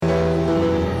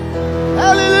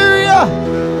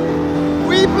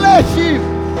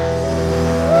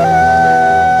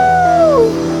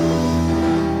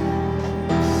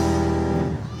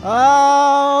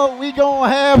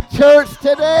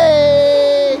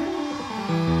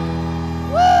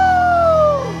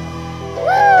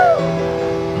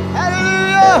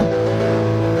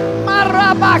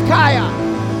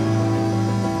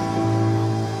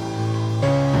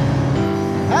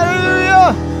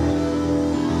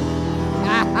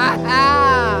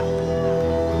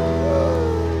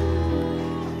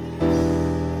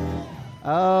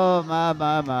Oh,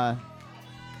 my.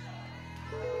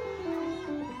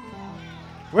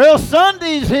 Well,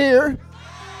 Sunday's here.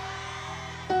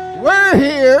 We're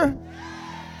here.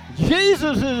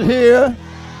 Jesus is here.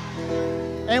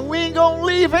 And we ain't going to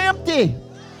leave empty.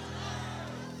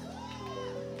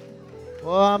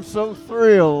 Well, I'm so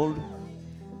thrilled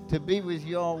to be with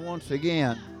y'all once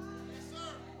again.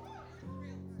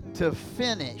 To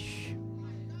finish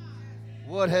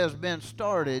what has been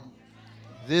started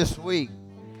this week.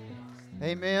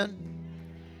 Amen.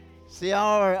 See,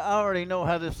 I already know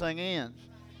how this thing ends.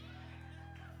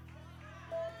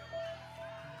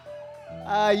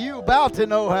 You about to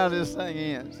know how this thing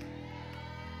ends.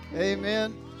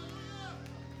 Amen.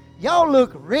 Y'all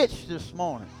look rich this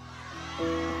morning.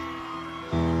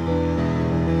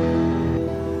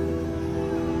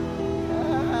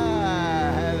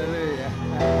 Hallelujah.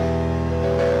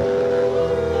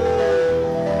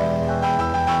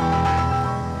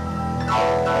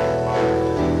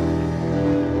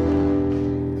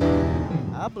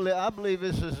 I believe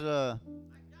this is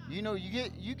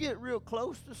you get real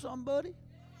close to somebody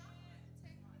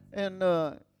and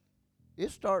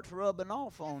it starts rubbing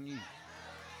off on you.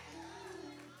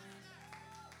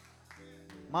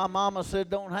 My mama said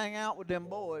don't hang out with them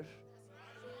boys.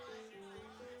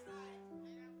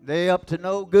 They up to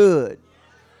no good.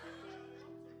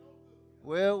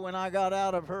 Well, when I got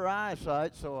out of her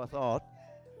eyesight, so I thought,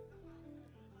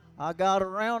 I got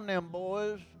around them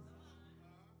boys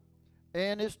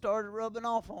and it started rubbing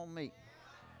off on me.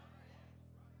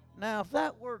 Now, if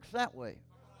that works that way,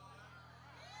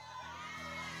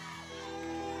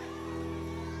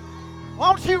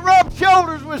 why don't you rub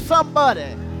shoulders with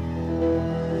somebody?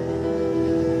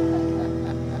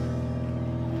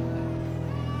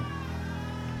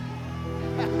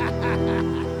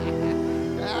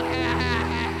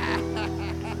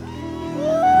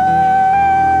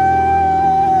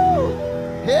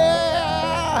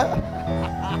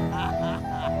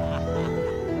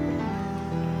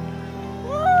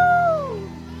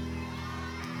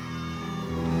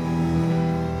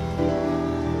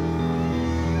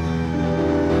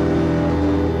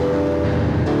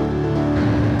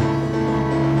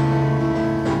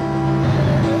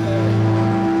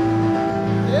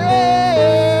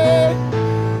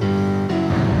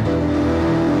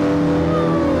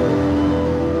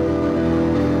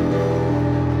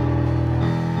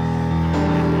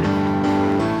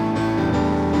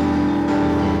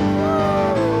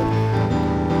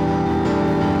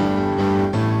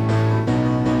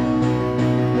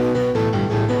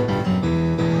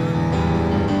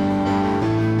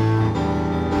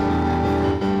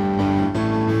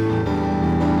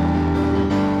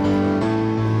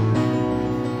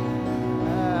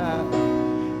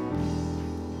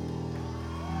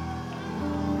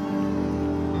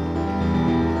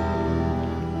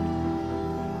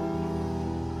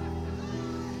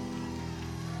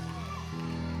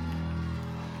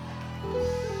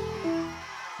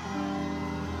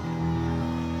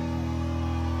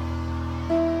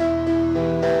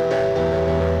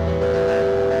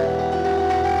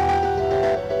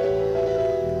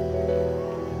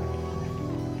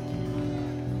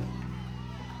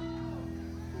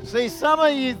 See, some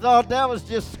of you thought that was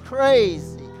just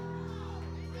crazy.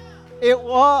 It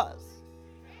was.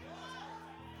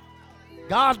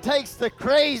 God takes the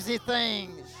crazy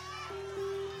things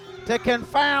to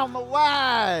confound the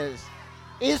wise.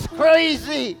 It's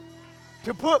crazy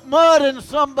to put mud in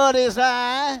somebody's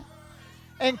eye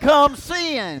and come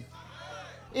seeing.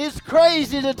 It's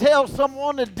crazy to tell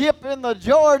someone to dip in the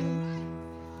Jordan.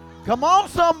 Come on,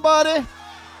 somebody.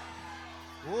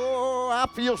 Oh, I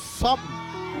feel something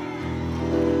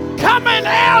coming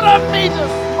out of me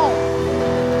this morning.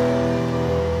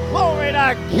 Glory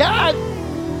to God.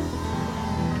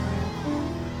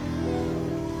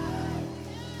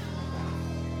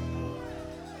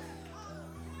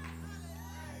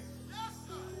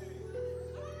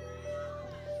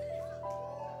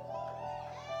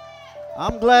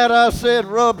 I'm glad I said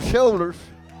rub shoulders.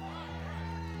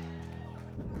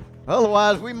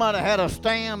 Otherwise, we might have had a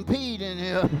stampede in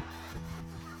here.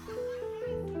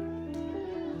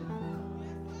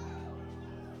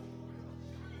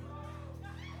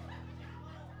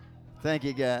 Thank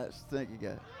you, guys. Thank you,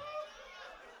 guys.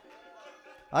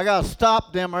 I got to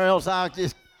stop them or else I'll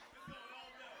just...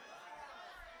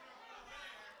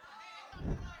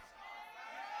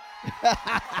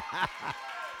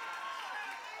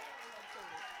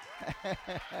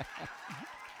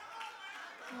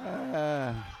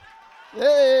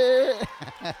 Yeah.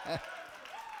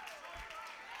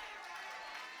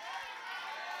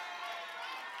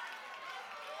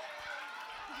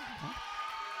 Ah.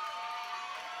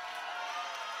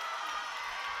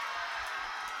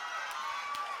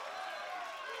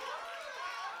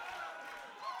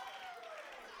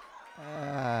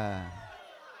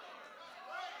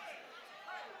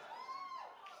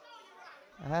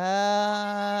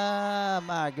 Ah,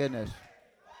 my goodness.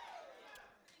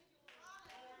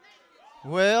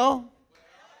 Well,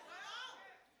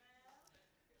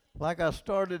 like I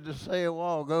started to say a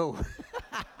while ago,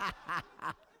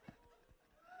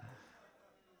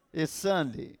 it's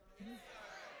Sunday.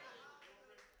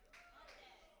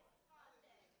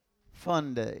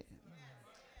 Fun day.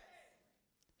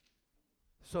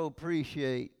 So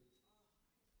appreciate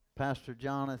Pastor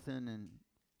Jonathan and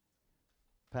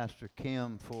Pastor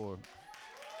Kim for,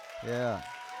 yeah,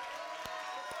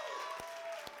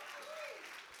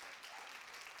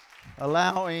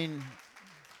 allowing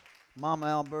Mama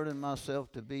Alberta and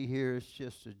myself to be here. It's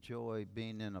just a joy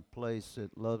being in a place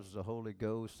that loves the Holy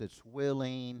Ghost, that's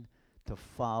willing to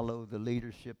follow the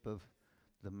leadership of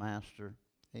the Master.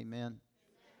 Amen.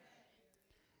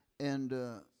 And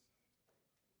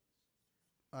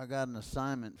I got an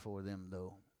assignment for them,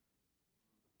 though.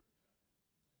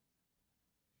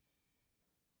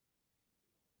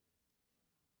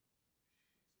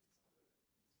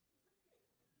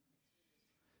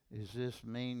 Does this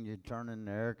mean you're turning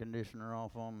the air conditioner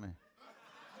off on me?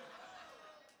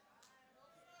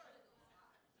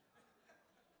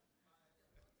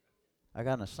 I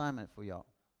got an assignment for y'all.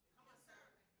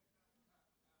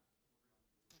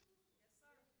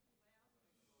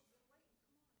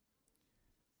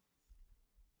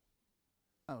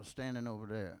 I was standing over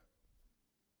there,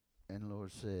 and the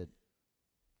Lord said,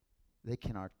 they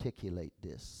can articulate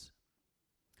this.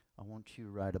 I want you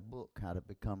to write a book, How to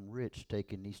Become Rich,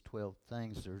 taking these 12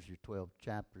 things. There's your 12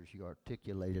 chapters. You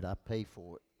articulate it. I pay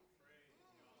for it.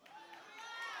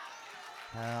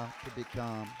 How to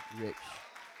become rich.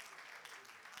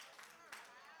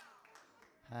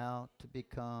 How to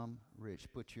become rich.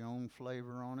 Put your own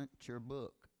flavor on it. It's your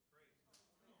book.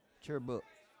 It's your book.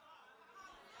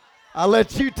 I'll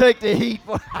let you take the heat.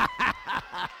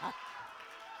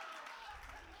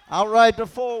 I'll write the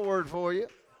foreword for you.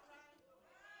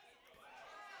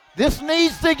 This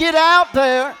needs to get out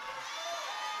there.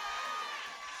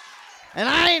 And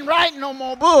I ain't writing no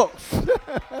more books.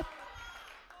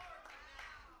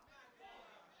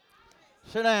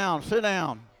 Sit down, sit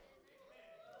down.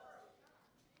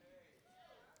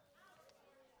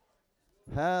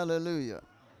 Hallelujah.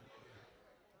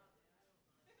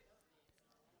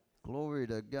 Glory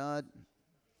to God.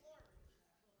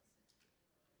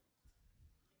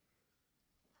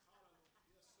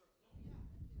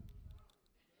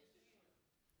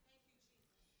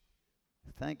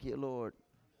 Thank you, Lord.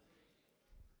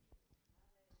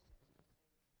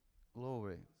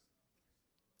 Glory.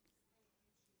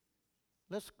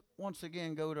 Let's once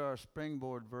again go to our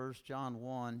springboard verse, John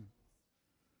 1.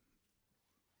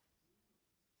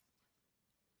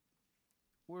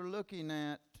 We're looking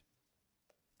at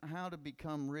how to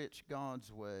become rich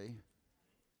God's way.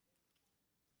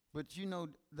 But you know,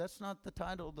 that's not the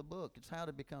title of the book. It's How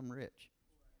to Become Rich.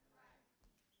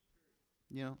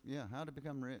 You know, yeah, how to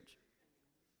become rich.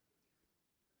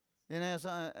 And as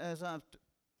I've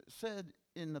said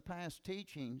in the past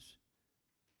teachings,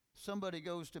 somebody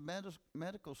goes to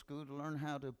medical school to learn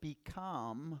how to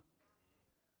become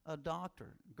a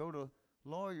doctor. Go to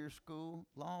lawyer school,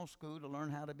 law school to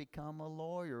learn how to become a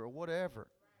lawyer or whatever.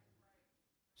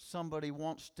 Somebody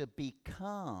wants to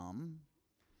become,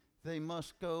 they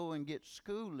must go and get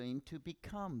schooling to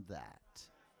become that.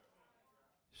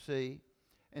 See?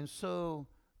 And so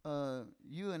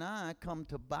you and I come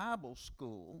to Bible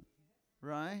school,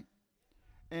 right?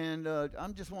 And I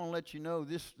just want to let you know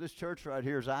this church right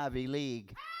here is Ivy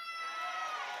League.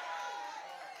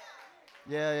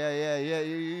 Yeah.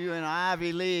 You're in an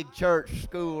Ivy League church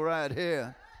school right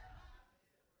here.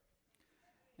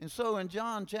 And so in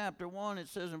John chapter 1, it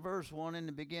says in verse 1, in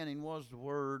the beginning was the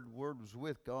Word was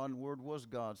with God, and the Word was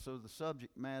God. So the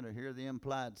subject matter here, the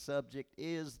implied subject,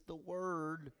 is the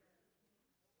Word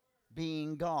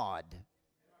being God.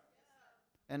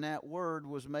 And that Word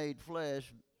was made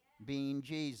flesh, being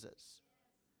Jesus.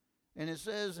 And it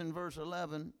says in verse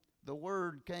 11, the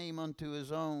Word came unto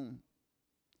his own,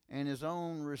 and his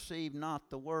own received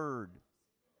not the Word.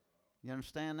 You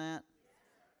understand that?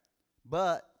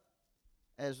 But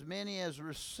as many as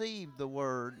received the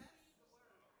Word,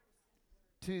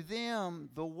 to them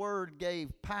the Word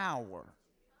gave power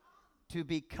to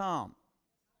become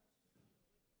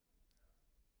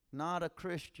not a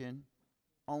Christian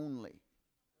only,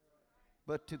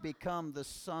 but to become the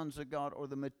sons of God, or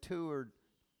the matured,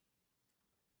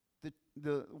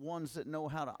 the ones that know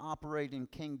how to operate in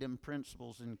kingdom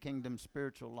principles and kingdom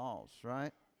spiritual laws,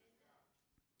 right?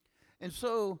 And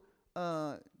so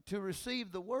to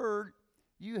receive the word,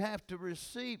 you have to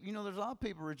receive. There's a lot of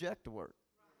people reject the word.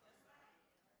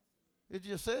 It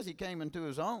just says he came into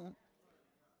his own,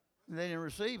 and they didn't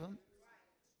receive him.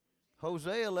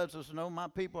 Hosea lets us know my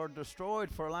people are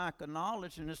destroyed for lack of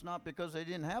knowledge, and it's not because they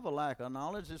didn't have a lack of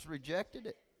knowledge, it's rejected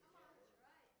it.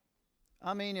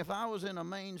 I mean, if I was in a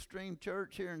mainstream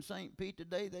church here in St. Pete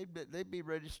today, they'd be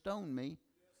ready to stone me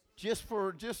just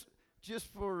for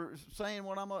saying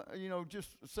what I'm, just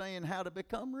saying how to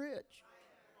become rich.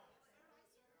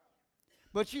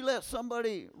 But you let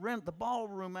somebody rent the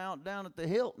ballroom out down at the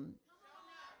Hilton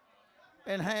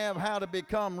and have how to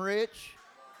become rich,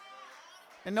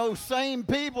 and those same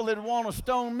people that want to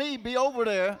stone me be over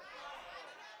there.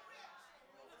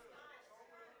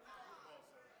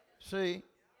 See,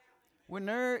 when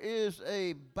there is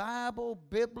a Bible,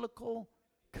 biblical,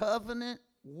 covenant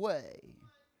way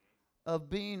of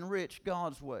being rich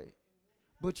God's way,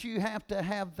 but you have to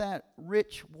have that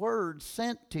rich word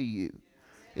sent to you.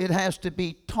 It has to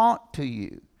be taught to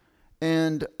you.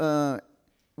 And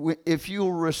if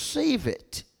you'll receive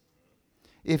it,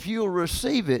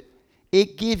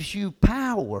 it gives you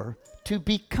power to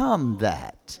become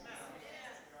that.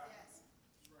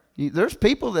 There's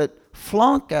people that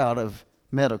flunk out of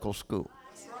medical school,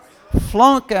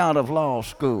 flunk out of law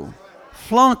school,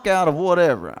 flunk out of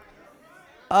whatever.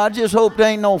 I just hope there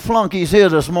ain't no flunkies here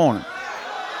this morning.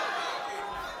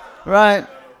 Right?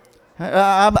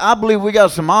 I believe we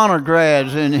got some honor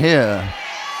grads in here.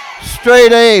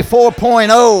 Straight A,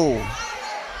 4.0.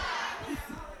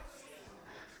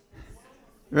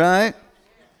 Right?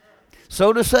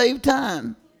 So to save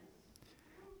time,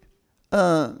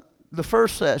 the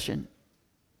first session,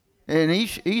 and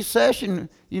each session,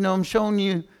 I'm showing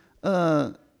you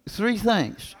 3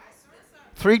 things,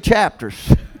 3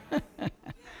 chapters.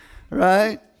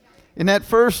 Right? In that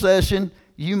first session,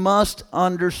 you must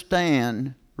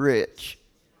understand rich.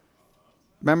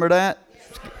 Remember that?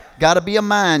 Got to be a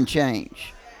mind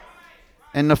change.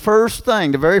 And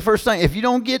the very first thing, if you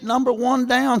don't get number 1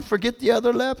 down, forget the other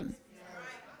 11.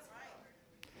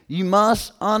 You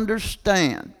must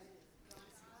understand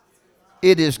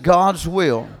it is God's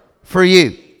will for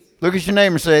you. Look at your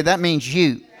neighbor and say, that means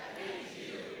you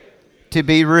to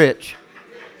be rich.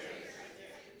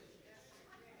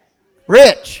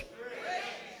 Rich.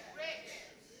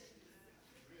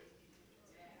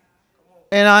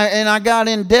 And I got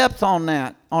in depth on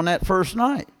that first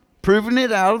night, proving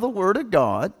it out of the Word of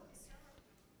God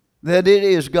that it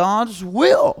is God's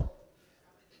will.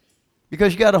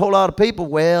 Because you got a whole lot of people,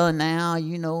 well, now,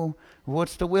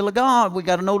 what's the will of God? We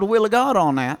got to know the will of God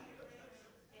on that.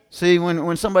 See,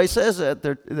 when somebody says that,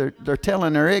 they're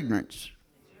telling their ignorance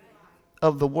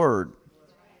of the Word.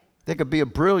 They could be a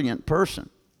brilliant person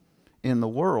in the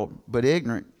world, but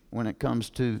ignorant when it comes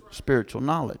to spiritual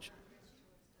knowledge.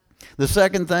 The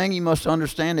second thing, you must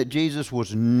understand that Jesus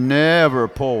was never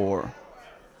poor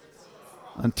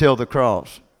until the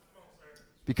cross.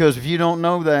 Because if you don't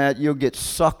know that, you'll get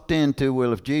sucked into,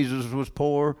 well, if Jesus was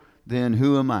poor, then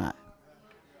who am I?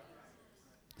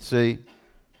 See,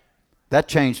 that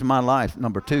changed my life.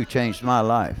 Number 2 changed my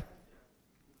life.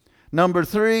 Number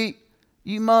 3,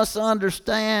 you must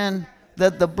understand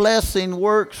that the blessing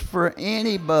works for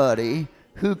anybody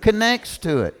who connects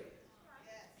to it.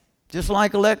 Just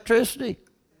like electricity.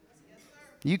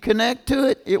 You connect to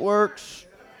it, it works.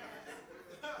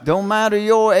 Don't matter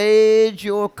your age,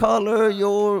 your color,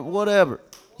 your whatever.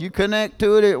 You connect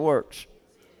to it, it works.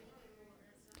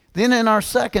 Then in our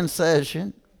second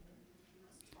session,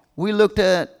 we looked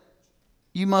at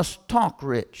you must talk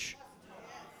rich.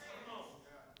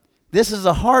 This is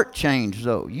a heart change,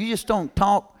 though. You just don't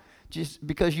talk just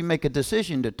because you make a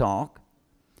decision to talk.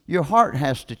 Your heart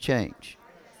has to change.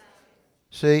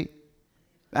 See?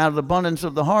 Out of the abundance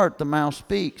of the heart, the mouth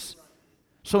speaks.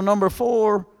 So number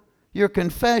 4, your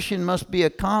confession must be a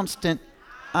constant,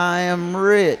 I am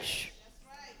rich.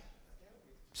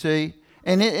 See?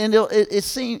 And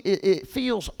it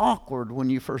feels awkward when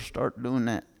you first start doing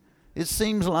that. It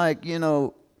seems like,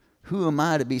 who am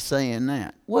I to be saying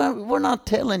that? Well, we're not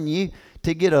telling you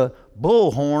to get a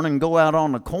bullhorn and go out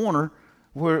on the corner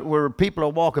where people are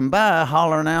walking by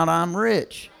hollering out, I'm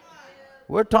rich.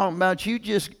 We're talking about you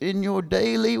just in your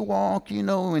daily walk,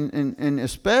 and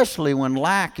especially when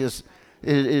lack is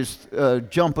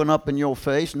jumping up in your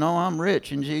face. No, I'm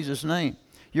rich in Jesus' name.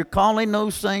 You're calling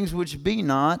those things which be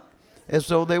not as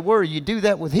though they were. You do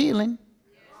that with healing.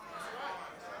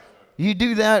 You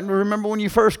do that, remember when you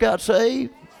first got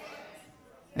saved?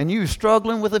 And you were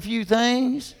struggling with a few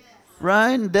things?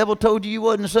 right? And the devil told you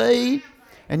wasn't saved,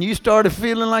 and you started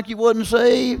feeling like you wasn't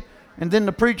saved, and then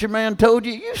the preacher man told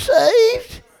you, you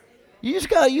saved. You just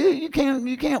got you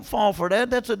can't fall for that.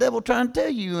 That's the devil trying to tell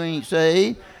you you ain't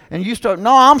saved. And you start,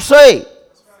 no, I'm saved.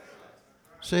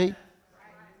 See?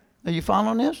 Are you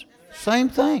following this? Same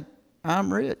thing.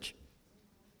 I'm rich.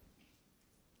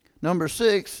 Number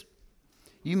 6,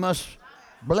 you must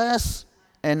bless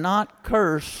and not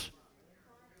curse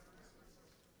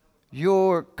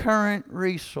your current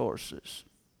resources.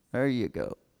 There you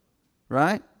go.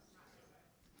 Right?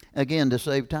 Again, to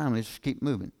save time, let's just keep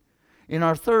moving. In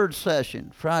our third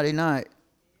session, Friday night,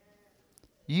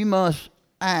 you must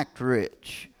act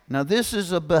rich. Now, this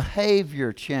is a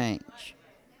behavior change.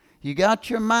 You got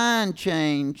your mind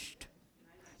changed.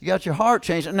 You got your heart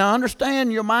changed. Now,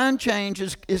 understand your mind change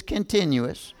is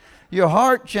continuous. Your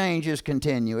heart change is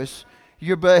continuous.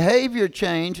 Your behavior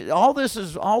change, all this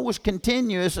is always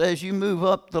continuous as you move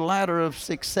up the ladder of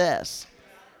success.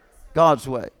 God's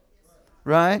way.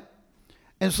 Right?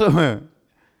 And so,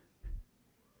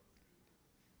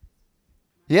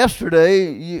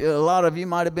 yesterday, a lot of you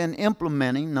might have been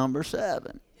implementing number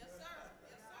 7.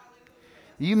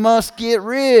 You must get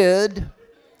rid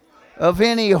of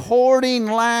any hoarding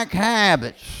lack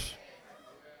habits.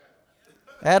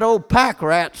 That old pack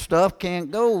rat stuff can't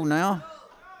go now.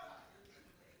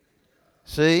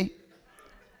 See?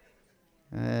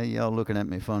 Y'all looking at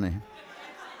me funny.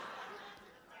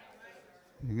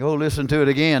 Go listen to it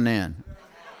again then.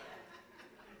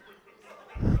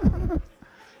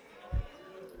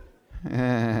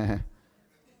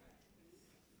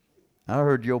 I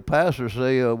heard your pastor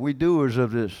say, we doers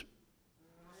of this.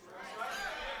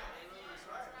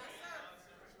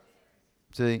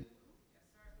 See,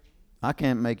 I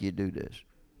can't make you do this.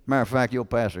 Matter of fact, your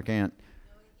pastor can't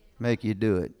make you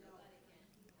do it.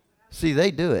 See,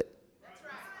 they do it.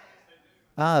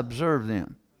 I observe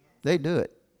them. They do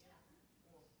it.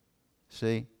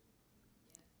 See?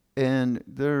 And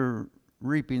they're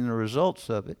reaping the results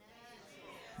of it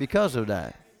because of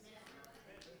that.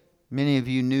 Many of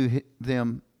you knew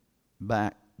them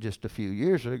back just a few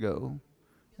years ago,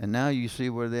 and now you see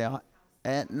where they are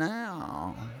at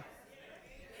now.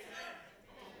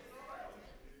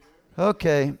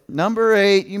 Okay, number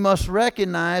 8, you must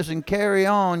recognize and carry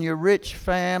on your rich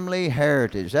family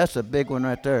heritage. That's a big one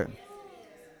right there.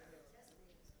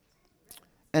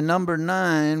 And number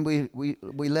 9,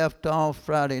 we left off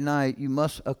Friday night, you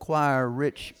must acquire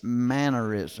rich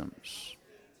mannerisms.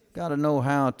 Got to know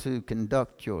how to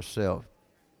conduct yourself.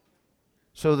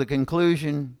 So the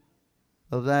conclusion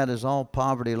of that is all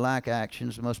poverty lack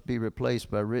actions must be replaced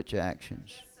by rich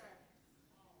actions.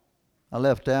 I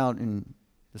left out in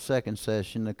the second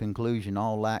session the conclusion,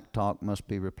 all lack talk must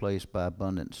be replaced by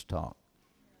abundance talk.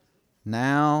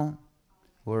 Now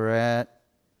we're at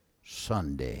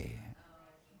Sunday,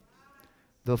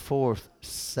 the 4th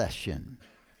session.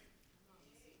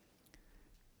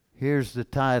 Here's the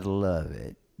title of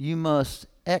it. You must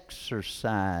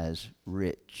exercise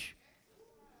rich.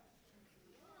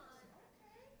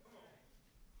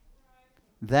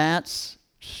 That's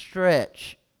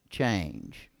stretch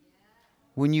change.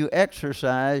 When you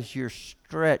exercise, you're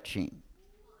stretching.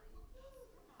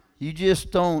 You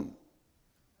just don't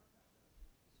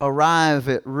arrive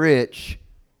at rich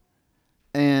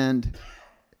and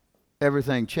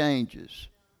everything changes.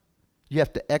 You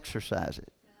have to exercise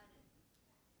it.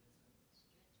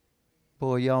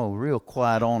 Boy, y'all real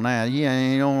quiet on that. You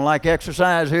don't like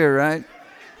exercise here, right?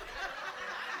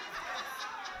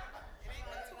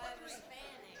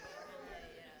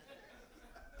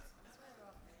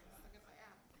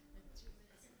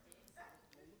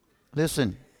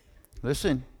 Listen.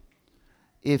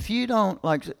 If you don't,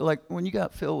 like when you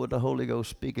got filled with the Holy Ghost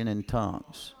speaking in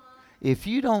tongues, if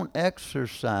you don't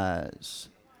exercise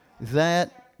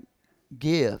that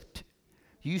gift,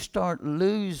 you start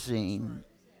losing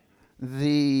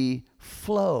the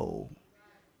flow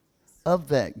of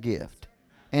that gift.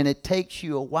 And it takes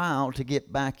you a while to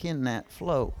get back in that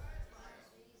flow.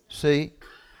 See?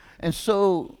 And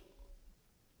so,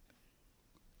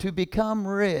 to become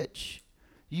rich,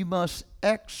 you must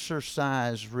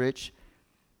exercise rich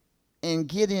and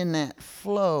get in that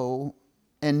flow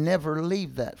and never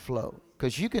leave that flow.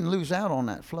 Because you can lose out on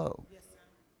that flow.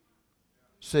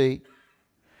 See?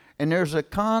 And there's a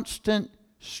constant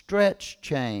stretch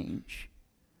change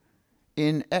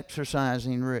in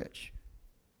exercising rich.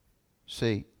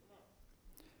 See?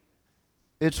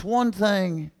 It's one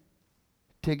thing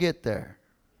to get there.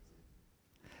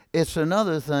 It's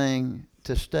another thing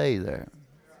to stay there.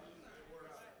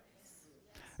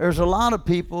 There's a lot of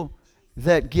people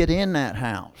that get in that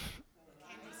house,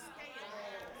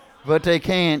 but they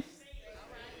can't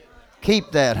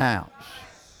keep that house.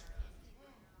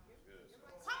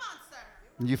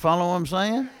 You follow what I'm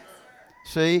saying?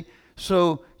 See?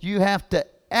 So you have to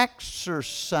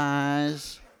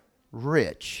exercise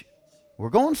rich. We're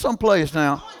going someplace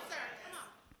now.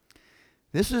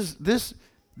 This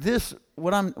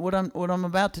what I'm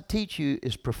about to teach you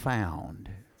is profound.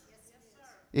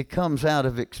 It comes out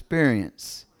of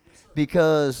experience.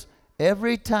 Because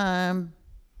every time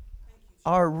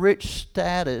our rich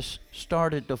status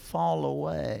started to fall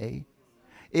away,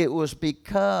 it was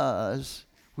because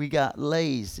we got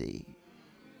lazy.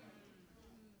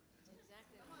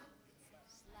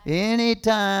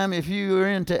 Anytime if you were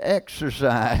into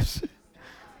exercise,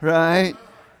 right,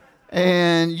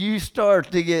 and you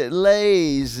start to get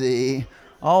lazy,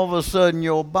 all of a sudden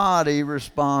your body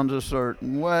responds a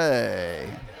certain way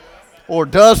or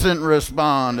doesn't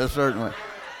respond a certain way.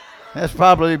 That's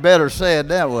probably better said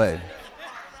that way.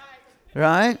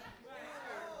 Right?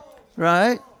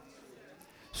 Right?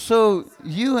 So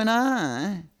you and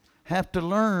I have to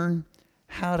learn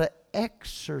how to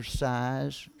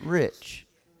exercise rich.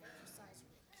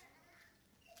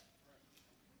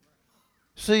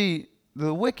 See,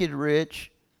 the wicked rich,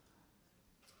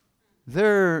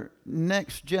 their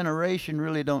next generation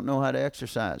really don't know how to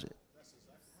exercise it.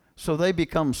 So they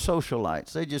become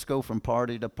socialites. They just go from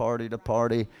party to party to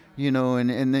party, you know, and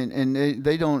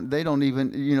they don't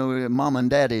even, you know, mom and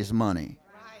daddy's money,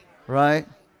 right?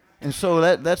 And so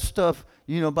that stuff,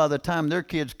 you know, by the time their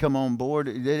kids come on board,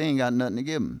 they ain't got nothing to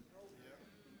give them.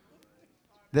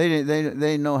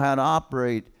 They know how to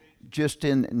operate just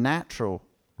in natural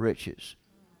riches.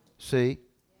 See?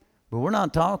 But we're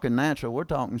not talking natural, we're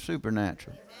talking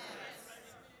supernatural.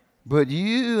 But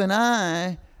you and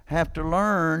I have to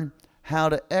learn how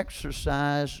to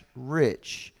exercise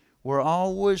rich. We're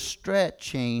always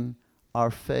stretching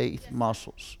our faith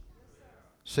muscles.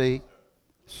 See?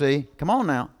 Come on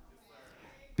now.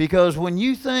 Because when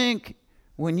you think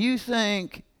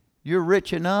you're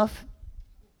rich enough,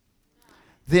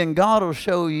 then God will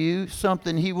show you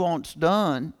something He wants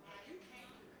done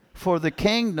for the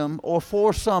kingdom or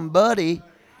for somebody,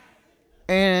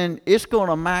 and it's going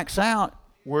to max out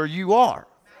where you are.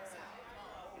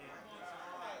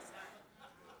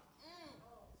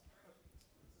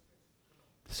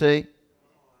 See?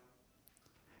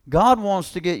 God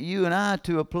wants to get you and I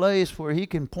to a place where He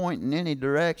can point in any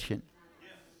direction.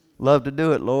 Love to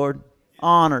do it, Lord.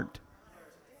 Honored.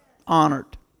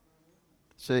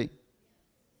 See?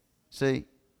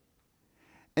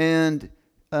 And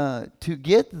to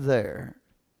get there,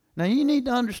 now you need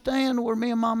to understand where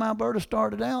me and Mama Alberta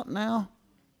started out now.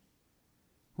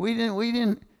 We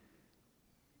didn't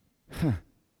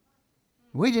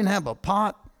have a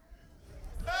pot.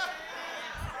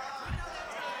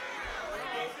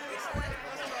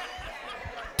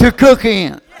 To cook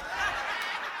in.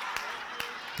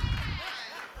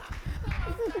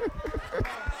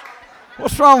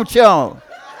 What's wrong with y'all?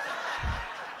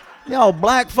 Y'all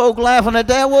black folk laughing at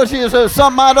that? Is there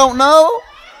something I don't know?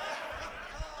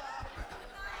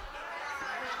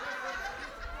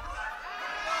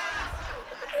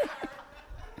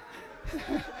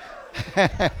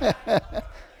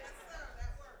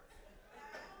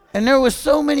 And there was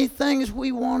so many things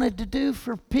we wanted to do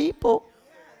for people,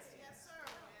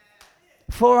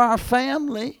 for our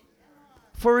family,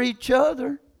 for each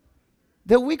other,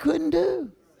 that we couldn't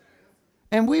do.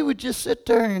 And we would just sit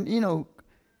there and, you know,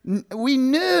 we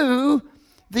knew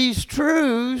these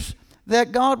truths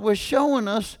that God was showing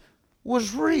us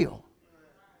was real.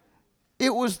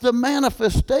 It was the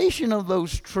manifestation of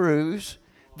those truths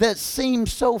that seemed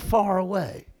so far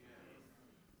away.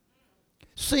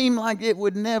 Seemed like it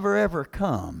would never ever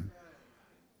come.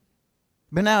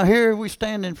 But now here we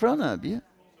stand in front of you,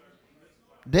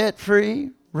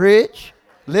 debt-free, rich,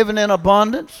 living in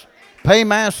abundance,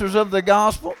 paymasters of the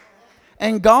gospel.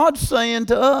 And God's saying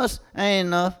to us, ain't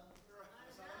enough.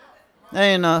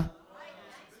 Ain't enough.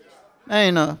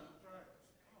 Ain't enough.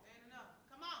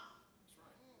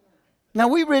 Now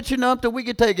we rich enough that we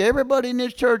could take everybody in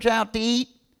this church out to eat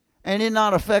and it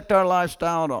not affect our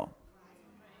lifestyle at all.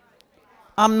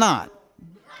 I'm not.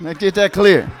 Let's get that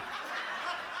clear.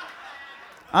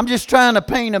 I'm just trying to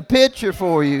paint a picture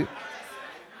for you.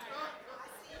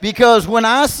 Because when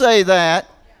I say that,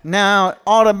 now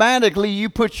automatically you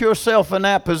put yourself in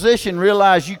that position,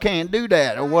 realize you can't do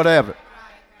that or whatever.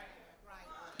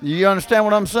 You understand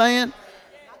what I'm saying?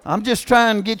 I'm just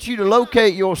trying to get you to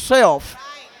locate yourself.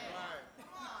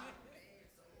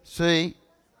 See?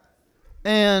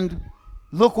 And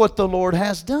look what the Lord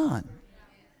has done.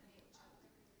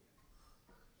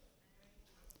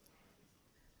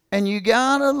 And you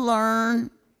got to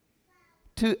learn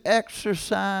to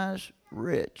exercise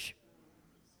rich.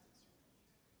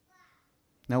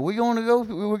 Now we're going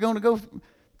to go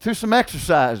through some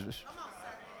exercises.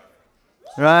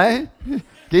 Right?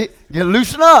 Get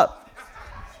loosen up.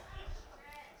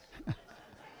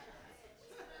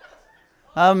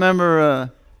 I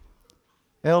remember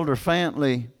Elder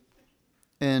Fantley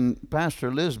and Pastor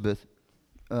Elizabeth,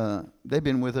 they've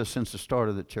been with us since the start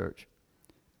of the church.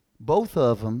 Both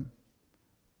of them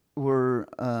were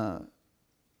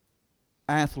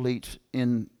athletes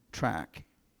in track.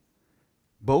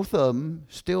 Both of them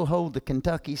still hold the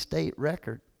Kentucky State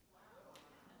record.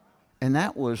 And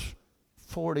that was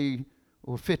 40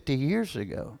 or 50 years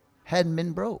ago. Hadn't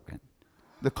been broken.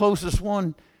 The closest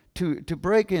one to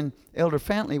breaking Elder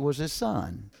Fantley was his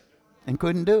son, and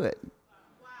couldn't do it.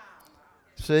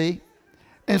 See?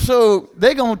 And so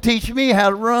they're going to teach me how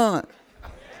to run.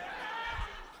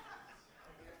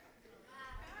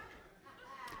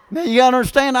 Now you got to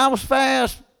understand, I was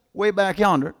fast way back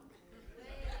yonder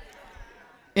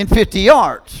in 50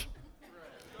 yards.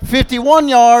 51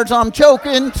 yards, I'm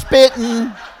choking,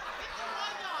 spitting.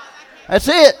 That's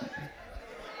it.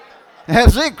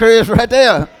 That's it, Chris, right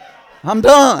there. I'm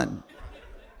done.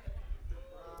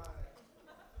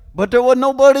 But there was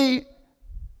nobody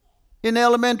in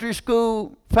elementary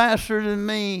school faster than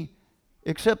me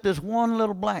except this one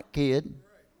little black kid.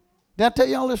 Did I tell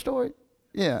y'all this story?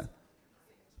 Yeah.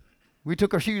 We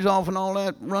took our shoes off and all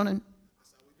that running.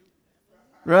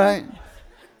 Right?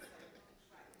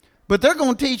 But they're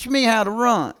going to teach me how to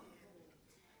run.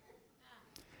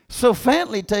 So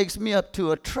Fantley takes me up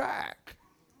to a track.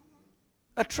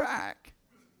 A track.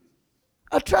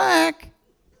 A track?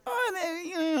 Oh,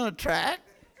 you know, a track.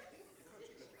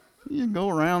 You can go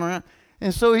around.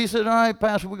 And so he said, all right,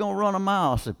 Pastor, we're going to run a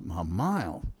mile. I said, a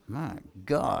mile? My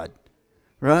God.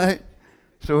 Right?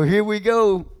 So here we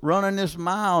go, running this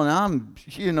mile, and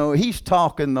he's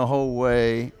talking the whole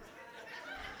way.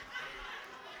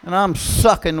 And I'm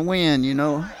sucking wind,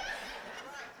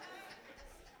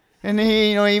 And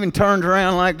he, even turns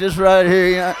around like this right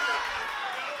here.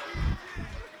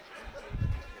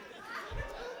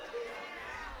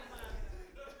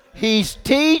 He's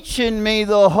teaching me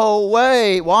the whole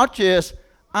way. Watch this.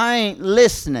 I ain't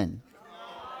listening.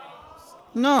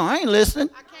 No, I ain't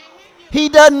listening. He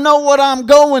doesn't know what I'm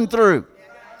going through.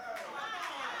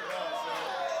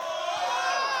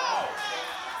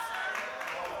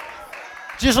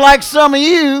 Just like some of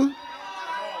you,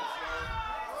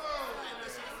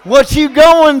 what you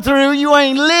going through, you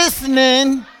ain't listening.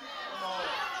 And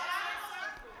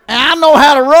I know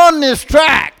how to run this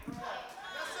track.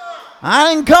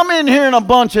 I didn't come in here in a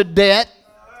bunch of debt.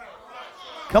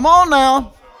 Come on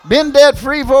now. Been debt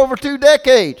free for over 2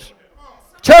 decades.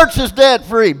 Church is debt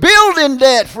free. Building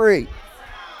debt free.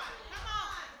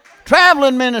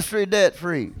 Traveling ministry debt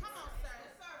free.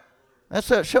 That's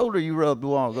that shoulder you rubbed a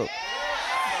while ago.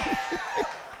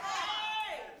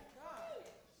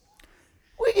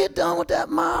 We get done with that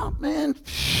mile, man.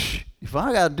 If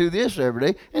I got to do this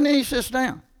every day. And then he sits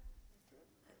down.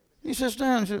 He sits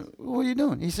down and says, what are you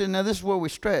doing? He said, now this is where we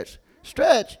stretch.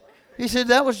 Stretch? He said,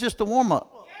 that was just a warm-up.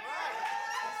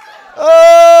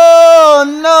 Oh,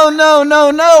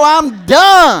 no. I'm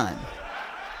done.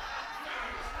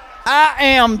 I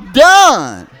am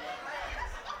done.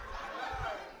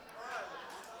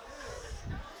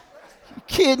 You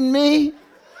kidding me?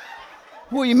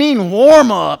 What do you mean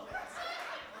warm up?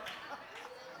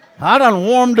 I done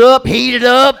warmed up, heated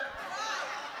up.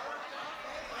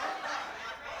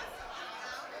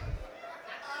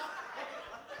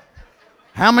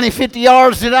 How many 50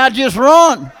 yards did I just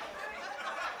run?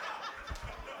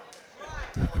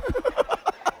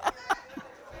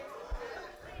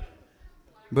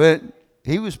 But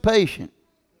he was patient.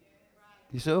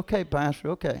 He said, okay,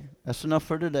 Pastor, okay. That's enough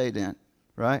for today then,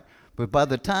 right? But by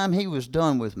the time he was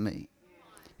done with me,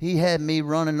 he had me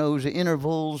running those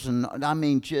intervals and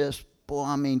just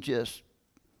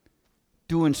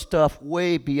doing stuff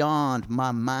way beyond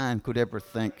my mind could ever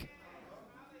think.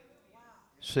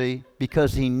 See?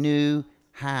 Because he knew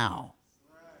how.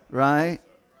 Right?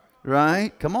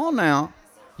 Right? Come on now.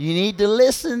 You need to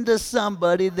listen to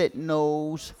somebody that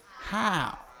knows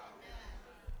how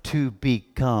to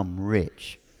become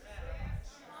rich.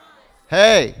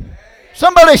 Hey,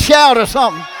 somebody shout or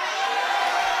something.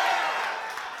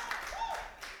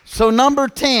 So number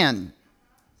 10,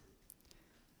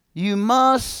 you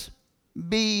must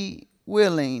be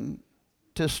willing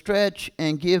to stretch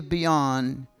and give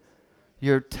beyond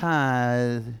your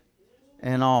tithe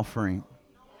and offering.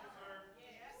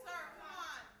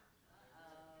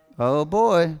 Oh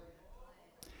boy.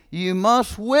 You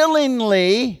must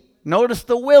willingly, notice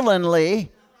the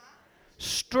willingly,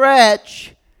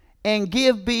 stretch and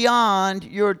give beyond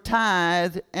your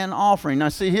tithe and offering. Now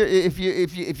see here, if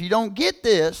you don't get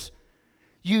this,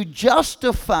 you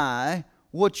justify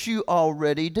what you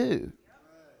already do.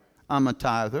 I'm a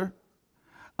tither.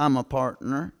 I'm a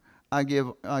partner. I gave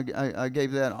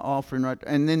that offering right there.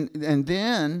 And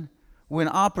then when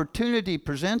opportunity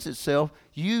presents itself,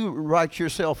 you write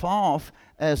yourself off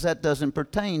as that doesn't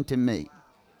pertain to me.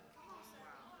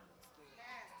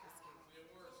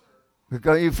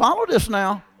 You follow this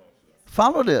now.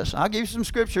 Follow this. I'll give you some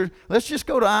scripture. Let's just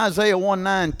go to Isaiah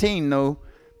 1:19 though,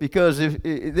 because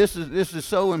this is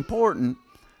so important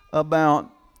about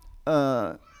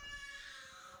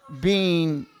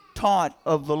being taught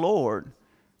of the Lord.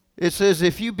 It says,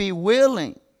 if you be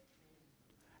willing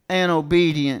and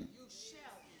obedient,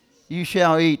 you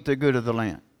shall eat the good of the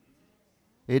land.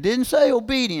 It didn't say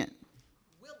obedient.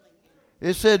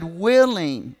 It said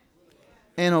willing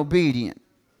and obedient.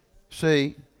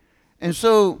 See? And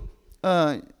so,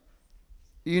 I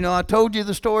told you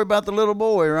the story about the little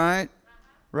boy, right?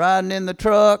 Riding in the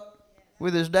truck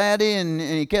with his daddy, and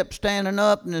he kept standing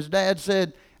up, and his dad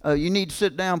said, you need to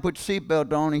sit down, put your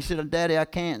seatbelt on. He said, Daddy, I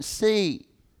can't see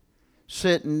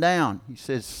sitting down. He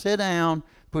said, sit down,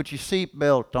 put your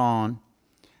seatbelt on.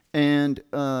 And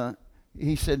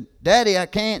he said, Daddy, I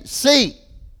can't see.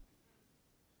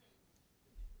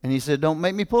 And he said, don't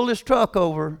make me pull this truck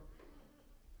over.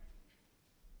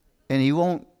 And he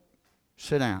won't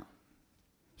sit down.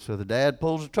 So the dad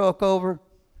pulls the truck over,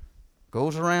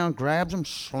 goes around, grabs him,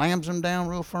 slams him down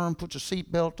real firm, puts a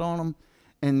seatbelt on him,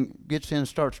 and gets in and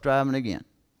starts driving again.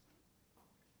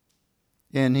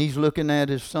 And he's looking at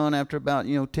his son after about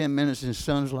 10 minutes, and his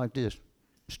son's like this,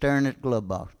 staring at the glove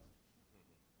box.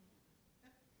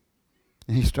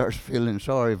 And he starts feeling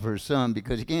sorry for his son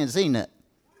because he can't see nothing.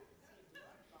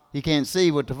 He can't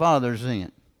see what the father's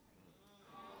seeing.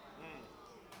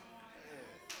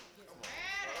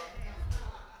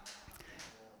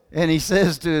 And he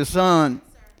says to his son,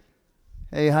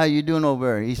 hey, how you doing over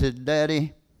there? He said,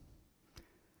 Daddy,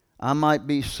 I might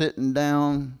be sitting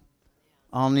down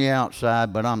on the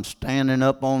outside, but I'm standing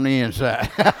up on the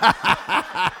inside.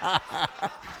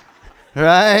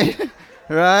 Right?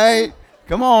 Right?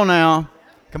 Come on now.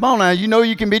 You know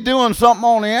you can be doing something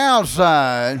on the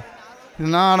outside,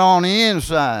 not on the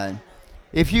inside.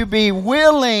 If you be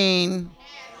willing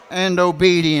and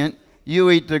obedient, you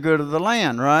eat the good of the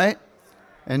land, right?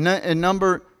 And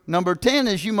number 10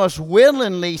 is you must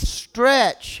willingly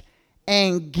stretch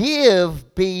and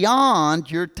give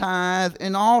beyond your tithe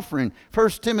and offering. 1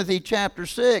 Timothy chapter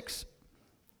 6.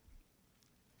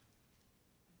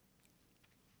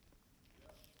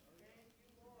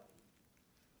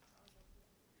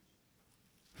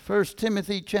 1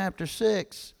 Timothy chapter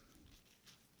 6.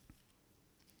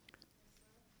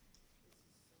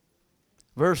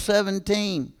 Verse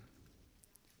 17.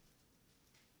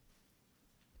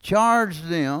 Charge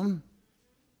them,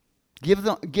 give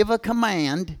a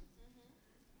command,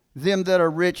 them that are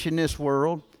rich in this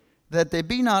world, that they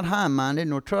be not high-minded,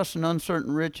 nor trust in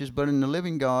uncertain riches, but in the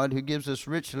living God, who gives us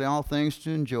richly all things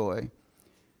to enjoy.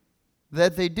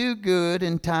 That they do good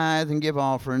and tithe and give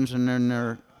offerings, and then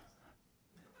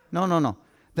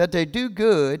that they do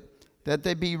good, that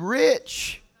they be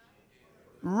rich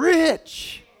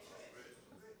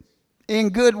in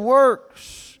good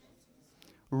works,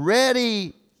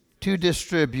 ready to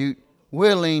distribute,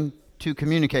 willing to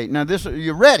communicate. Now,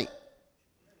 you're ready.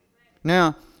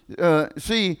 Now,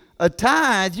 see, a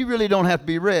tithe, you really don't have to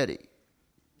be ready.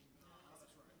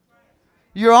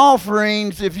 Your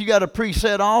offerings, if you got a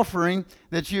preset offering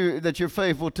that you're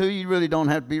faithful to, you really don't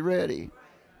have to be ready.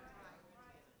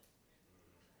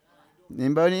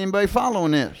 Anybody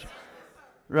following this?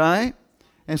 Right?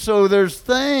 And so there's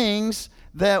things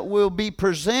that will be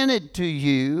presented to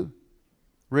you,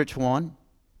 rich one,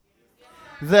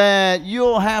 that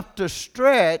you'll have to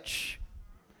stretch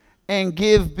and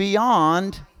give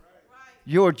beyond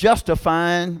your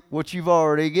justifying what you've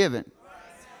already given.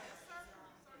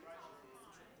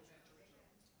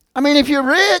 I mean, if you're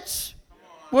rich,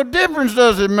 what difference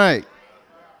does it make?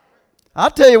 I'll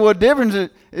tell you what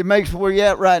difference it makes where you're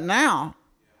at right now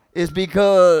is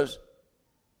because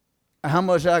how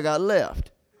much I got left.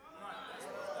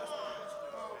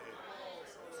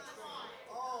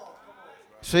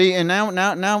 See, and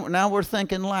now we're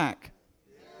thinking lack.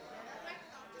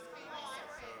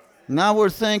 Now we're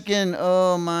thinking,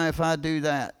 oh my, if I do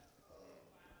that.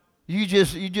 You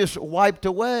just wiped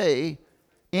away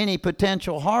any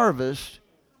potential harvest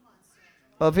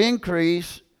of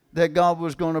increase that God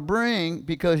was going to bring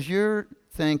because you're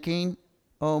thinking,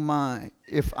 oh my,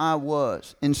 if I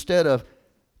was, instead of,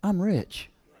 I'm rich.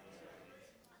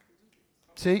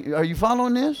 See, are you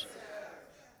following this?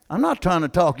 I'm not trying to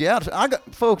talk you out. I'm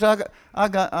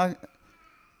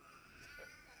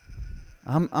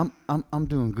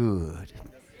doing good.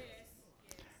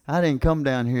 I didn't come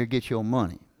down here to get your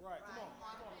money.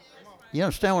 You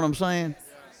understand what I'm saying?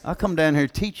 I come down here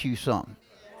to teach you something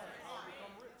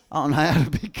on how to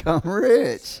become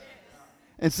rich.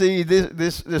 And see,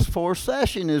 this fourth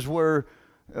session is where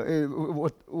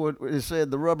what it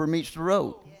said, the rubber meets the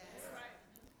road.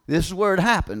 This is where it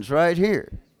happens, right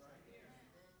here.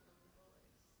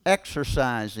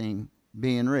 Exercising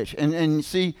being rich. And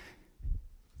see,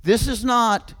 this is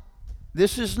not,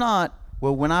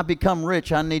 well, when I become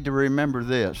rich, I need to remember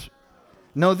this.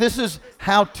 No, this is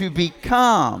how to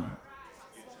become.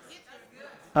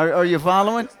 Are you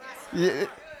following?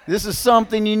 This is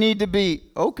something you need to be,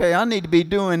 okay, I need to be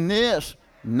doing this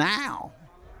now.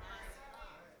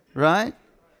 Right?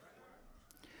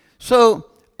 So,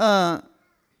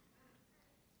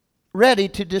 ready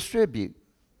to distribute.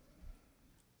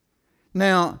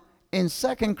 Now, in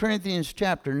 2 Corinthians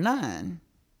chapter 9,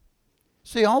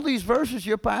 see, all these verses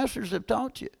your pastors have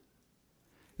taught you.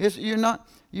 You're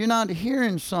not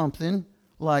hearing something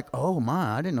like, oh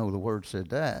my, I didn't know the word said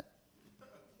that.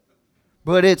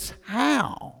 But it's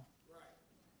how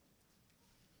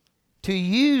to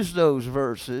use those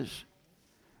verses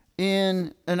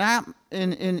in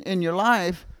your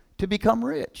life to become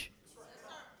rich.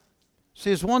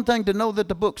 See, it's one thing to know that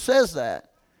the book says that.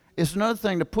 It's another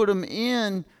thing to put them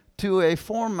into a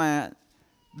format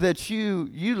that you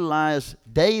utilize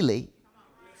daily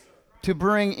to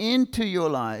bring into your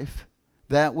life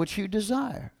that which you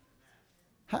desire.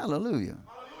 Hallelujah.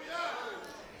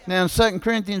 Now in 2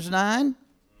 Corinthians 9,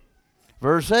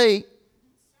 verse 8,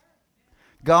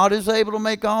 God is able to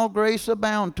make all grace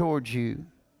abound towards you,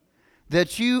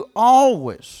 that you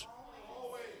always.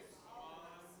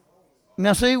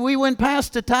 Now see, we went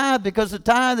past the tithe because the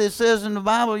tithe, it says in the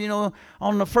Bible,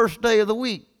 on the first day of the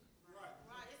week.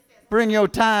 Bring your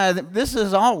tithe. This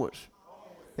is always.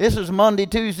 This is Monday,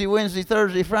 Tuesday, Wednesday,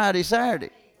 Thursday, Friday, Saturday.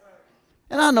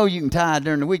 And I know you can tithe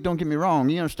during the week, don't get me wrong.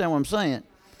 You understand what I'm saying?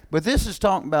 But this is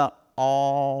talking about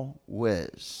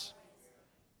always.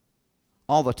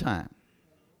 All the time.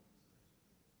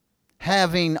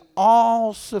 Having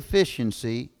all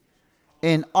sufficiency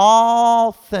in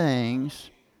all things,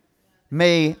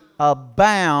 may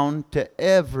abound to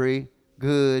every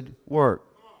good work.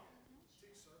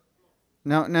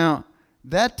 Now,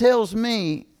 that tells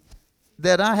me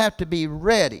that I have to be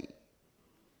ready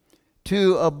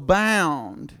to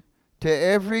abound to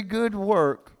every good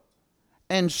work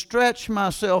and stretch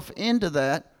myself into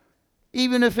that,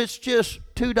 even if it's just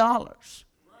 $2.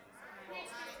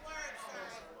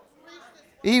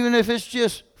 Even if it's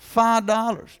just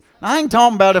 $5. I ain't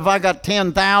talking about if I got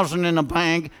 $10,000 in the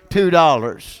bank,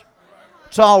 $2.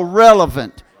 It's all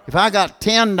relevant. If I got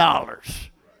 $10,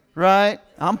 right?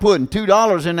 I'm putting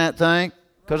 $2 in that thing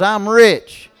because I'm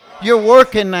rich. You're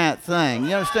working that thing.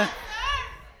 You understand?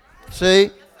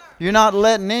 See? You're not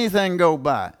letting anything go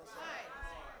by.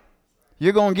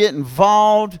 You're going to get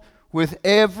involved with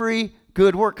every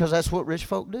good work because that's what rich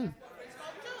folk do.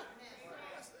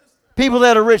 People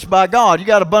that are rich by God, you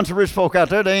got a bunch of rich folk out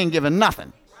there, they ain't giving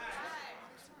nothing.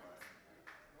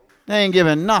 They ain't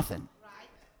giving nothing.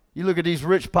 You look at these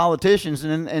rich politicians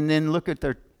and then look at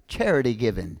their charity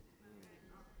giving.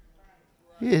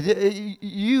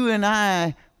 You and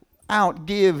I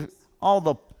outgive all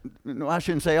the, I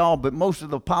shouldn't say all, but most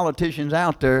of the politicians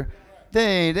out there,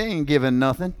 they ain't giving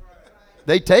nothing.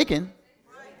 They taking,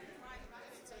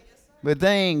 but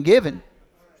they ain't giving.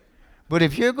 But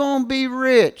if you're going to be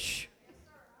rich,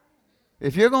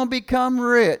 if you're going to become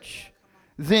rich,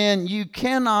 then you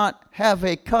cannot have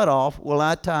a cutoff. Well,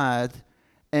 I tithe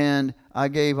and I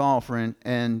gave offering,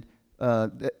 and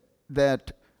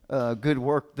that good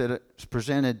work that is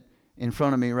presented in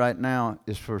front of me right now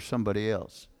is for somebody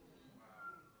else.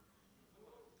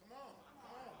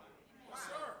 Yes,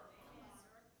 sir.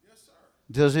 Yes, sir.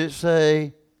 Does it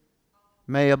say,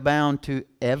 may abound to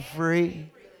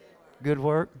every good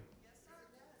work?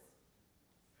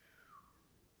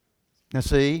 Now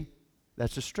see,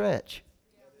 that's a stretch.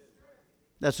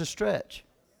 That's a stretch.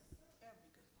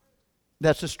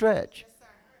 That's a stretch.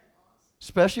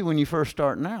 Especially when you're first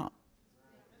starting out.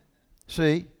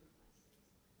 See,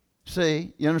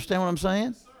 you understand what I'm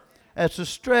saying? That's a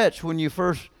stretch when you're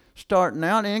first starting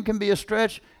out, and it can be a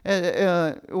stretch,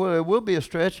 well, it will be a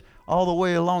stretch all the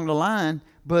way along the line,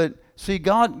 but see,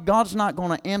 God's not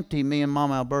going to empty me and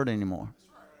Mama Alberta anymore.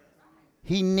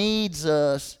 He needs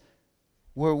us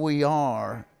where we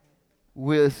are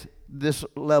with this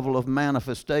level of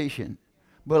manifestation.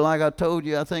 But like I told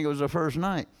you, I think it was the first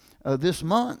night, this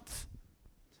month,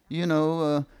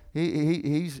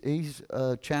 he's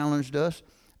challenged us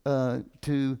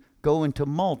to go into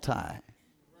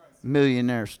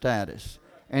multi-millionaire status.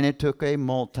 And it took a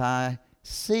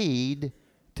multi-seed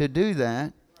to do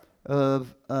that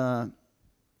of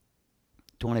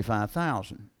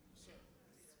 25,000.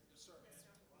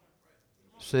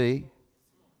 See?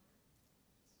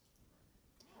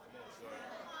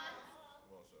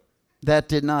 That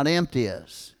did not empty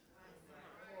us.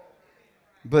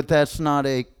 But that's not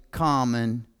a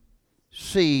common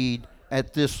seed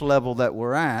at this level that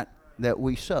we're at that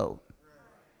we sow.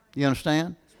 You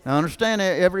understand? Now understand,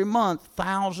 every month,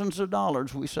 thousands of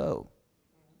dollars we sow.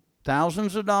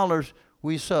 Thousands of dollars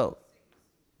we sow.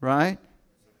 Right?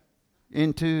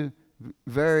 Into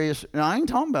various, now I ain't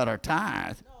talking about our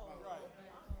tithe.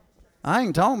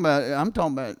 I'm talking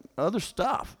about other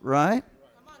stuff, right?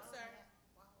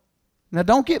 Now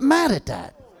don't get mad at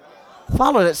that.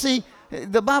 Follow that. See,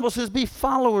 the Bible says, be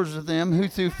followers of them who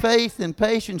through faith and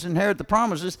patience inherit the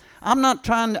promises. I'm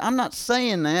not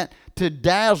saying that to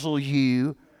dazzle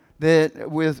you that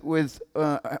with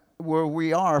where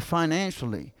we are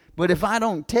financially. But if I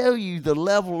don't tell you the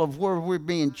level of where we're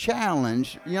being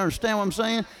challenged, you understand what I'm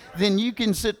saying? Then you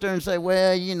can sit there and say,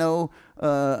 well, you know,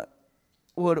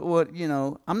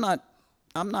 I'm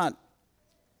not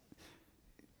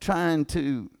trying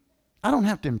to, I don't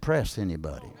have to impress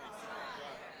anybody.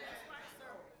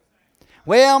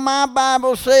 Well, my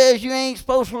Bible says you ain't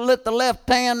supposed to let the left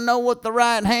hand know what the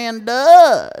right hand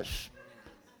does.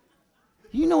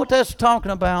 You know what that's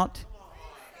talking about?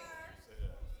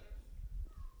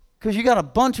 Because you got a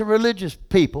bunch of religious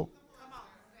people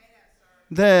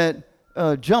that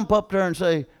jump up there and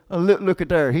say, oh, look at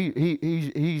there,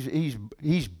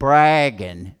 he's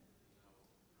bragging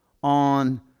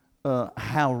on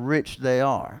how rich they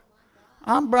are.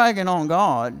 I'm bragging on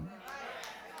God.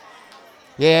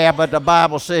 Yeah, but the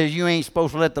Bible says you ain't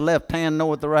supposed to let the left hand know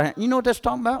what the right hand. You know what that's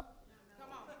talking about?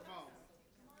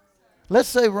 Let's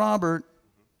say Robert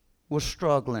was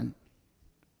struggling,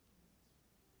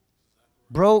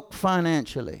 broke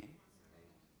financially,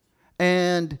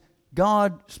 and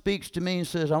God speaks to me and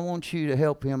says, I want you to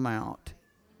help him out.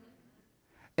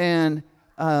 And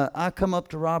I come up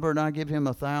to Robert and I give him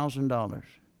 $1,000.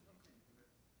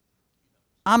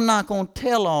 I'm not going to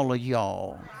tell all of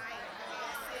y'all,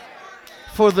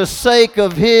 for the sake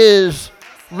of his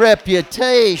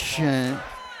reputation.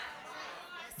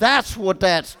 That's what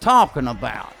that's talking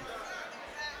about.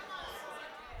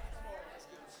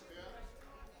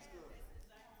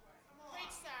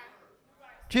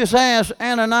 Just ask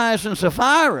Ananias and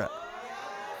Sapphira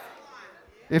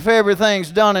if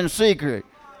everything's done in secret.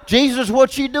 Jesus,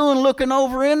 what you doing looking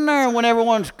over in there when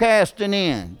everyone's casting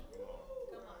in?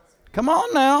 Come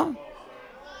on now.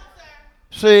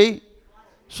 See?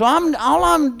 So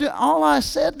all I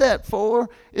said that for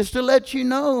is to let you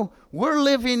know we're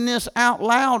living this out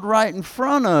loud right in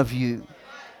front of you.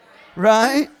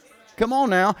 Right? Come on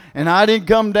now. And I didn't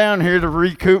come down here to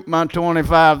recoup my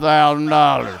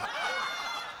 $25,000.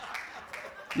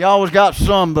 You always got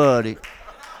somebody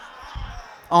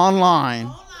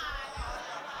online.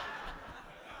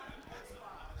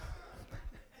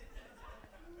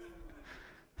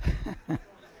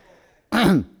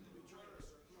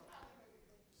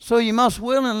 So you must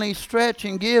willingly stretch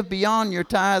and give beyond your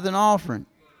tithe and offering.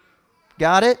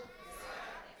 Got it?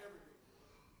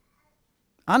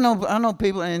 I know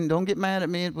people, and don't get mad at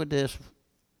me with this.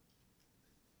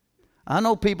 I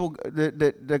know people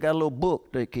that got a little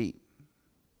book they keep.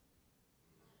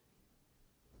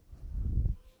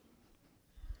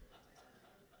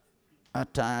 I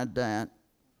tithed that.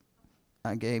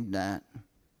 I gave that.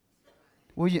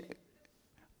 Well,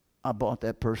 I bought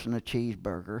that person a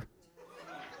cheeseburger.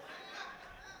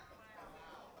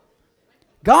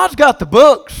 God's got the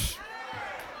books.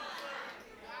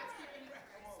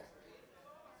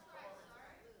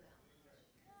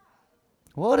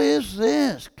 What is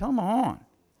this? Come on.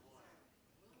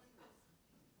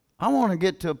 I want to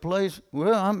get to a place.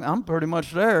 Well, I'm pretty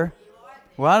much there.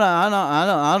 Well,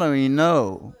 I don't even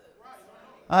know.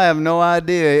 I have no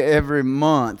idea every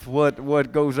month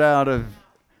what goes out of.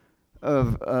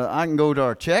 I can go to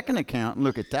our checking account and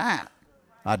look at that.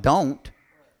 I don't.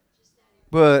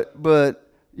 But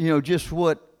you know, just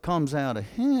what comes out of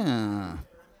him.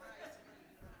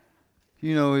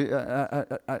 You know,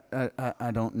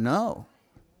 I don't know,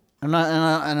 and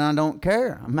I don't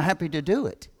care. I'm happy to do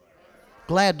it.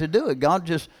 Glad to do it. God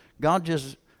just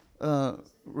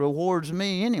rewards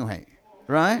me anyway,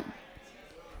 right?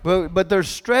 But there's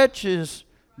stretches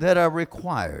that are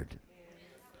required.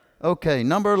 Okay,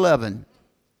 number 11.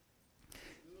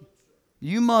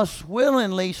 You must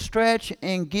willingly stretch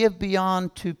and give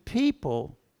beyond to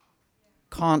people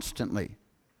constantly.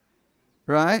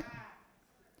 Right?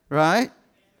 Right?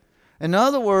 In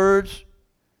other words,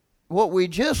 what we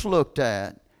just looked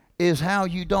at is how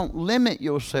you don't limit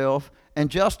yourself and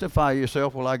justify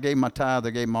yourself. Well, I gave my tithe, I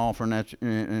gave my offering,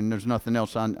 and there's nothing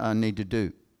else I need to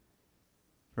do.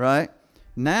 Right?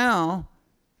 Now,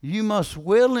 you must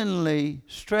willingly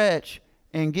stretch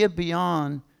and give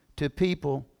beyond to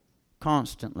people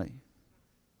constantly.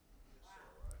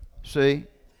 See?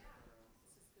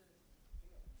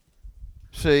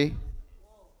 See?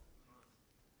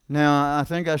 Now, I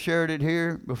think I shared it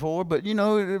here before, but you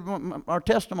know, our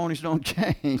testimonies don't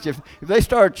change. If they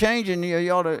start changing, you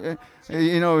ought to,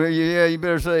 you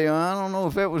better say, I don't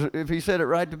know if he said it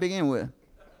right to begin with.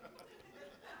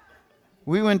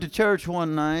 We went to church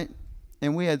one night,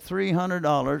 and we had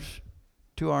 $300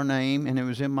 to our name, and it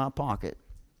was in my pocket.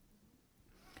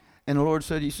 And the Lord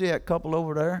said, you see that couple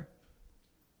over there?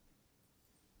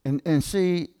 And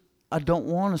see, I don't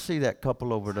want to see that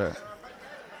couple over there.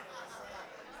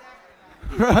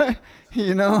 Right?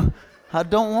 You know, I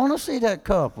don't want to see that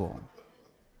couple.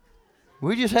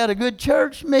 We just had a good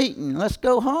church meeting. Let's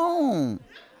go home.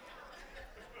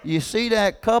 You see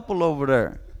that couple over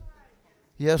there?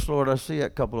 Yes, Lord, I see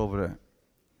that couple over there.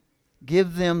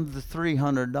 Give them the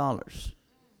 $300.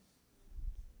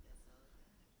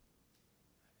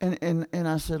 And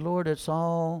I said, Lord, that's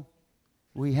all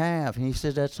we have. And he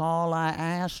said, that's all I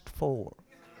asked for.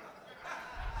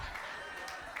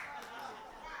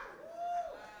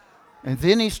 And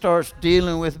then he starts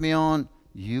dealing with me on,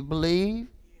 you believe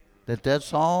that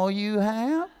that's all you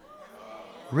have?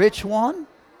 Rich one?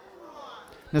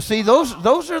 Now see,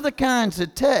 those are the kinds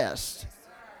of tests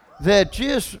that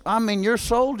just, your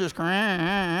soul just,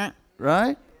 right?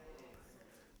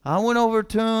 I went over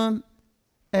to him,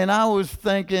 and I was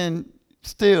thinking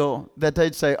still that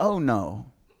they'd say, oh no.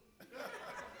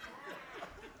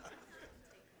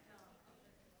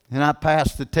 And I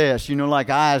passed the test,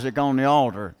 like Isaac on the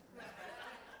altar.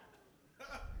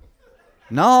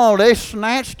 No, they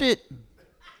snatched it.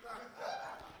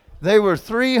 They were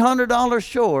 $300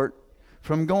 short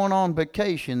from going on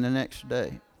vacation the next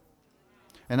day.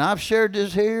 And I've shared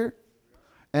this here,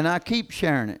 and I keep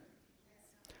sharing it.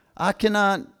 I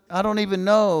don't even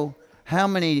know how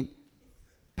many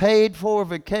paid for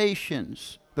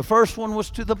vacations. The first one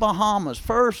was to the Bahamas,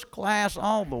 first class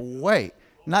all the way.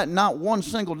 Not one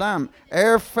single dime.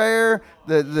 Airfare,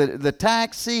 the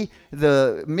taxi,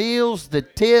 the meals, the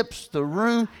tips, the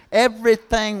room,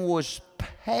 everything was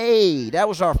paid. That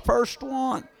was our first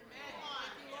one.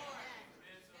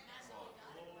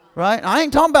 Right? I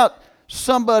ain't talking about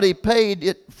somebody paid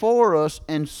it for us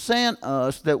and sent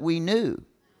us that we knew.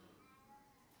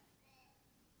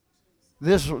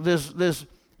 This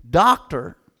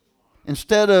doctor,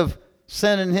 instead of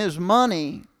sending his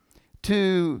money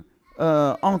to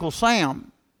Uncle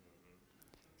Sam,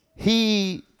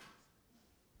 he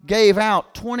gave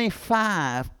out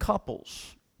 25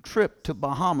 couples trip to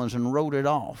Bahamas and wrote it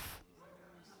off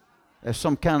as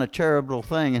some kind of charitable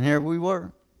thing, and here we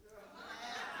were.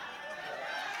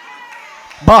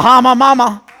 Bahama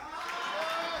mama.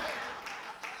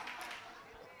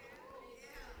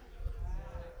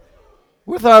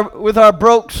 With our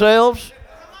broke selves.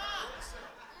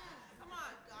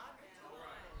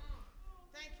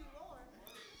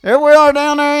 There we are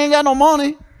down there, ain't got no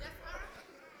money.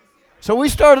 So we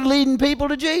started leading people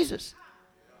to Jesus.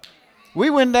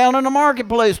 We went down in the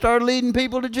marketplace, started leading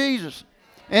people to Jesus.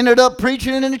 Ended up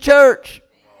preaching in the church.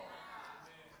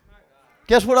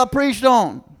 Guess what I preached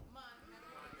on?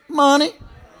 Money.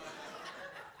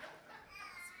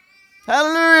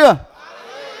 Hallelujah.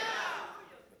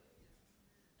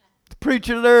 The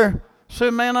preacher there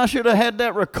said, man, I should have had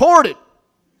that recorded.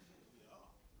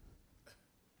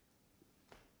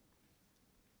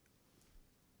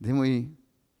 Then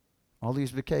all these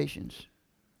vacations,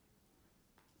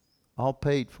 all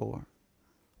paid for,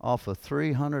 off a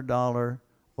 $300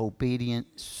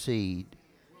 obedient seed.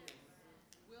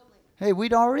 Hey,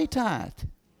 we'd already tithed.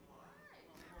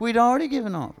 We'd already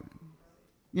given offering.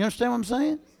 You understand what I'm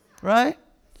saying? Right?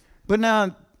 But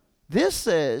now, this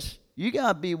says you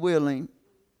got to be willing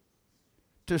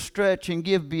to stretch and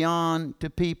give beyond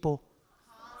to people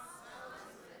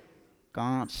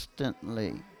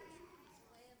constantly.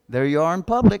 There you are in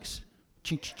Publix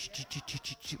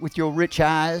with your rich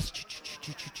eyes.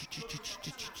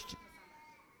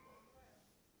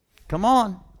 Come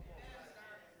on.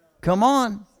 Come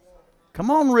on.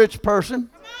 Come on, rich person.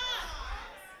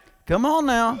 Come on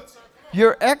now.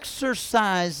 You're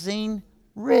exercising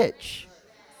rich.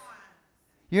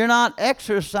 You're not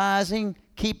exercising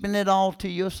keeping it all to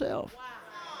yourself.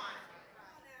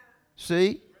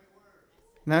 See?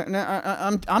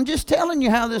 Now, I'm just telling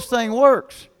you how this thing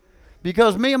works.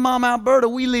 Because me and Mom Alberta,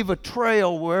 we leave a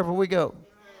trail wherever we go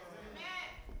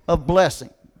of blessing.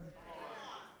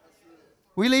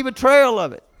 We leave a trail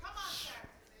of it.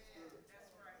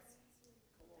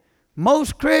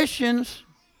 Most Christians,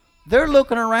 they're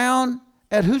looking around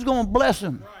at who's going to bless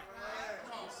them.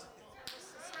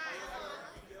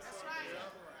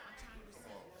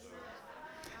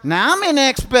 Now, I'm in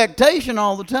expectation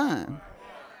all the time.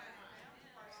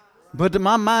 But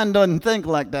my mind doesn't think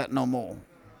like that no more.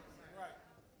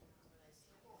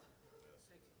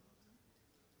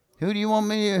 Who do you want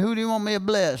me to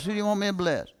bless? Who do you want me to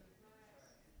bless?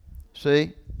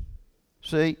 See?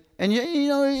 And you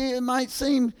know, it might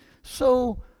seem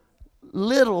so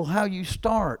little how you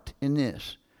start in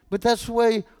this. But that's the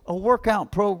way a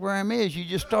workout program is. You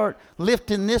just start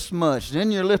lifting this much,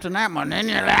 then you're lifting that much, then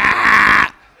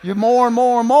you're more and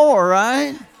more and more,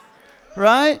 right?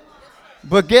 Right?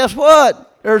 But guess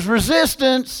what? There's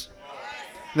resistance.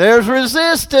 There's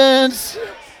resistance.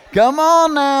 Come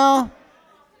on now.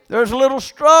 There's a little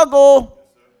struggle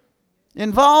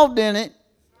involved in it.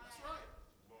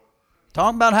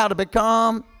 Talking about how to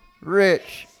become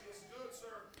rich.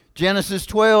 Genesis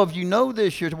 12, you know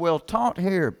this, you're well taught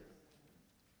here.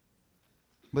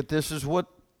 But this is what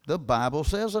the Bible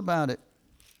says about it.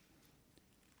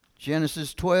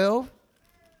 Genesis 12.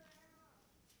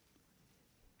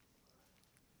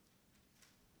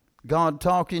 God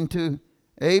talking to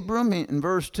Abram in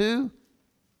verse 2.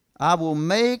 I will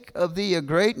make of thee a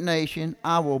great nation.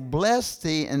 I will bless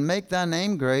thee and make thy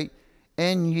name great,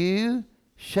 and you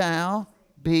shall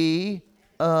be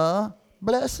a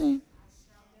blessing.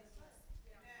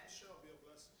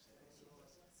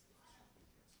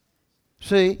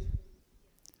 See,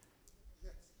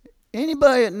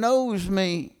 anybody that knows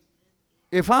me,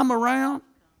 if I'm around,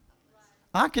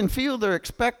 I can feel their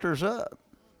expectors up.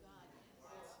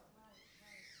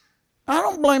 I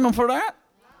don't blame them for that.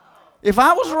 If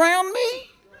I was around me,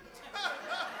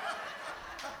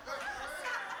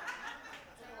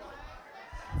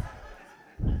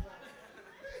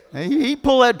 he'd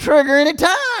pull that trigger any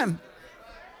time.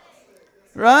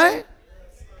 Right?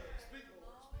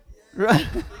 Right?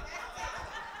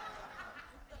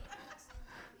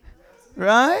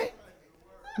 Right?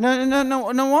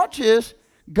 No, watch this.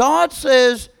 God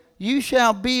says, you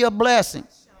shall be a blessing.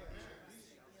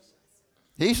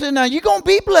 He said, now you're going to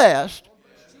be blessed.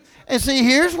 And see,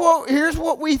 here's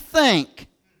what we think.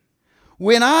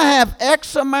 When I have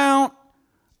X amount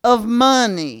of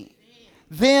money,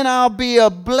 then I'll be a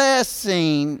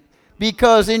blessing,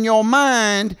 because in your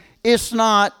mind, it's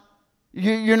not,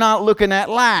 you're not looking at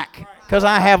lack, because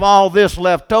I have all this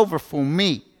left over for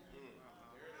me.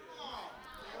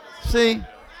 See,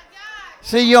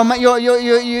 you're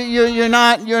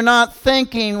not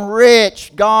thinking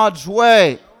rich God's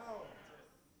way.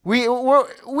 We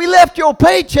left your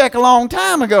paycheck a long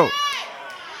time ago.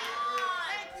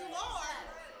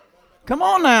 Come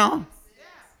on now.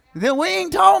 Then we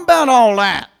ain't talking about all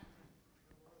that.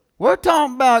 We're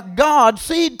talking about God,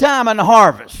 seed time and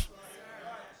harvest.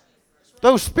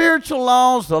 Those spiritual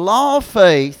laws, the law of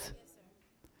faith,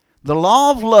 the law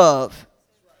of love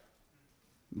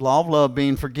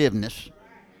being forgiveness,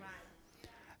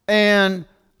 and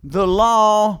the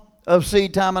law of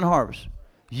seed time and harvest.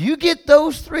 You get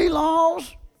those three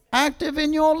laws active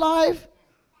in your life,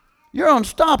 you're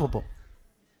unstoppable.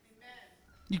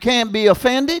 You can't be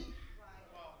offended.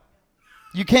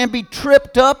 You can't be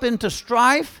tripped up into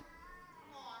strife,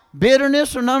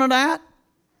 bitterness, or none of that.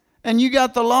 And you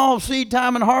got the law of seed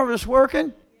time and harvest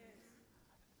working.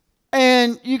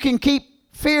 And you can keep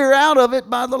fear out of it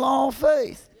by the law of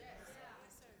faith.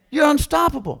 You're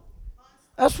unstoppable.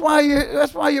 That's why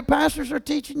your pastors are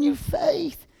teaching you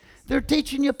faith. They're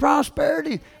teaching you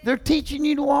prosperity. They're teaching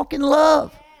you to walk in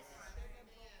love.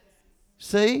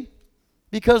 See?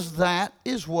 Because that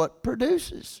is what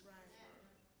produces.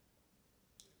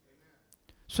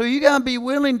 So you got to be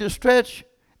willing to stretch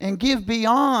and give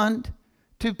beyond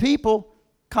to people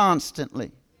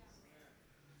constantly.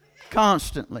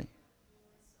 Constantly.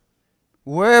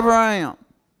 Wherever I am.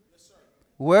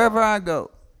 Wherever I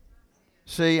go.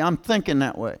 See, I'm thinking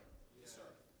that way.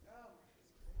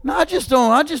 No, I just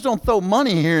don't throw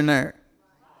money here and there.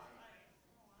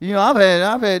 You know,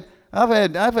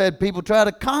 I've had people try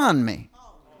to con me.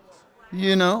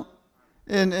 You know,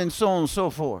 and so on and so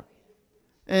forth.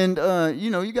 And you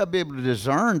know, you got to be able to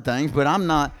discern things, but I'm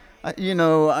not.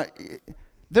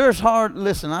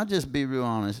 Listen, I'll just be real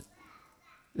honest.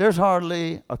 There's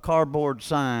hardly a cardboard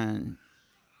sign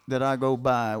that I go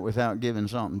by without giving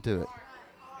something to it.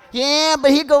 Yeah,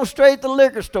 but he goes straight to the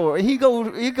liquor store. He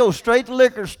goes straight to the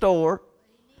liquor store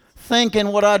thinking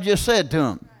what I just said to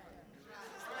them.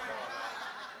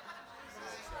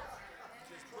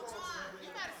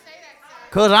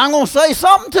 Because I'm going to say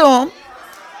something to them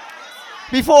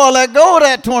before I let go of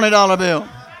that $20 bill.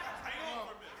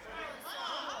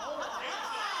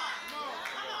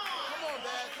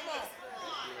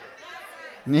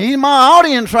 He's my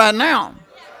audience right now.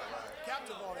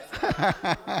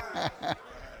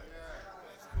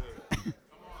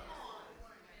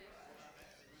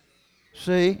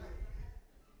 See?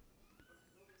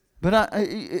 But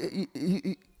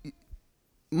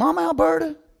Mama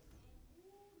Alberta,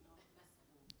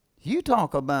 you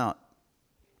talk about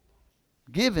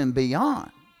giving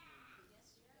beyond.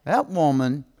 That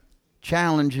woman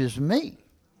challenges me.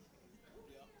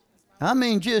 I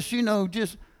mean,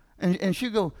 and she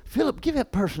go, Philip, give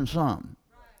that person something.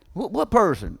 What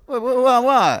person?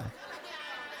 Why?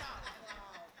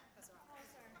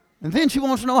 And then she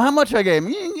wants to know how much I gave him.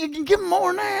 You can give him more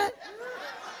than that.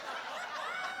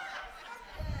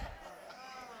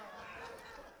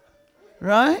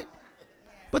 Right?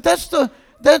 But that's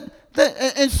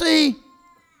and see,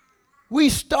 we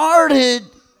started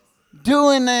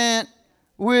doing that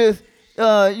with,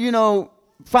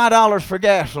 $5 for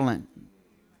gasoline.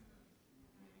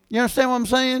 You understand what I'm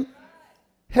saying?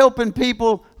 Helping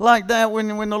people like that when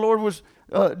the Lord was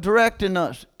directing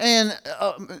us. And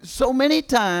so many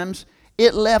times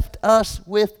it left us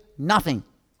with nothing.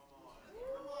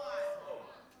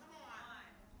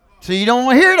 So you don't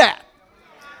want to hear that.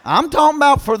 I'm talking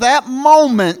about for that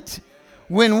moment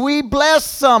when we bless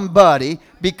somebody,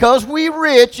 because we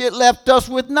rich, it left us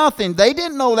with nothing. They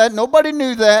didn't know that. Nobody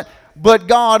knew that but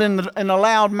God and the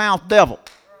loud-mouthed devil.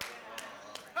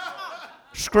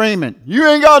 Screaming, you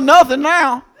ain't got nothing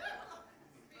now.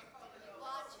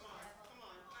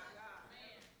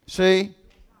 See?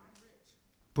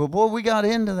 But boy, we got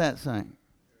into that thing.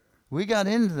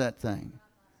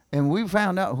 And we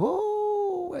found out,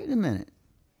 whoa, wait a minute.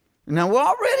 Now, we're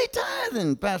already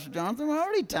tithing, Pastor Jonathan. We're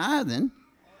already tithing.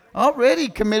 Already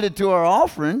committed to our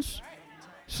offerings.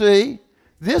 See?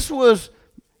 This was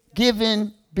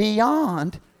given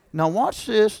beyond. Now, watch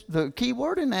this. The key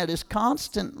word in that is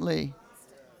constantly.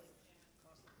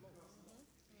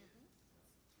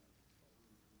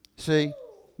 See?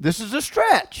 This is a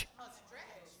stretch.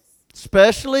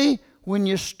 Especially when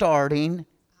you're starting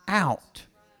out.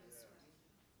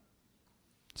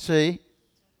 See?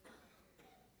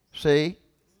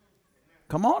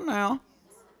 Come on now.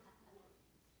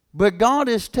 But God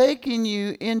is taking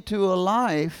you into a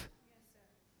life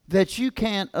that you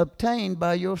can't obtain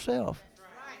by yourself.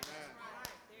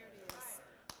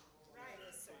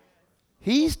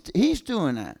 He's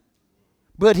doing that.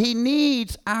 But He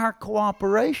needs our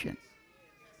cooperation.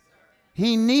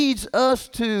 He needs us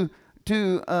to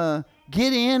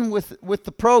get in with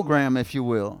the program, if you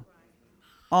will,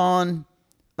 on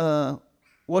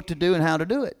what to do and how to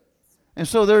do it. And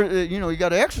so there, you got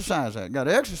to exercise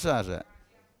that.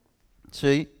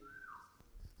 See?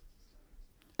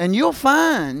 And you'll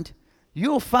find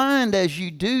as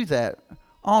you do that,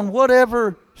 on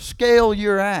whatever scale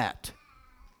you're at,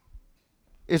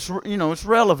 it's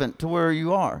relevant to where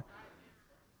you are.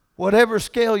 Whatever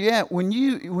scale you're at, when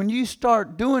you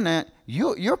start doing that,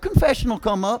 your confession will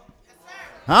come up.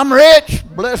 I'm rich,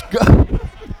 bless God.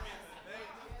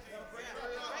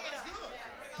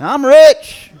 I'm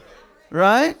rich,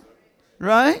 right?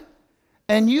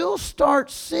 And you'll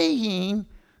start seeing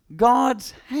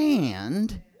God's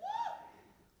hand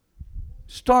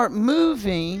start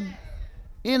moving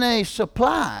in a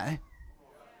supply.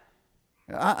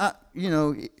 God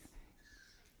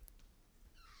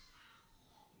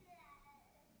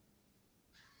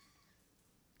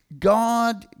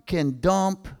can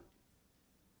dump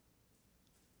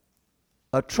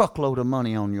a truckload of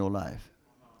money on your life.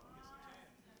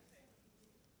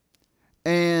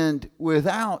 And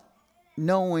without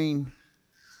knowing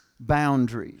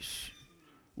boundaries,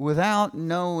 without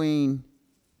knowing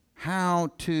how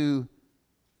to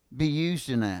be used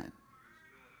in that,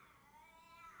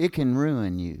 it can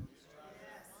ruin you.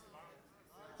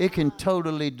 It can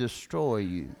totally destroy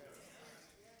you.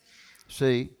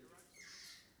 See?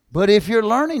 But if you're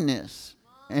learning this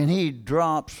and He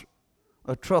drops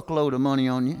a truckload of money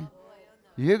on you,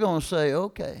 you're going to say,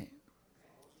 okay.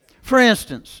 For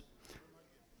instance,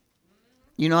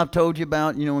 I've told you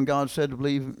about, when God said to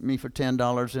believe me for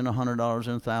 $10, then $100,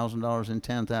 then $1,000, then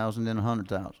 $10,000, then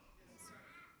 $100,000.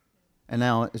 And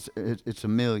now it's $1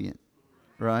 million,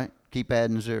 right? Keep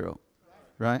adding zero,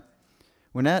 right?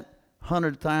 When that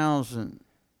 100,000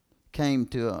 came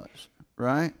to us,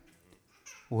 right?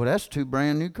 Well, that's 2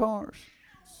 brand new cars.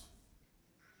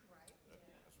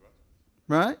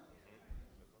 Right?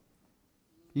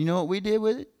 You know what we did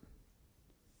with it?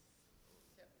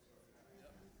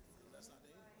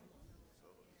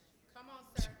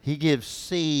 He gives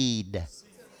seed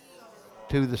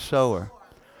to the sower.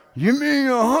 You mean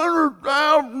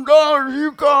 $100,000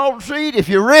 you call seed? If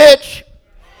you're rich.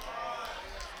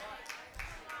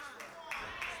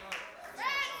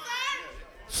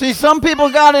 See, some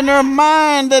people got in their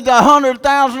mind that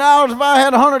 $100,000, if I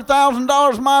had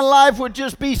 $100,000, my life would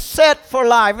just be set for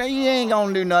life. You ain't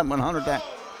going to do nothing with $100,000.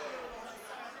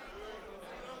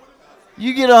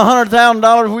 You get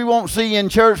 $100,000, we won't see you in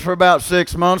church for about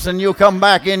 6 months, and you'll come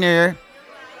back in here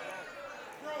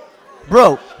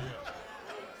broke.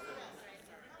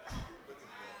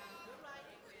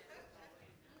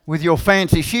 With your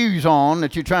fancy shoes on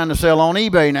that you're trying to sell on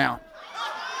eBay now.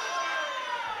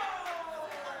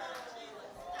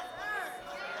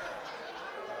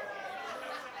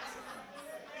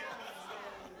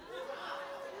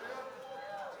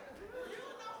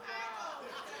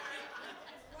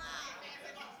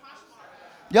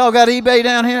 Y'all got eBay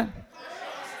down here?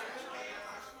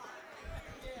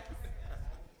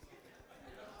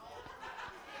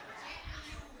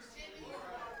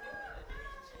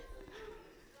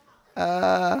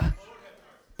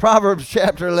 Proverbs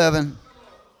chapter 11.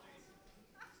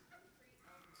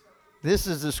 This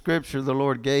is the scripture the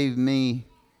Lord gave me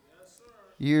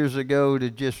years ago to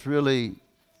just really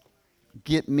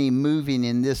get me moving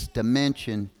in this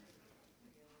dimension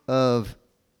of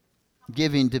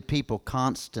giving to people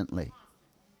constantly.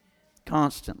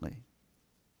 Constantly.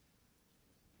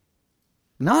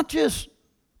 Not just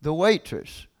the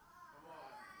waitress.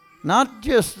 Not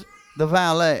just the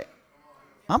valet.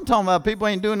 I'm talking about people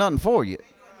ain't doing nothing for you.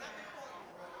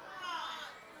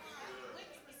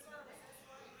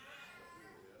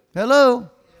 Hello?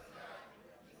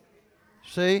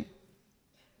 See?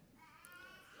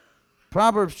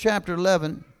 Proverbs chapter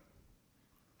 11.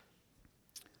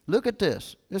 Look at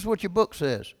this. This is what your book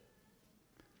says.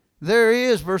 There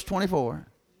is, verse 24,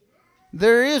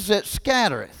 there is that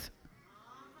scattereth,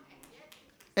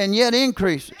 and yet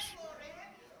increases.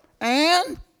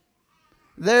 And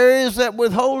there is that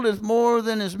withholdeth more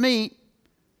than is meet,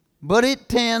 but it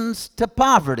tends to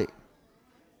poverty.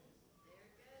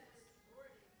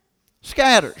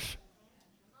 Scatters,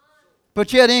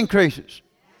 but yet increases.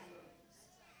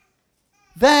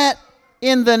 That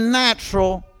in the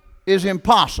natural is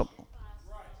impossible.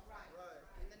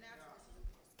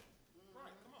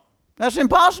 That's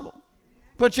impossible.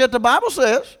 But yet the Bible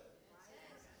says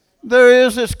there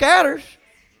is that scatters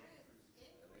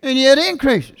and yet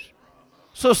increases.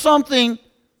 So something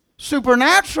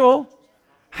supernatural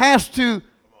has to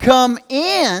come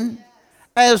in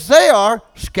as they are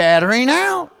scattering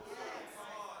out.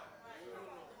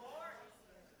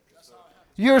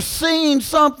 You're seeing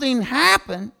something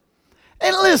happen.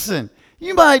 And listen,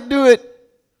 you might do it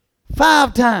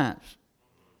 5 times,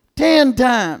 10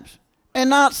 times, and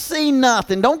not see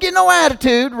nothing. Don't get no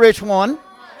attitude, rich one.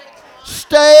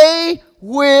 Stay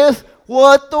with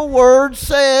what the Word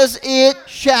says, it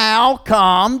shall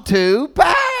come to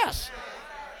pass.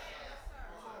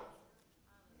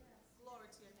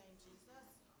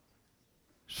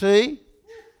 See?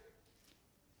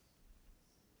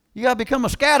 You got to become a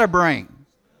scatterbrain.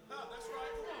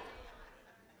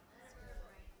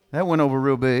 That went over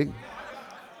real big.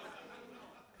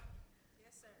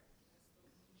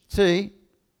 See?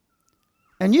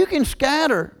 And you can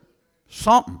scatter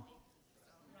something.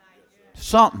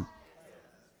 Something.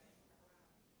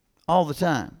 All the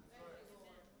time.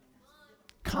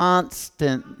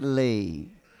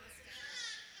 Constantly.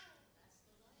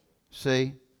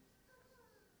 See?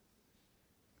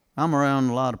 I'm around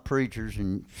a lot of preachers,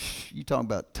 and you talk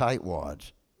about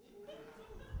tightwads.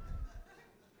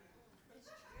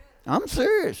 I'm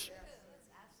serious.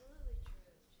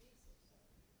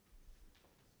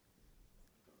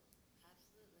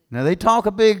 Now they talk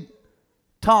a big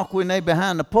talk when they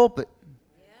behind the pulpit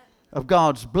of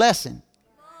God's blessing.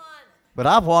 But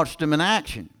I've watched them in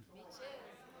action.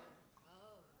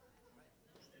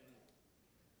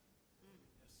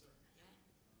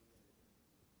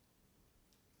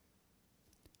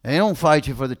 They don't fight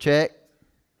you for the check.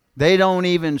 They don't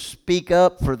even speak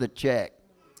up for the check.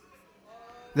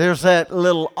 There's that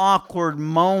little awkward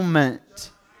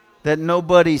moment that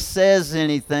nobody says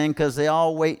anything because they're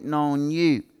all waiting on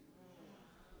you.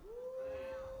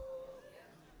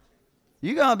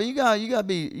 You gotta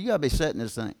be setting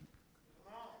this thing.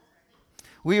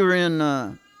 We were in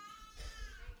the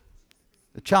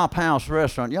Chop House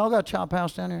restaurant. Y'all got Chop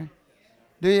House down here?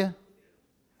 Do you?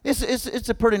 It's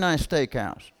a pretty nice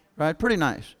steakhouse, right? Pretty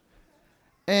nice.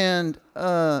 And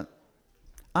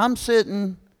I'm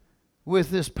sitting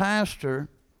with this pastor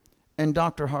and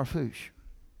Dr. Harfouche.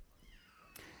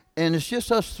 And it's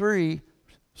just us three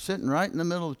sitting right in the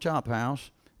middle of the chop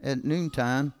house at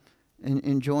noontime and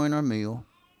enjoying our meal.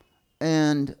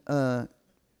 And Dr.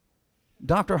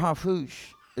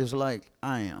 Harfouche is like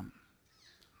I am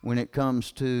when it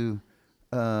comes to,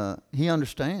 he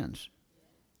understands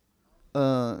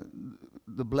the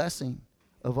blessing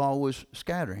of always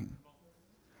scattering.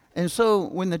 And so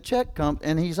when the check comes,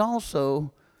 and he's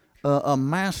also a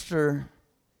master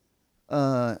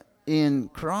in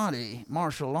karate,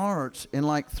 martial arts, in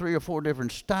like 3 or 4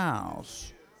 different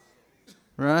styles,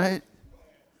 right?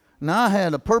 Now I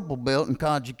had a purple belt in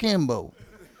Kaji Kimbo.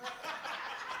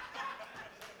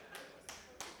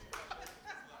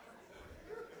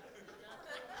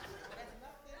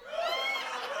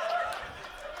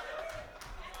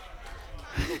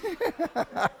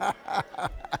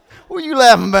 What are you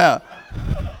laughing about?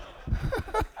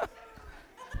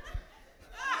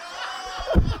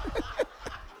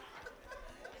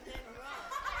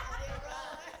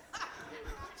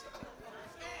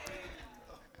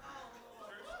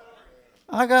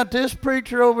 I got this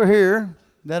preacher over here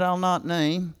that I'll not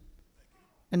name,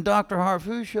 and Dr.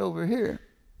 Harfouche over here.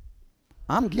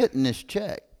 I'm getting this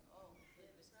check.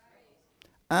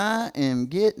 I am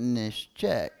getting this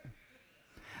check.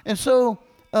 And so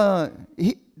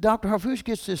Dr. Harfouche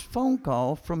gets this phone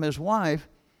call from his wife,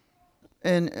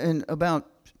 and about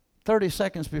 30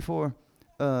 seconds before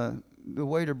the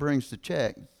waiter brings the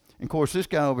check. And of course, this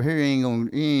guy over here he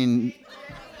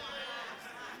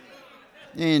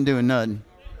ain't doing nothing.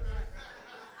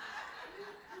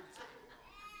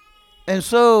 And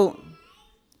so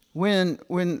when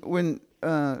the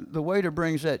waiter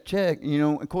brings that check, you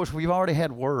know, of course, we've already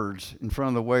had words in front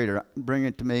of the waiter. Bring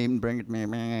it to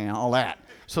me, all that.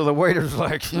 So the waiter's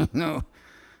like, you know,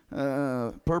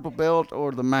 purple belt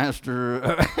or the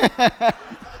master.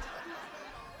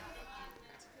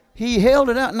 He held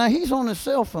it out. Now, he's on his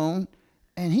cell phone,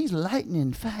 and he's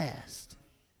lightning fast.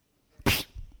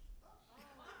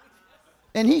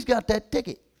 And he's got that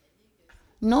ticket.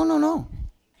 No.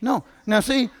 Now,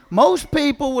 see, most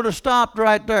people would have stopped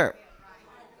right there.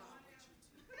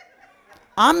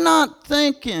 I'm not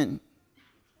thinking,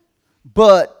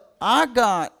 but I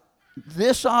got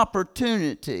this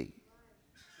opportunity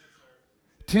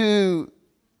to,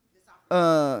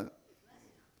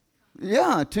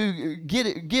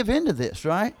 give into this,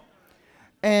 right?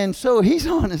 And so he's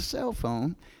on his cell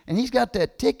phone, and he's got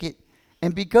that ticket,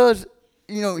 and because,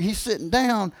 you know, he's sitting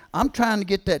down, I'm trying to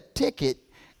get that ticket,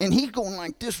 and he's going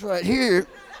like this right here,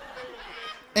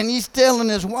 and he's telling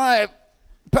his wife,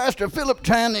 Pastor Philip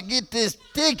trying to get this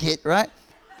ticket, right?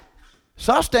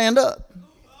 So I stand up.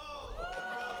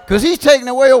 Because he's taking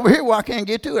it way over here where I can't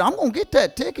get to it. I'm going to get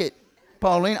that ticket,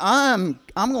 Pauline. I'm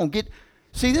going to get.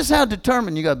 See, this is how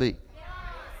determined you got to be.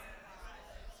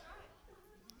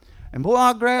 And boy,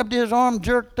 I grabbed his arm,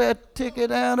 jerked that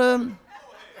ticket out of him.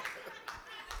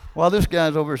 While this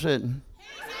guy's over sitting.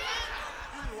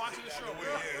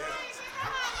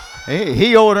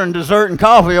 He ordering dessert and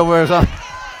coffee over there. So.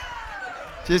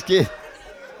 Just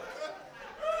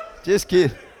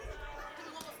kidding.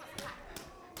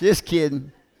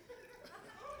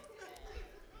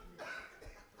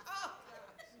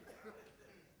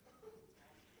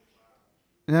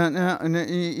 Now,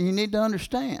 you need to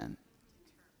understand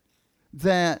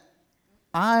that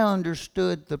I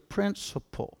understood the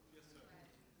principle.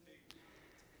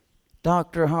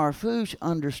 Dr. Harfouche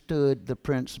understood the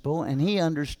principle, and he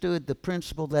understood the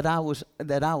principle that I was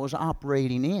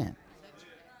operating in.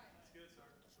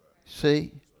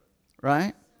 See?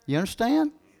 Right? You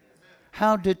understand?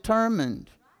 How determined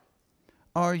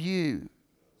are you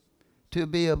to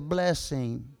be a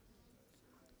blessing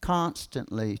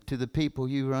constantly to the people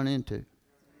you run into?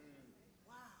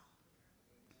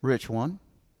 Rich one.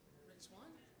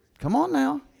 Come on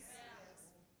now.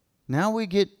 Now we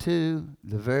get to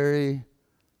the very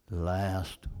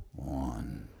last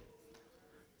one.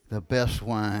 The best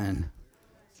wine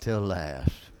till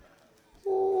last.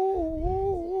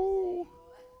 Ooh.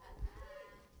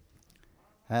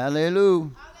 Hallelujah.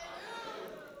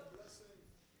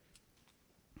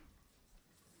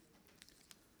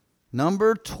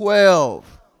 Number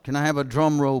 12. Can I have a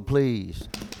drum roll, please?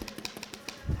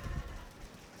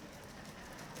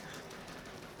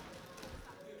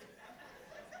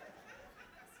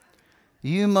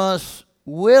 You must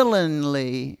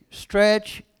willingly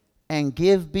stretch and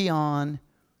give beyond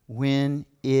when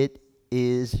it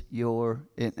is your,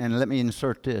 and let me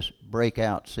insert this,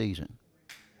 breakout season.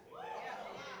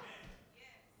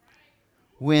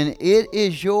 When it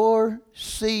is your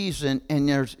season, and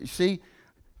there's, see,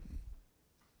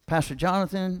 Pastor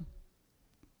Jonathan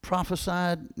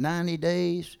prophesied 90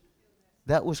 days.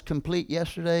 That was complete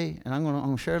yesterday, and I'm going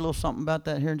to share a little something about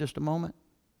that here in just a moment.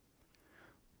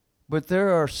 But there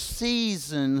are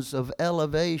seasons of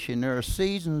elevation. There are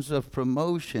seasons of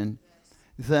promotion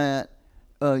that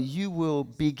you will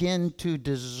begin to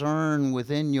discern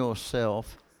within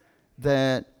yourself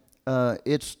that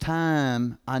it's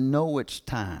time. I know it's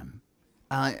time.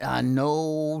 I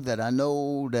know that I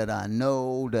know that I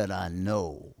know that I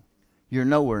know. Your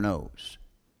knower knows.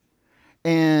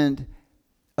 And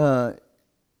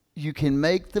you can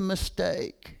make the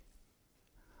mistake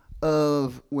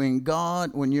of when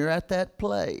you're at that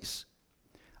place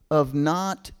of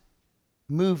not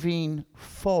moving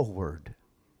forward,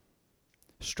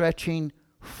 stretching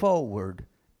forward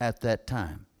at that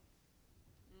time.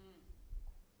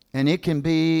 And it can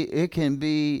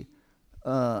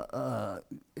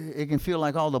feel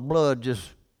like all the blood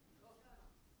just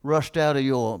rushed out of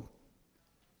your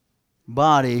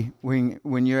body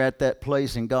when you're at that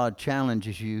place and God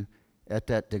challenges you at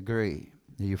that degree.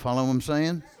 Do you follow what I'm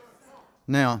saying?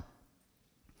 Now,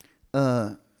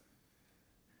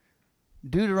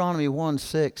 Deuteronomy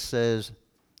 1:6 says,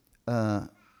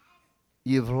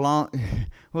 you've long...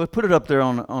 Well, put it up there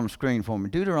on the screen for me.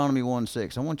 Deuteronomy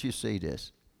 1:6. I want you to see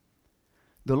this.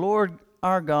 The Lord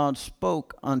our God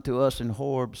spoke unto us in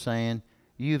Horeb, saying,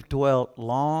 you've dwelt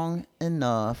long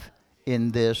enough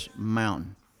in this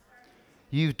mountain.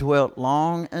 You've dwelt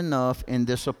long enough in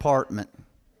this apartment.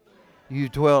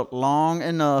 You've dwelt long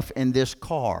enough in this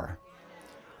car.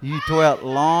 You dwelt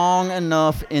long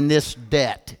enough in this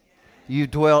debt. You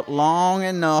dwelt long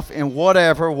enough in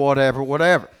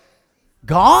whatever.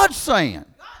 God's saying.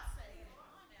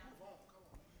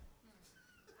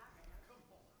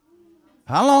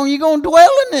 How long are you going to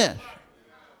dwell in this?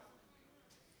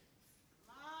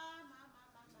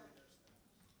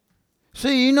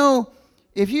 See, you know,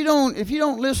 if you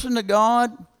don't listen to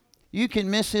God, you can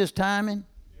miss His timing.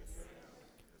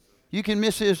 You can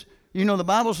miss His. You know, the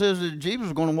Bible says that Jesus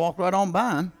was going to walk right on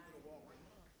by him,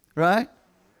 right?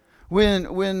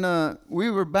 When we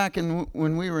were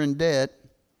when we were in debt,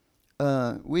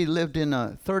 we lived in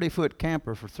a 30-foot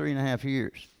camper for 3.5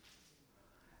 years,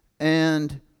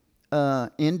 and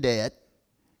in debt,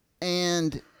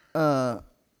 and the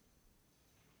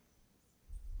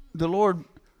Lord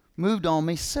moved on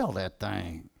me, sell that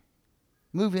thing,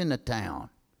 move into town,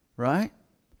 right?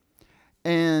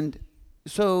 And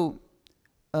so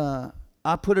I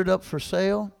put it up for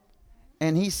sale,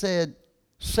 and He said,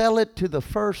 sell it to the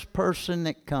first person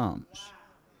that comes.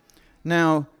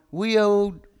 Now, we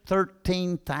owed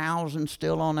 $13,000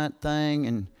 still on that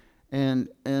thing, and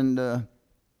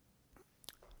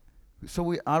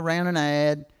so I ran an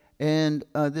ad, and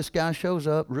this guy shows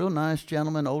up, real nice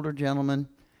gentleman, older gentleman,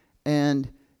 and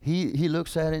he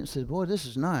looks at it and says, boy, this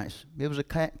is nice. It was a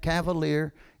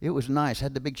Cavalier. It was nice.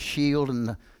 Had the big shield and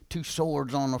the 2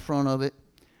 swords on the front of it.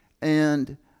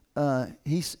 And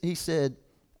he said,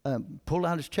 pulled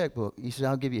out his checkbook. He said,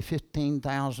 I'll give you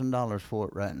 $15,000 for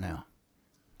it right now.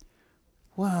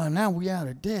 Well, now we out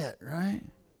of debt, right?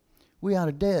 We out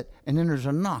of debt. And then there's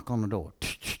a knock on the door.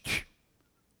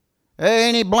 Hey,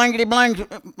 any blankety blank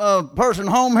person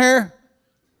home here?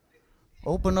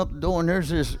 Open up the door, and there's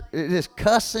this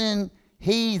cussing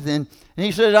heathen. And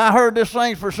he said, I heard this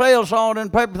thing's for sale, saw it in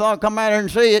the paper, thought I'd come out here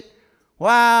and see it.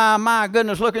 Why, my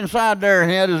goodness, look inside there. And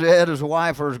he had his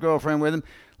wife or his girlfriend with him.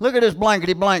 Look at this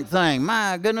blankety blank thing.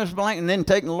 My goodness, blank. And then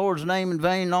taking the Lord's name in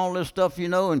vain and all this stuff, you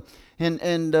know.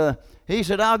 And he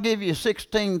said, I'll give you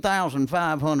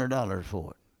 $16,500 for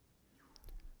it.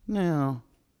 Now,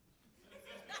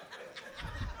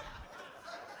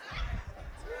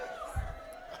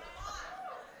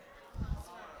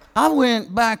 I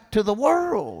went back to the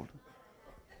world,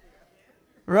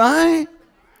 right?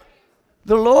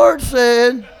 The Lord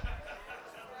said,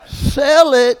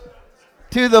 sell it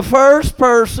to the first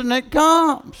person that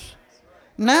comes.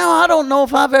 Now, I don't know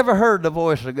if I've ever heard the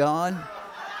voice of God.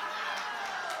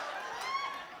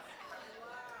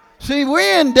 See,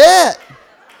 we're in debt.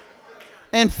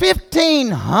 And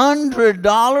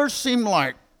 $1,500 seemed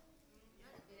like,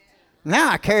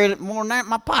 now I carried it more than that in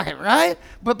my pocket, right?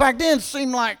 But back then it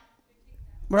seemed like,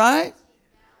 right?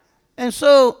 And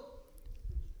so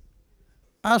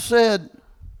I said,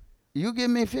 you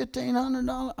give me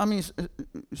 $1,500? I mean,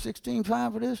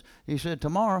 $16,500 for this? He said,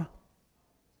 tomorrow.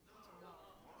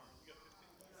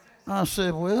 I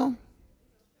said, well,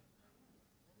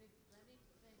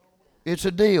 it's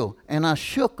a deal. And I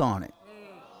shook on it.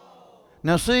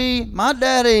 Now see, my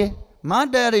daddy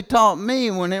taught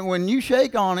me when you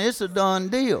shake on it, it's a done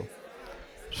deal.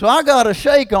 So I got a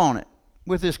shake on it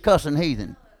with this cussing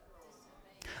heathen.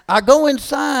 I go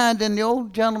inside, and the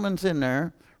old gentleman's in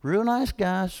there, real nice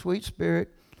guy, sweet spirit,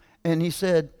 and he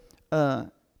said,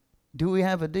 do we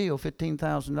have a deal,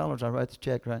 $15,000? I'll write the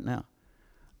check right now.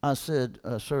 I said,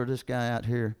 sir, this guy out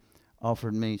here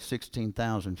offered me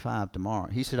 $16,500 tomorrow.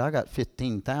 He said, I got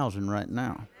 $15,000 right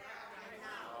now.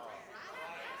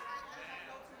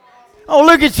 Oh,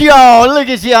 look at y'all, look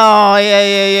at y'all,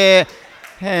 yeah.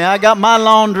 Hey, I got my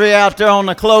laundry out there on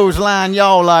the clothesline.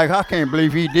 Y'all like, I can't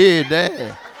believe he did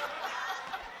that.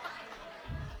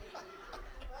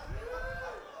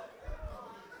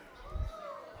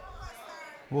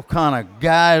 What kind of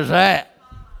guy is that?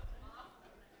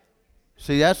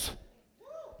 See, that's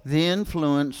the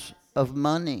influence of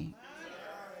money.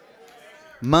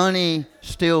 Money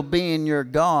still being your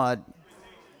God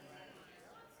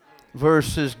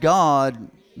versus God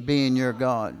being your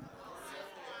God.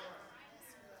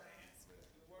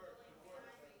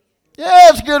 Yeah,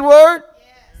 it's a good word.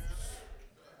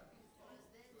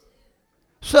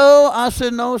 So I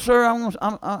said, no, sir.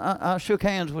 I shook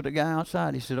hands with the guy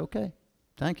outside. He said, okay,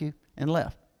 thank you, and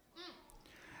left.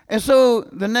 And so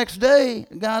the next day,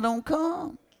 the guy don't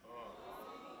come.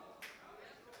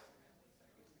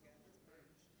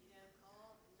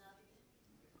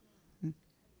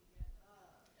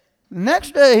 The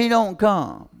next day, he don't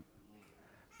come.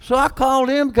 So I called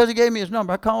him because he gave me his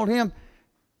number. I called him,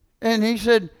 and he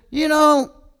said, you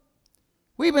know,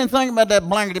 we've been thinking about that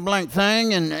blankety blank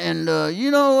thing, and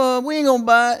we ain't going to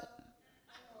buy it.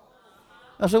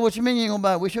 I said, what you mean you ain't going to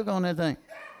buy it? We shook on that thing.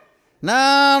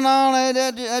 No,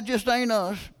 that just ain't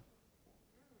us.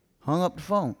 Hung up the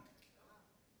phone.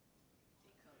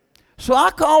 So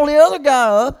I called the other guy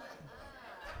up.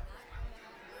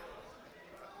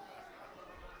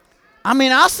 I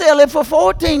mean, I sell it for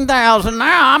 $14,000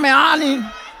 now.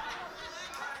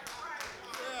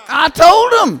 I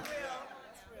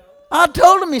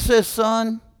told him, he says,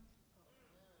 son,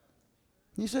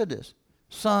 he said this,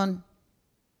 son,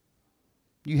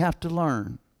 you have to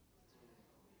learn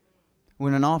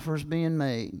when an offer is being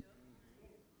made,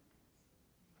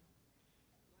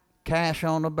 cash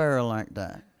on a barrel like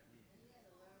that,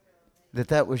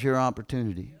 that was your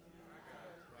opportunity.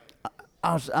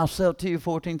 I'll sell it to you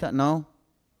 $14,000.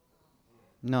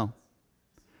 No.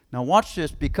 Now watch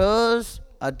this. Because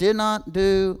I did not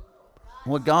do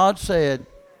what God said,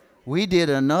 we did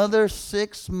another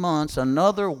 6 months,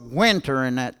 another winter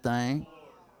in that thing.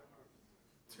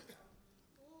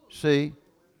 See,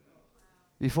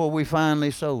 before we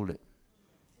finally sold it.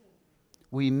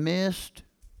 We missed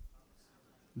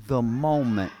the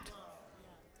moment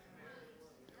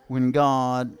when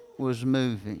God was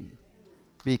moving.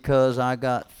 Because I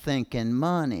got thinking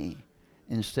money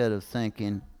instead of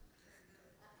thinking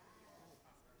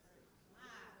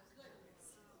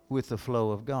with the flow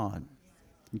of God.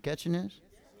 You catching this?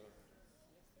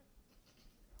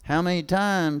 How many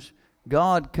times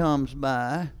God comes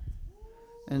by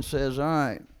and says, all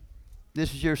right,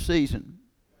 this is your season.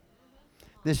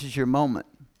 This is your moment.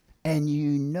 And you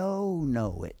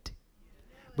know it.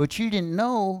 But you didn't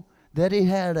know that he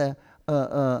had a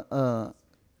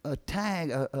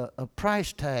tag, a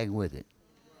price tag with it.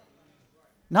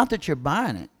 Not that you're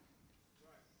buying it,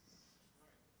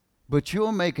 but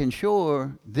you're making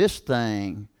sure this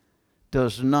thing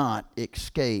does not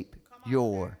escape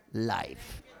your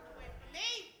life.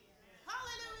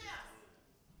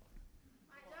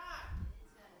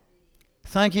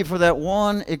 Thank you for that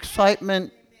one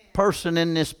excitement person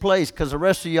in this place, because the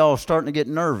rest of y'all are starting to get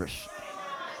nervous.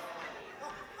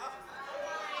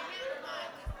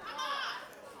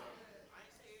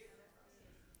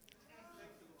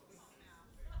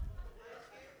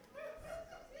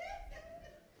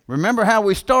 Remember how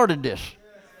we started this.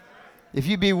 If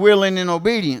you be willing and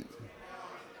obedient.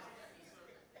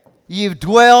 You've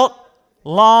dwelt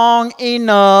long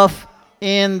enough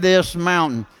in this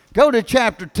mountain. Go to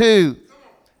chapter 2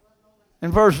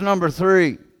 and verse number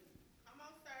 3.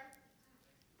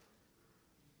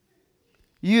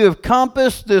 You have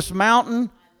compassed this mountain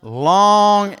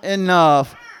long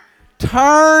enough.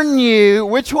 Turn you,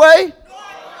 which way?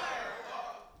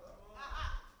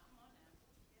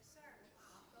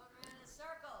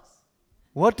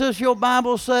 What does your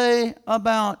Bible say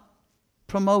about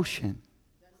promotion?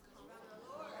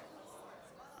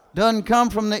 Doesn't come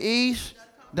from the east,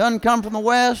 doesn't come from the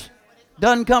west,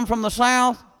 doesn't come from the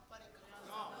south.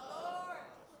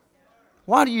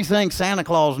 Why do you think Santa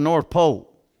Claus is North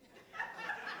Pole?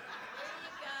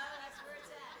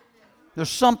 There's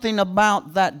something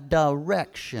about that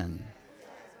direction.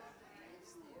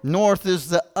 North is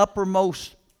the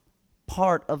uppermost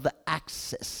part of the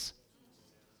axis.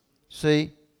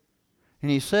 See? And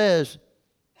he says,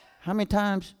 How many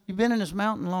times? You've been in this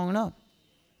mountain long enough.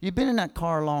 You've been in that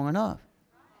car long enough.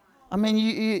 I mean,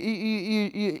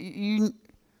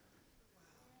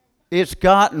 it's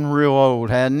gotten real old,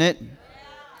 hasn't it?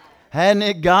 Hadn't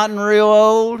it gotten real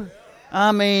old?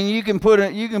 I mean, you can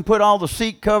put all the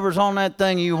seat covers on that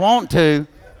thing you want to.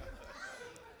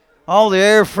 All the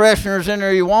air fresheners in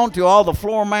there you want to. All the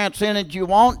floor mats in it you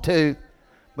want to.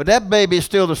 But that baby is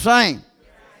still the same.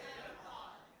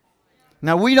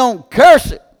 Now, we don't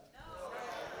curse it.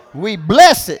 We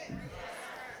bless it.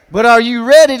 But are you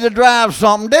ready to drive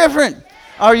something different?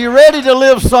 Are you ready to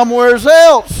live somewhere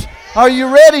else? Are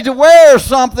you ready to wear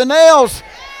something else?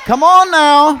 Come on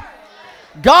now.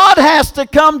 God has to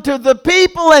come to the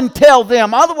people and tell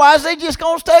them. Otherwise, they just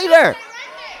going to stay there.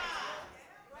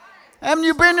 Haven't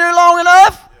you been there long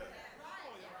enough?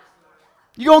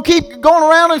 You going to keep going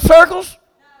around in circles?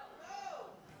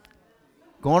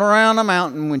 Going around the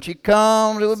mountain. When she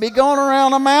comes, it will be going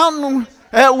around the mountain.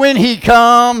 When he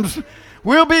comes,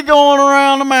 we'll be going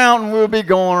around the mountain. We'll be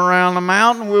going around the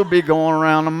mountain. We'll be going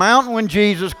around the mountain when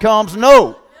Jesus comes.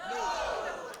 No.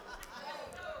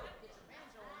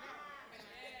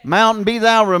 Mountain be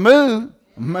thou removed.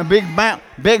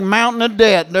 Big mountain of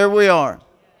debt. There we are.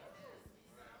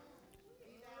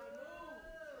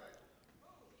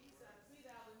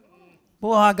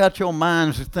 Boy, I got your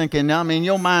minds thinking. I mean,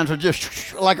 your minds are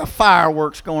just like a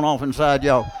fireworks going off inside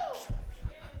y'all.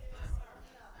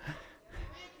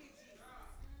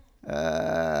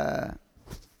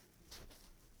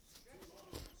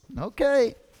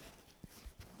 Okay.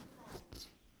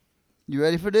 You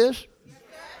ready for this?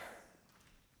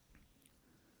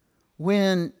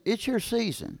 When it's your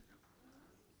season,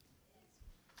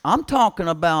 I'm talking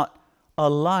about a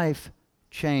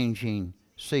life-changing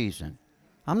season.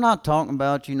 I'm not talking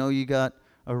about, you got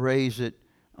a raise at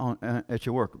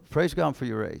your work. Praise God for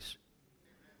your raise.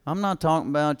 I'm not talking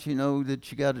about,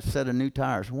 that you got a set of new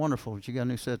tires. Wonderful that you got a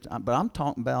new set. But I'm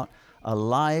talking about a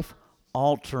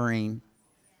life-altering,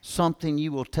 something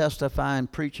you will testify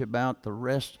and preach about the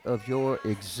rest of your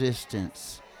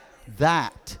existence.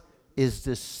 That is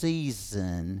the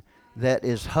season that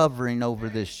is hovering over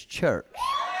this church.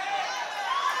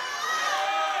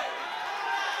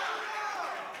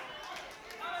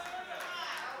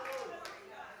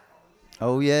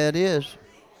 Oh, yeah, it is.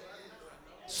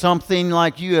 Something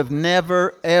like you have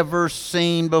never, ever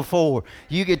seen before.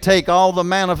 You could take all the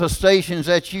manifestations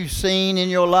that you've seen in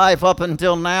your life up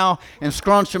until now and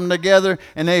scrunch them together,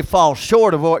 and they fall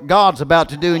short of what God's about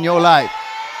to do in your life.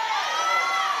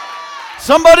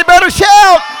 Somebody better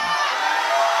shout.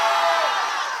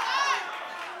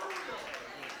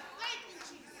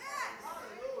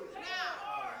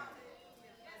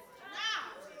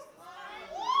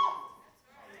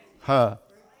 Huh.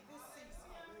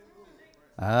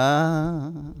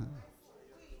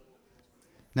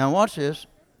 Now watch this.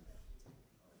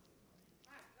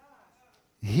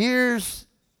 Here's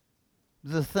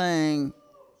the thing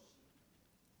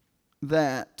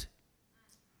that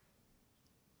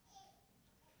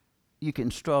you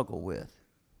can struggle with.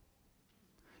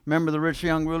 Remember the rich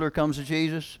young ruler comes to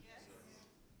Jesus?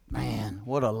 Man,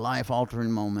 what a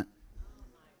life-altering moment.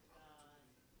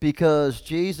 Because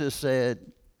Jesus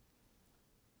said,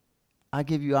 I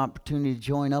give you opportunity to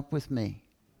join up with me.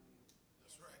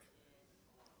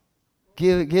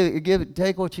 Give it,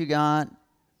 take what you got,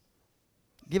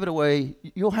 give it away.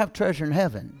 You'll have treasure in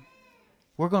heaven.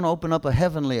 We're going to open up a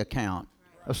heavenly account,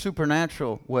 a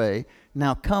supernatural way.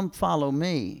 Now come follow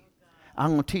me.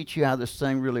 I'm going to teach you how this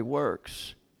thing really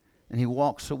works. And he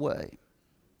walks away.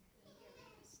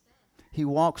 He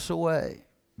walks away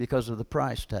because of the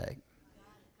price tag.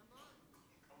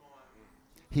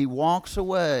 He walks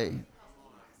away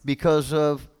because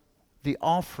of the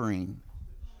offering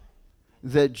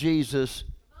that Jesus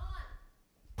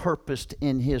purposed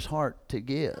in his heart to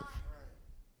give.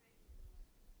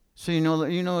 So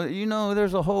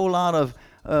there's a whole lot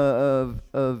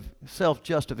of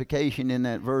self-justification in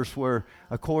that verse where,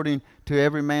 according to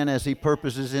every man as he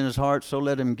purposes in his heart, so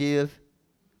let him give,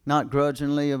 not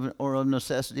grudgingly or of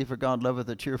necessity, for God loveth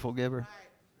a cheerful giver.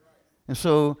 And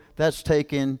so that's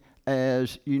taken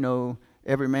as,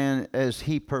 every man as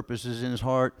he purposes in his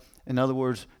heart. In other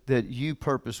words, that you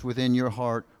purpose within your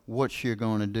heart what you're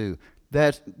going to do.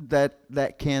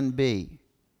 That can be.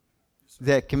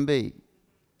 That can be.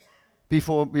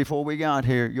 Before we got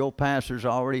here, your pastors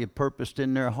already had purposed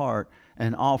in their heart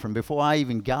an offering. Before I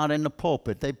even got in the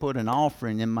pulpit, they put an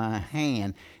offering in my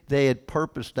hand. They had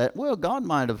purposed that. Well, God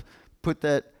might have put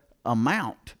that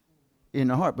amount in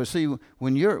the heart. But see,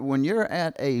 when you're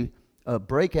at a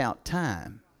breakout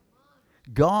time,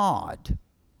 God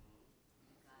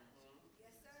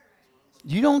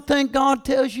You don't think God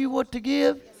tells you what to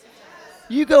give?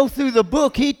 You go through the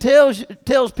book, he tells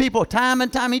people time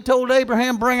and time. He told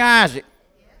Abraham, bring Isaac.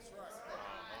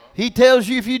 He tells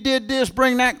you if you did this,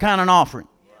 bring that kind of an offering.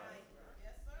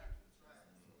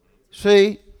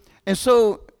 See? And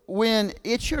so when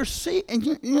it's your seed,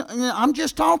 and I'm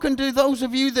just talking to those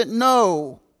of you that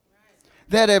know,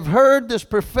 that have heard this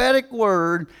prophetic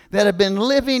word, that have been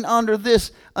living under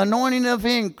this anointing of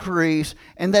increase,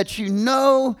 and that you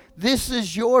know this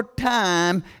is your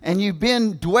time, and you've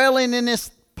been dwelling in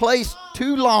this place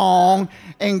too long,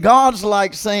 and God's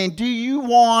like saying, do you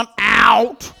want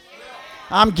out?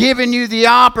 I'm giving you the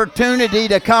opportunity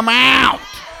to come out.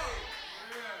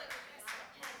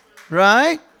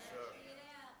 Right?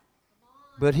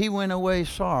 But he went away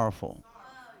sorrowful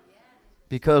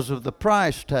because of the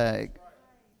price tag.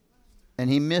 And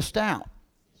he missed out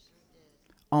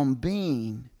on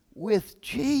being with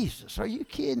Jesus. Are you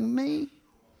kidding me?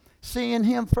 Seeing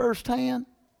him firsthand?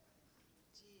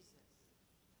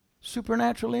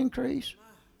 Supernatural increase?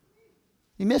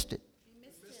 He missed it.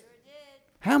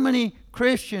 How many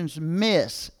Christians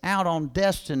miss out on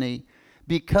destiny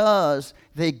because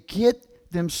they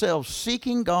get themselves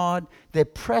seeking God, they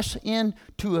press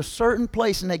into a certain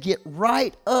place and they get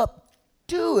right up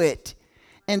to it.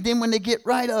 And then when they get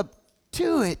right up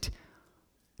to it,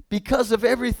 because of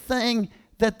everything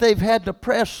that they've had to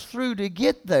press through to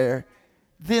get there,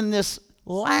 then this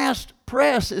last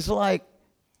press is like,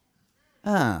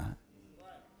 I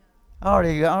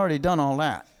already done all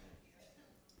that.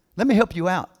 Let me help you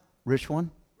out, rich one.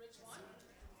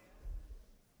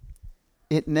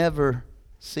 It never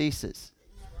ceases.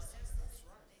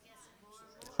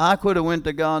 I could have went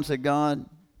to God and said, God,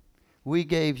 we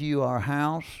gave you our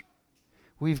house.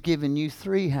 We've given you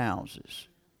 3 houses.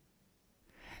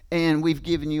 And we've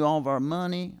given you all of our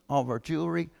money, all of our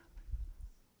jewelry.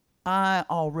 I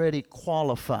already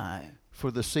qualify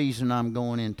for the season I'm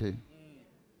going into.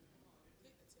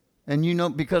 And you know,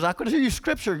 because I could have used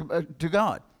scripture to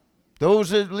God. Those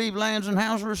that leave lands and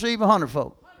houses receive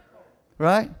 100-fold.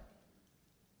 Right?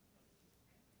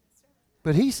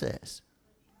 But he says,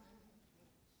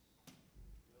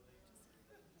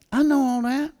 I know all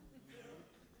that.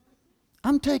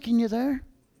 I'm taking you there.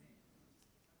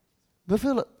 But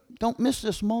Philip, don't miss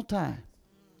this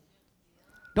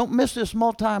Don't miss this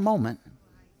moment.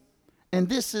 And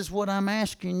this is what I'm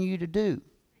asking you to do.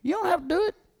 You don't have to do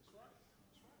it.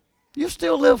 You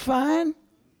still live fine.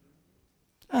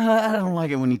 I don't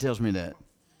like it when he tells me that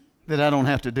I don't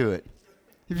have to do it.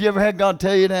 Have you ever had God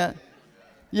tell you that?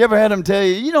 You ever had him tell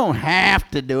you, you don't have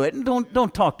to do it? And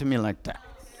don't talk to me like that.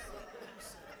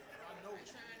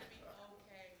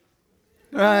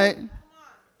 Right?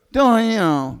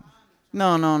 Don't,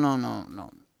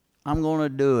 no. I'm going to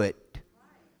do it.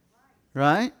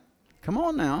 Right? Come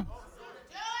on now.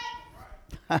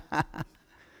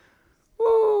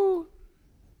 Woo.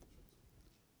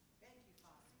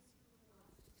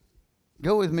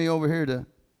 Go with me over here to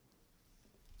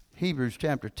Hebrews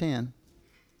chapter 10.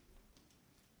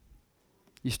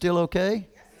 You still okay?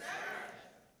 Yes, sir.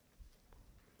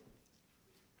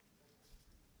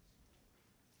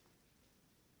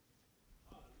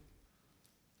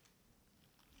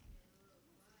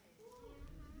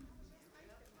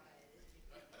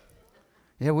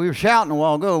 Yeah, we were shouting a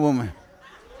while ago, weren't we?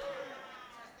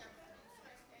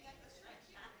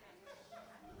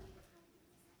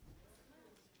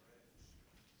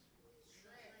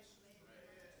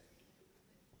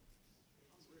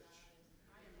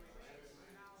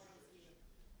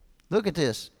 Look at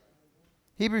this.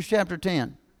 Hebrews chapter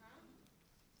 10.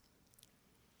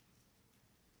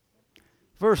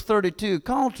 Verse 32.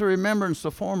 Call to remembrance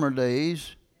the former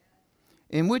days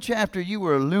in which after you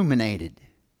were illuminated.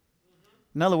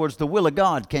 In other words, the will of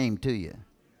God came to you.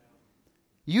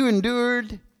 You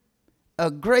endured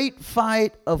a great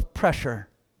fight of pressure,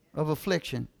 of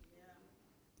affliction.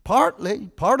 Part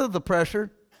of the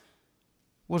pressure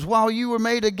was while you were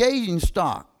made a gazing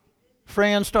stock.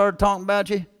 Friends started talking about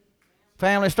you.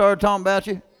 Family started talking about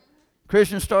you.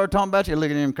 Christians started talking about you.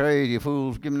 Look at them crazy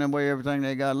fools giving them away everything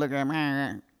they got. Look at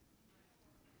them.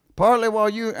 Partly while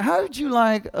how did you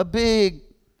like a big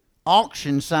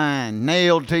auction sign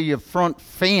nailed to your front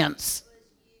fence?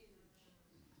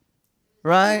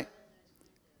 Right?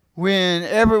 When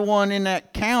everyone in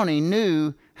that county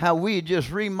knew how we had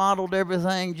just remodeled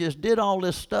everything, just did all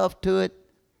this stuff to it.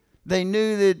 They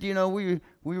knew that,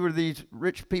 we were these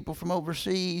rich people from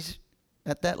overseas.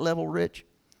 At that level rich,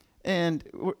 and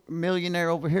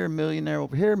millionaire over here, millionaire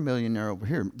over here, millionaire over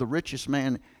here. The richest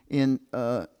man in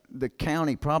the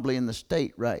county, probably in the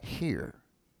state, right here.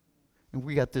 And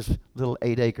we got this little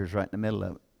 8 acres right in the middle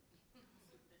of it.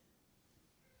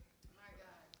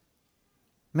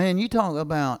 Man, you talk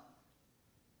about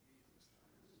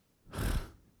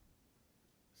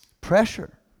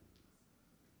pressure.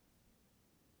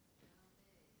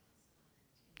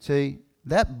 See,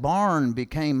 that barn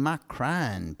became my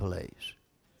crying place.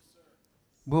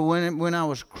 But when I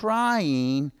was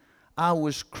crying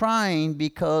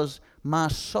because my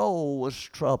soul was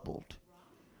troubled.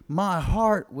 My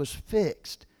heart was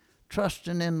fixed,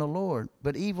 trusting in the Lord.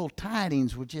 But evil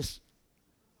tidings were just,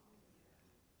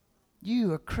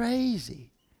 you are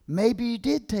crazy. Maybe you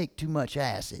did take too much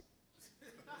acid.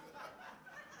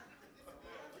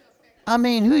 I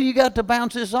mean, who you got to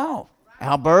bounce this off?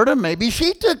 Alberta, maybe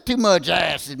she took too much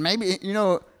acid. Maybe,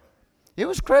 it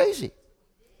was crazy.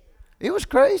 It was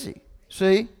crazy.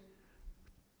 See?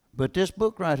 But this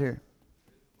book right here,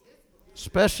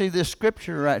 especially this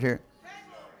scripture right here,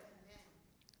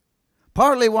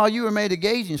 partly while you were made a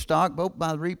gazing stock, both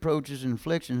by reproaches and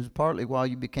afflictions, partly while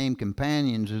you became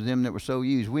companions of them that were so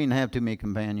used. We didn't have too many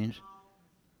companions.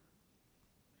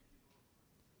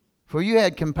 For you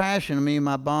had compassion of me in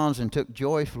my bonds and took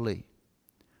joyfully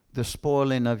the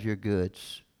spoiling of your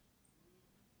goods,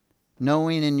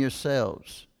 knowing in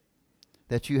yourselves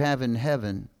that you have in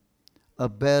heaven a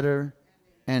better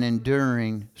and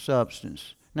enduring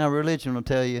substance. Now, religion will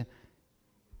tell you,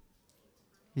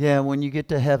 yeah, when you get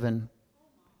to heaven,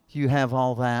 you have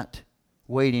all that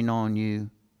waiting on you.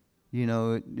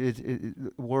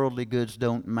 Worldly goods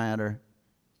don't matter,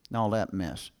 and all that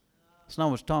mess. That's not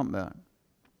what it's talking about.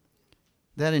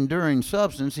 That enduring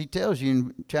substance, he tells you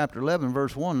in chapter 11,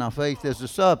 verse 1, now faith is the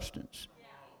substance.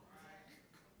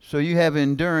 So you have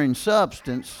enduring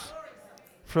substance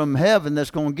from heaven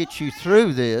that's going to get you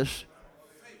through this.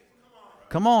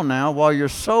 Come on now, while your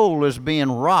soul is being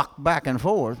rocked back and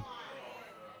forth.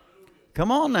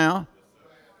 Come on now.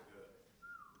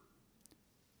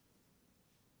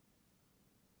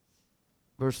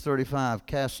 Verse 35,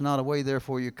 cast not away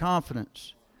therefore your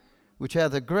confidence, which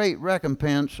hath a great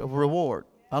recompense of reward.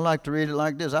 I like to read it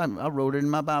like this. I wrote it in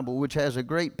my Bible, which has a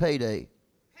great payday.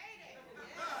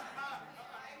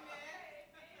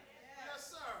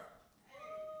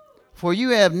 For you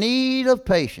have need of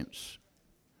patience,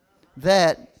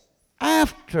 that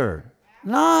after,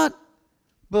 not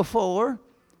before,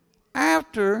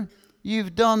 after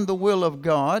you've done the will of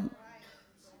God,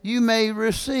 you may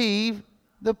receive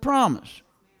the promise.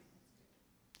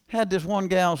 Had this one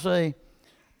gal say,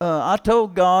 I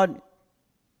told God,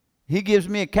 He gives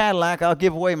me a Cadillac, I'll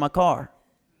give away my car.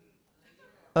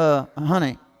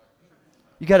 Honey,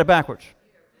 you got it backwards.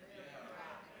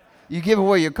 You give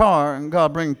away your car and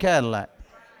God brings a Cadillac.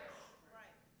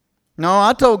 No,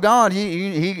 I told God,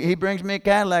 He brings me a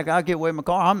Cadillac, I'll give away my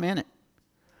car, I'm in it.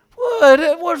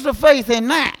 Where's the faith in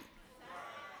that?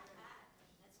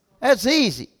 That's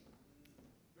easy.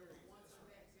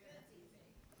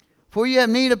 For you have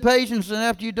need of patience, and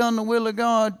after you've done the will of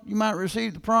God, you might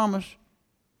receive the promise.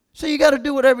 So you got to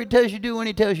do whatever He tells you to do when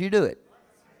He tells you to do it.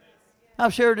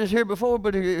 I've shared this here before,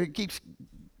 but it keeps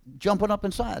jumping up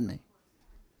inside me.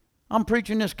 I'm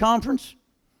preaching this conference,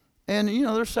 and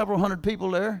there's several hundred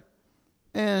people there,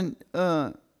 and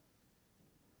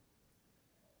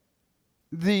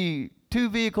the two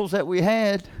vehicles that we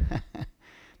had,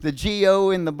 the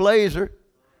Geo and the Blazer,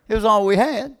 it was all we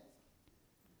had.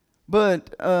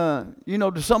 But,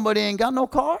 to somebody ain't got no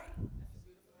car,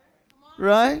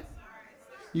 right?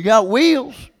 You got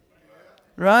wheels,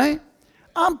 right?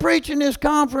 I'm preaching this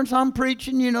conference. I'm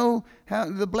preaching, how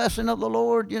the blessing of the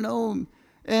Lord,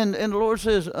 and the Lord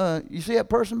says, you see that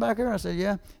person back there? I said,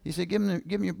 yeah. He said, give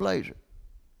him your Blazer.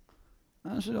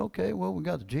 I said, okay, well, we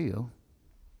got the Geo.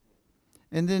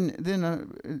 And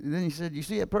then he said, you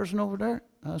see that person over there?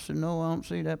 I said, no, I don't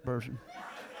see that person.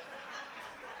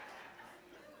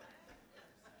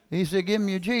 He said, give him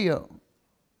your Geo,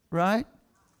 right?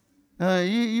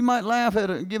 You might laugh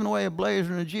at giving away a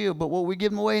Blazer and a Geo, but what we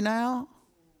giving away now?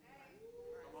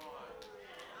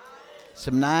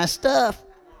 Some nice stuff.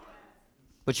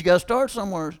 But you got to start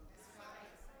somewhere.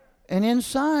 And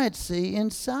inside,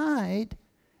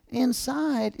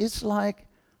 it's like,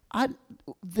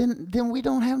 then we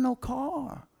don't have no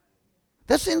car.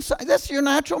 That's inside. That's your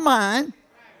natural mind.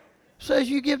 Says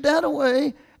you give that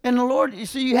away. And the Lord, you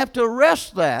see, you have to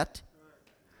arrest that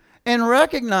and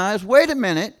recognize, wait a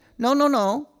minute,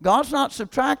 no. God's not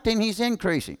subtracting, He's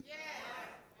increasing.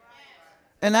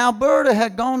 And Alberta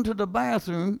had gone to the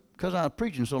bathroom, because I was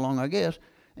preaching so long, I guess,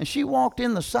 and she walked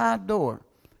in the side door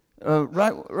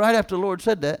right after the Lord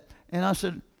said that. And I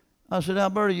said,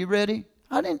 Alberta, you ready?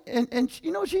 I didn't, and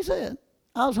you know what she said?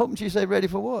 I was hoping she'd say, ready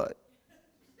for what?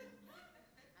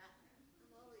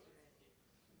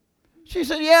 She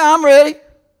said, yeah, I'm ready.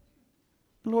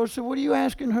 The Lord said, what are you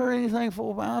asking her anything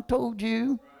for? Well, I told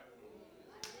you.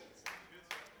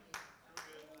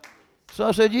 So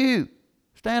I said, you,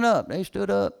 stand up. They stood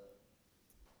up.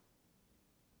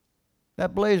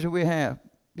 That blazer we have,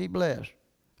 be blessed.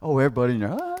 Oh, everybody in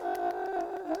there,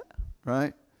 ah,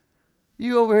 right?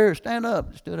 You over here, stand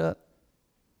up. Stood up.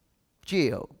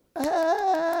 Gio,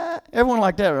 ah. Everyone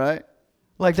like that, right?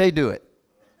 Like they do it.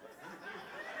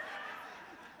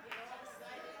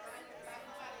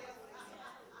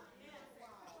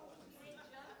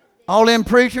 All them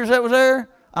preachers that was there,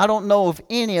 I don't know of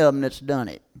any of them that's done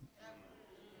it.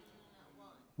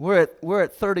 We're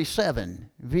at 37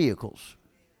 vehicles.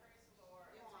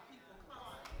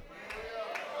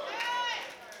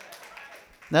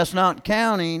 That's not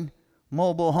counting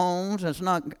mobile homes. That's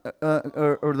not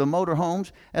or the motor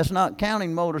homes. That's not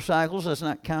counting motorcycles. That's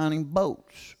not counting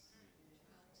boats.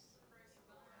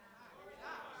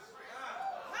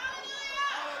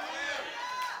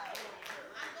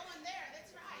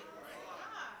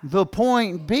 The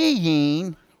point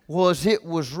being was it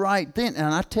was right then.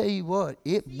 And I tell you what,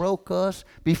 it broke us.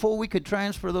 Before we could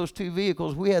transfer those two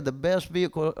vehicles, we had the best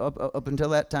vehicle up until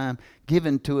that time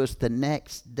given to us the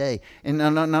next day. And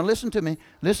now listen to me.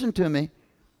 Listen to me.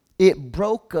 It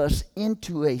broke us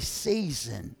into a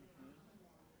season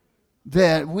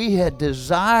that we had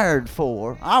desired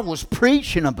for. I was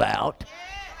preaching about.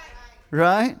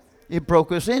 Right? It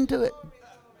broke us into it.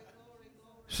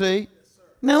 See?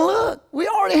 Now look, we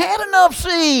already had enough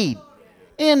seed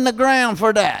in the ground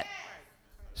for that.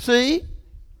 See?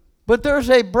 But there's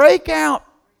a breakout.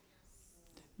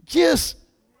 Just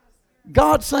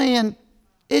God saying,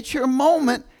 it's your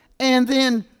moment. And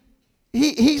then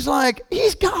he's like,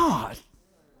 he's God.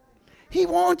 He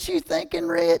wants you thinking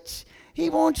rich.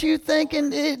 He wants you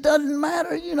thinking it doesn't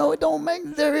matter. You know, it don't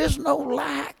make, there is no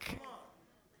lack.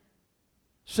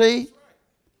 See?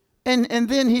 And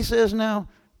then he says, now,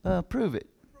 prove it.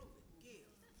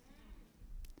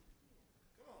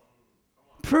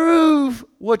 Prove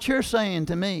what you're saying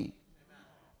to me,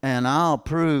 and I'll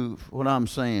prove what I'm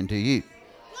saying to you.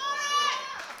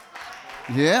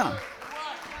 Yeah.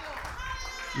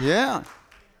 Yeah.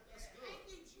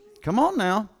 Come on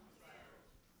now.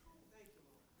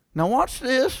 Now watch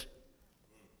this.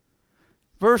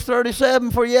 Verse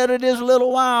 37, for yet it is a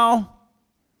little while,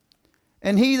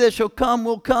 and he that shall come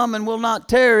will come and will not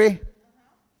tarry.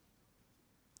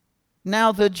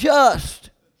 Now the just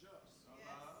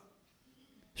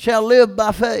shall live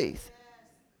by faith.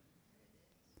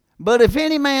 But if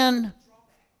any man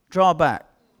draw back,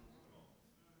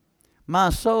 my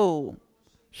soul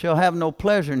shall have no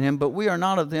pleasure in him. But we are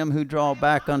not of them who draw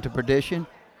back unto perdition,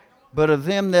 but of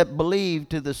them that believe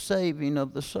to the saving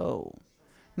of the soul.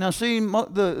 Now see,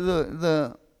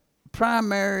 the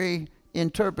primary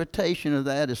interpretation of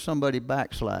that is somebody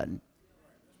backsliding.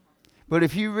 But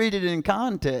if you read it in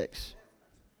context,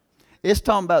 it's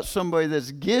talking about somebody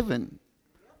that's given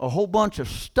a whole bunch of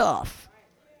stuff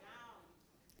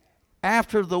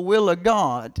after the will of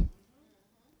God,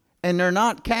 and they're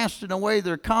not casting away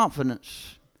their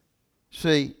confidence,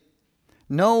 see,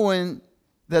 knowing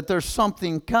that there's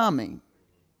something coming.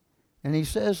 And he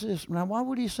says this. Now, why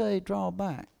would he say draw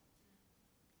back?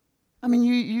 I mean,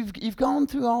 you've gone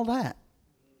through all that.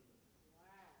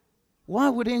 Why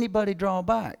would anybody draw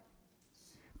back?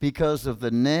 Because of the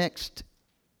next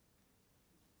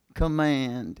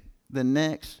command. The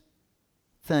next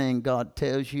thing God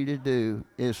tells you to do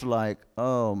is like,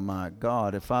 oh my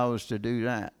God, if I was to do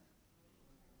that.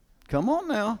 Come on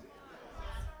now.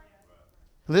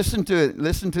 Listen to it.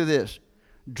 Listen to this.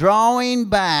 Drawing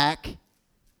back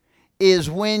is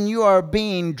when you are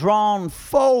being drawn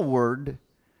forward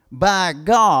by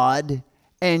God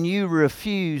and you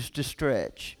refuse to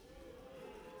stretch.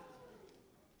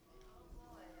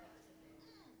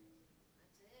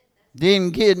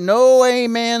 Didn't get no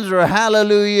amens or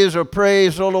hallelujahs or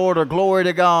praise the Lord or glory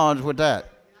to God with that.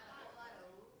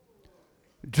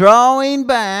 Drawing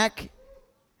back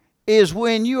is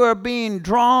when you are being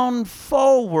drawn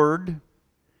forward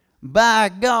by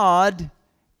God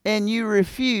and you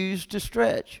refuse to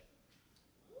stretch.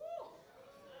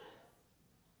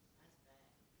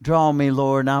 Draw me,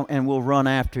 Lord, and we'll run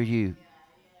after you.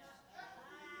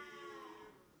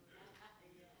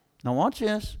 Now watch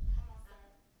this.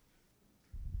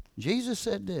 Jesus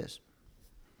said this,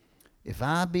 if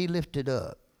I be lifted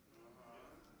up,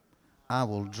 I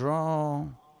will draw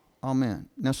all men.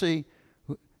 Now see,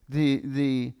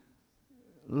 the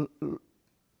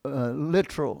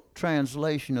literal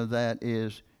translation of that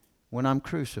is, when I'm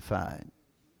crucified,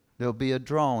 there'll be a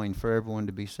drawing for everyone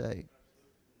to be saved.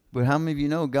 But how many of you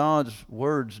know God's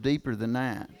word's deeper than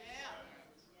that?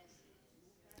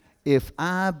 if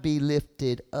I be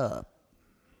lifted up.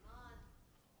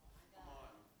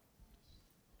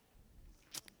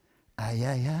 Ay,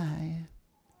 ay, ay.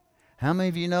 How many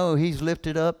of you know he's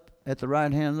lifted up at the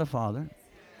right hand of the Father?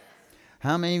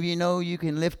 How many of you know you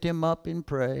can lift him up in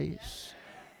praise?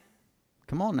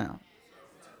 Come on now.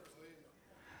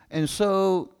 And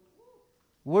so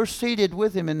we're seated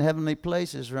with him in heavenly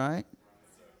places, right?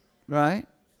 Right?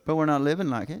 But we're not living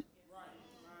like it.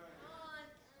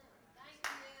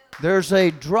 There's a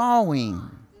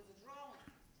drawing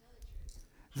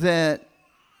that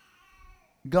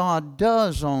God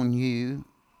does on you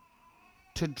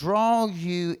to draw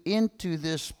you into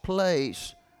this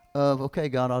place of, okay,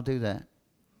 God, I'll do that.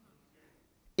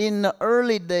 In the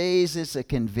early days, it's a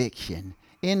conviction.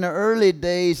 In the early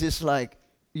days, it's like,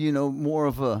 more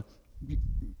of a,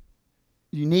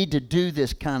 you need to do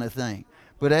this kind of thing.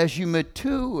 But as you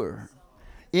mature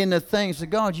in the things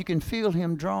of God, you can feel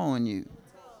him drawing you.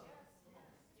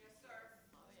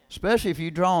 Especially if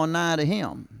you draw nigh to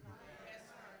him.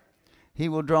 He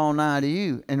will draw nigh to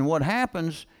you. And what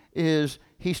happens is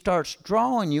he starts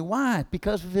drawing you. Why?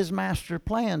 Because of his master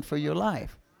plan for your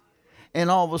life. And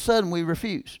all of a sudden we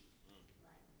refuse.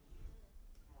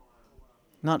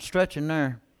 Not stretching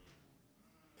there.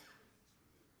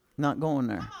 Not going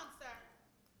there.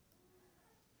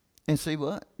 And see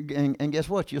what? And guess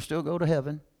what? You'll still go to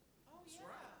heaven.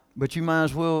 But you might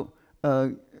as well,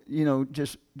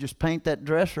 just paint that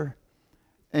dresser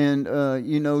and,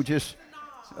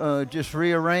 just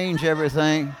rearrange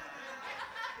everything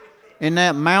in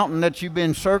that mountain that you've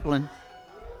been circling,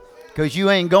 because you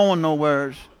ain't going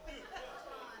nowheres.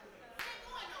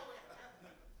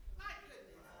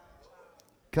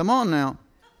 Come on now.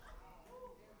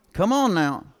 Come on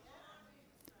now.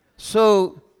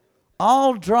 So,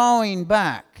 all drawing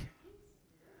back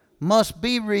must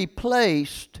be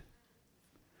replaced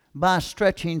by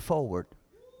stretching forward.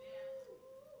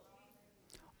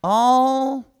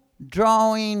 All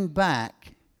drawing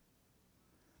back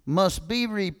must be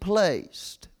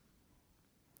replaced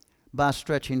by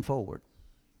stretching forward.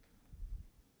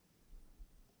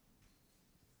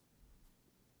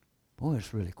 Boy,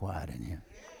 it's really quiet in here.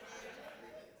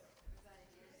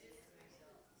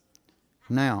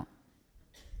 Now,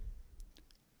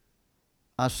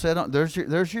 I said,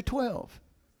 there's your 12.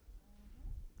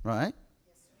 Right?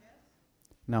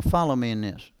 Now follow me in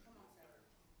this.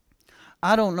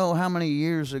 I don't know how many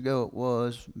years ago it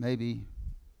was, maybe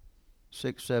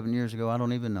 6, 7 years ago, I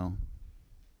don't even know.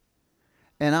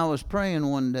 And I was praying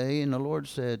one day, and the Lord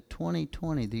said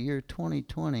 2020, the year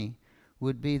 2020,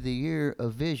 would be the year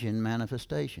of vision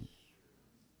manifestation.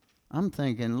 I'm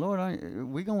thinking, Lord,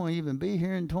 we going to even be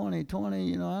here in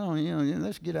 2020?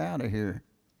 Let's get out of here.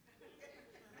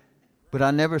 But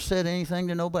I never said anything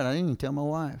to nobody. I didn't even tell my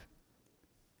wife.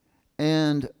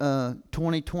 And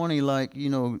 2020,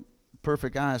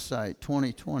 perfect eyesight,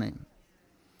 2020.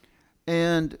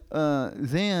 And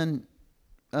then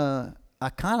I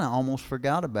kind of almost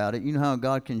forgot about it. You know how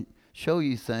God can show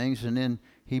you things, and then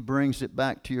he brings it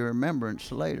back to your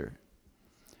remembrance later.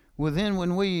 Well, then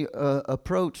when we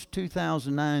approached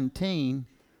 2019,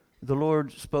 the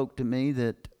Lord spoke to me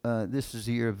that this is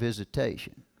the year of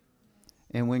visitation.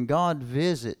 And when God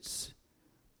visits,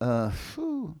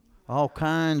 all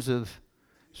kinds of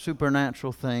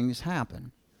supernatural things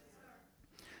happen.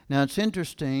 Now, it's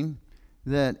interesting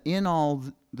that in all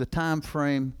the time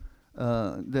frame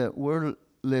that we're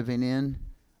living in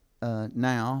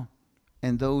now,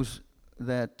 and those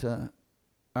that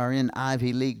are in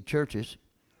Ivy League churches,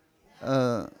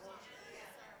 that's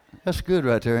good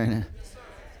right there, ain't it?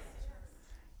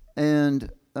 And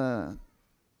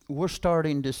we're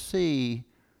starting to see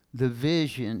the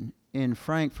vision in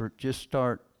Frankfurt just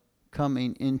start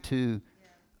coming into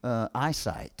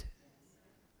eyesight.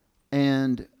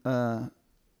 And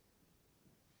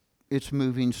it's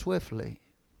moving swiftly,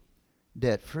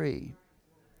 debt-free.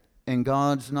 And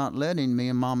God's not letting me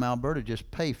and Mom Alberta just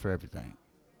pay for everything.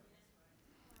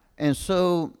 And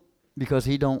so, because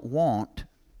he don't want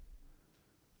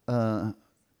the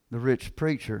rich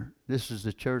preacher, this is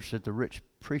the church that the rich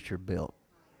preacher built.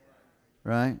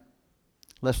 Right?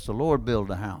 Lest the Lord build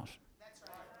a house.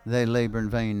 They labor in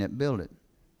vain that build it.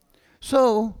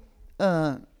 So,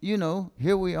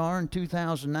 here we are in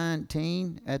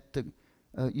 2019 at the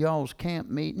y'all's camp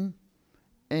meeting,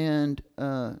 and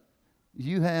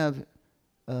you have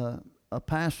a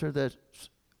pastor that's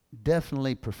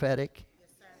definitely prophetic.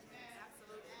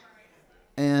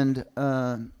 And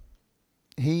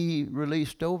he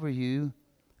released over you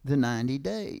the 90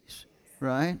 days,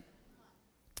 right?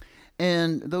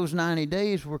 And those 90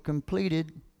 days were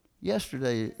completed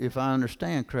yesterday, if I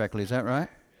understand correctly. Is that right?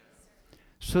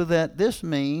 So that this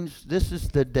means this is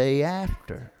the day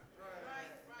after.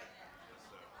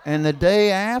 And the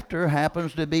day after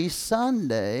happens to be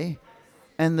Sunday.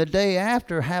 And the day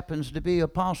after happens to be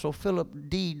Apostle Philip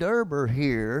D. Derber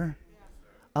here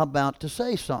about to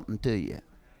say something to you.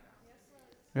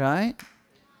 Right?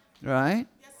 Right?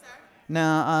 Yes, sir.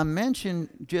 Now, I mentioned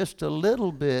just a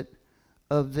little bit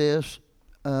of this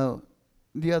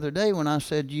the other day when I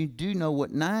said you do know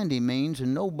what 90 means,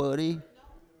 and nobody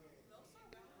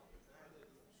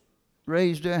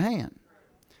raised their hand.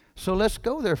 So let's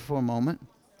go there for a moment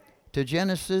to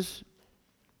Genesis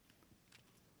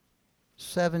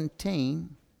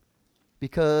 17,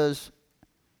 because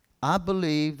I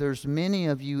believe there's many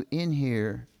of you in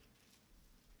here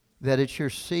that it's your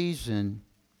season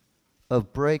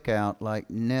of breakout like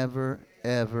never,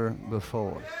 ever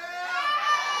before.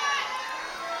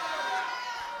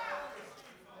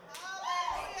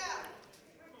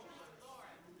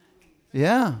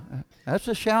 Yeah, that's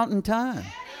a shouting time.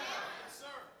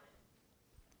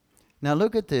 Now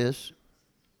look at this.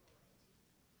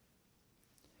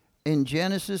 In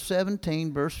Genesis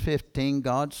 17, verse 15,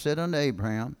 God said unto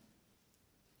Abraham,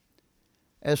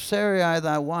 As Sarai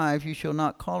thy wife, you shall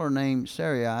not call her name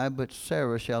Sarai, but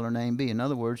Sarah shall her name be. In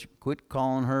other words, quit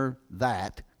calling her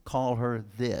that, call her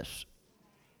this.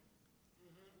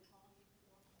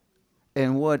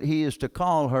 And what he is to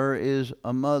call her is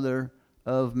a mother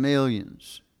of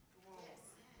millions,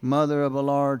 mother of a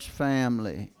large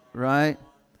family, right?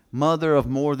 Mother of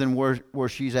more than where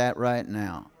she's at right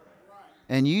now.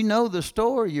 And you know the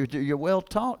story, you're well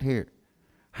taught here,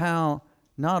 how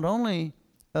not only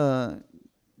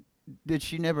did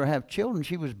she never have children,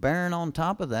 she was barren on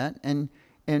top of that, and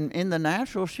in the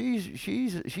natural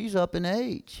she's up in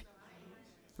age,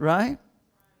 right?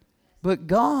 But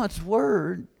God's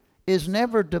word is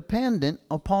never dependent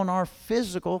upon our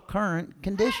physical current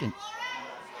condition.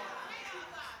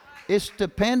 It's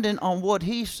dependent on what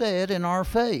he said in our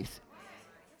faith.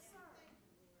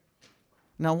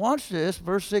 Now watch this,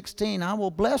 verse 16, I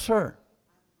will bless her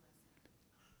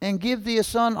and give thee a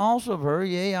son also of her.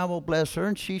 Yea, I will bless her,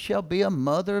 and she shall be a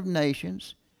mother of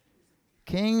nations.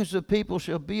 Kings of people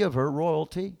shall be of her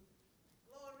royalty.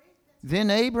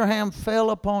 Then Abraham fell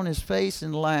upon his face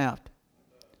and laughed,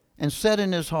 and said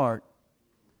in his heart,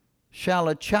 Shall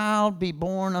a child be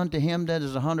born unto him that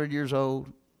is 100 years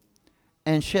old?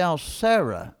 And shall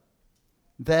Sarah,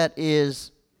 that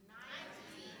is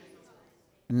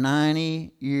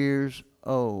 90 years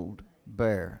old,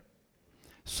 bear?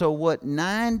 So what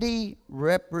 90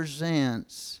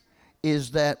 represents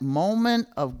is that moment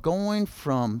of going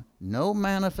from no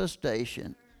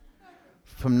manifestation,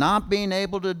 from not being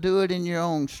able to do it in your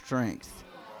own strength.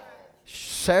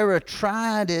 Sarai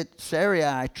tried it,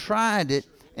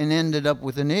 and ended up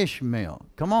with an Ishmael.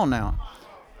 Come on now.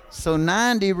 So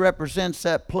 90 represents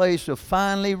that place of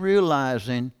finally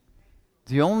realizing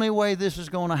the only way this is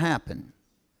going to happen.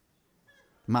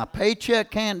 My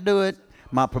paycheck can't do it.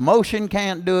 My promotion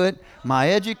can't do it.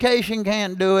 My education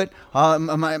can't do it.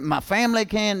 My family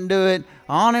can't do it.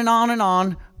 On and on and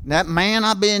on. That man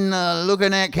I've been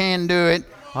looking at can't do it.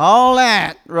 All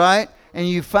that, right? And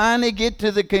you finally get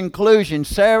to the conclusion.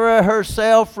 Sarah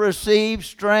herself received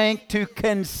strength to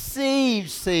conceive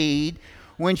seed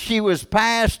when she was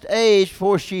past age,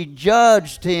 for she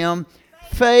judged him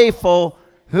faithful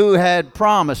who had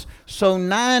promised. So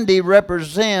 90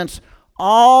 represents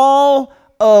all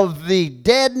of the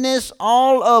deadness,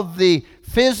 all of the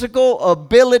physical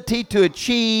ability to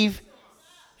achieve.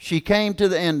 She came to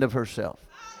the end of herself.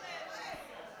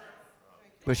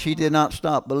 But she did not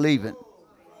stop believing,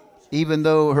 even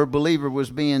though her believer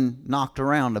was being knocked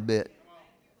around a bit.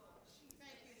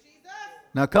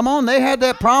 Now come on, they had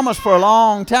that promise for a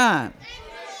long time.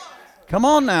 Come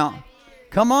on now.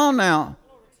 Come on now.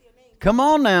 Come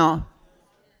on now.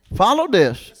 Follow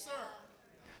this.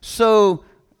 So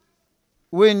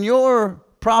when your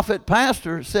prophet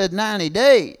pastor said 90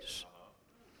 days,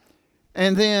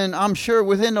 and then I'm sure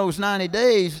within those 90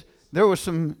 days there were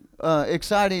some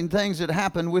exciting things that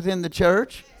happened within the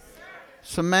church.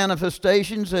 Some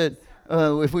manifestations that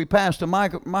if we passed the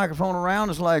microphone around,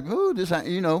 it's like, ooh, this,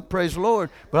 praise the Lord.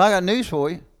 But I got news for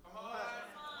you.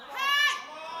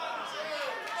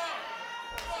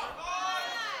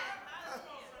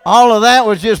 All of that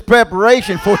was just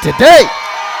preparation for today.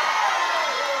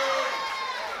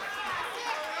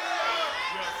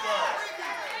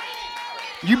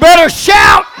 You better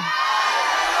shout.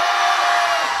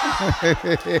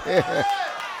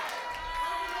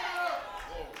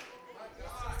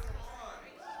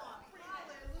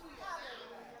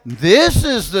 This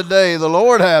is the day the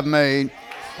Lord hath made.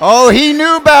 Oh, he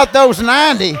knew about those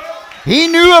 90. He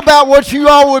knew about what you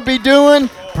all would be doing,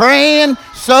 praying,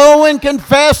 sowing,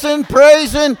 confessing,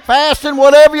 praising, fasting,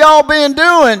 whatever y'all been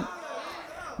doing.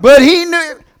 But he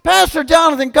knew. Pastor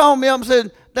Jonathan called me up and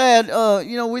said, Dad,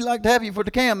 we'd like to have you for the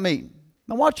camp meeting.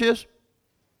 Now watch this.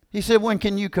 He said, when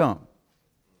can you come?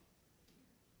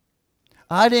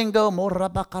 I didn't go.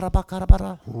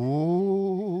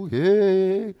 Oh,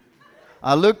 yeah.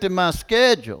 I looked at my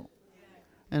schedule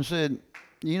and said,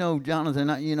 Jonathan,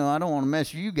 I don't want to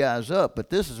mess you guys up, but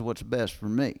this is what's best for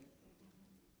me.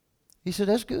 He said,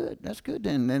 that's good. That's good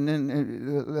then. And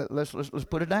then let's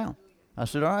put it down. I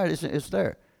said, all right, it's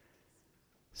there.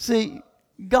 See,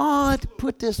 God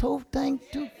put this whole thing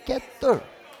together.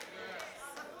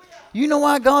 You know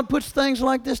why God puts things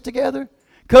like this together?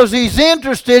 Because He's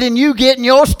interested in you getting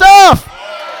your stuff.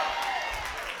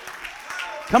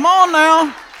 Come on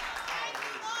now.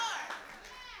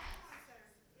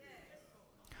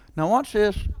 Now watch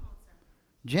this.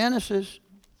 Genesis.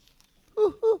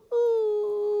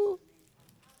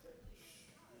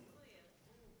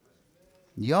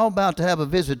 Y'all about to have a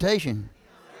visitation.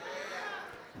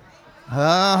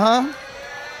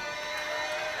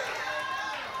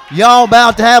 Y'all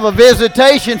about to have a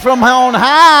visitation from on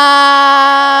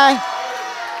high.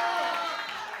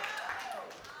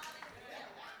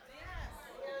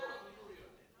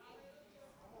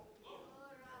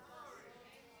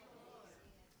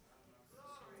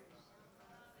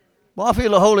 Well, I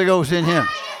feel the Holy Ghost in here.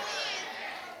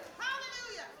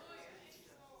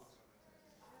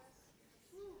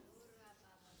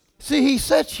 See, He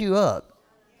sets you up.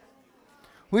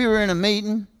 We were in a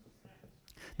meeting.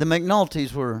 The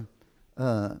McNultys were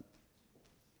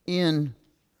in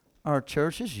our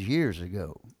church. This is years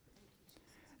ago.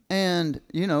 And,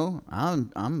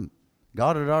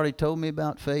 God had already told me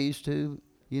about phase 2,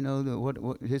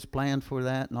 what His plan for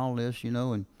that and all this,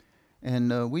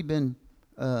 and we've been,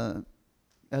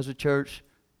 as a church,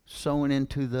 sowing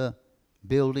into the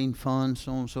building fund,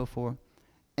 so on and so forth.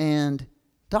 And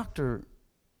Dr.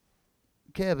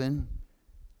 Kevin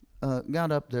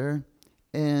got up there,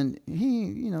 and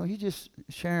he just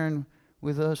sharing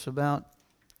with us about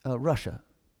Russia,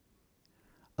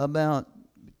 about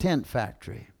tent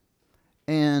factory,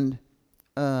 and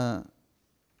that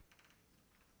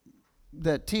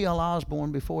T.L.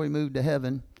 Osborne, before he moved to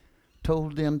heaven,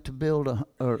 told them to build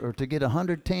or to get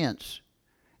 100 tents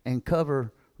and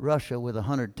cover Russia with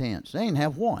 100 tents. They didn't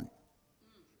have one.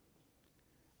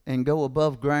 And go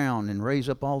above ground and raise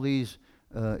up all these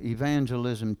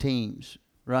evangelism teams,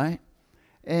 right?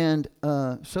 And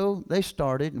so they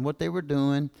started, and what they were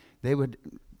doing, they would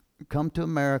come to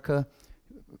America,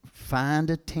 find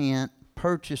a tent,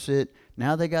 purchase it.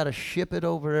 Now they got to ship it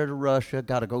over there to Russia,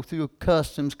 got to go through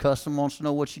customs. Custom wants to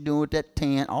know what you're doing with that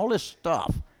tent, all this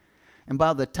stuff. And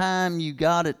by the time you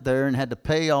got it there and had to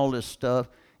pay all this stuff,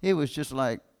 it was just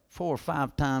like 4 or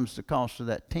 5 times the cost of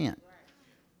that tent.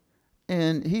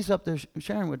 And he's up there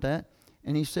sharing with that.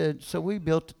 And he said, so we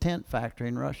built a tent factory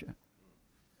in Russia.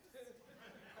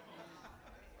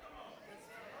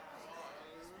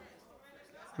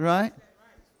 Right?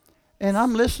 And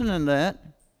I'm listening to that,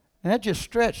 and that just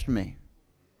stretched me.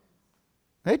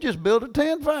 They just built a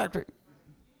tent factory.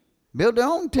 Built their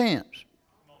own tents.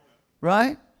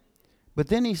 Right? But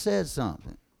then he said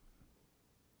something.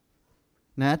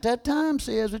 Now at that time,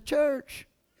 see, as a church,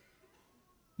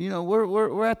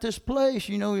 we're at this place,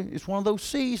 it's one of those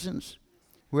seasons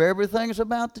where everything's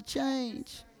about to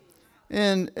change.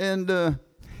 And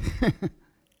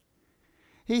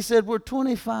he said, we're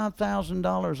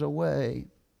 $25,000 away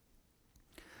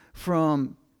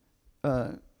from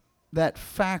that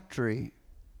factory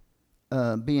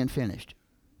being finished.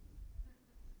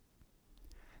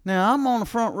 Now, I'm on the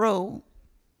front row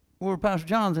where Pastor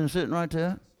Jonathan's sitting right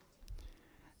there.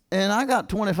 And I got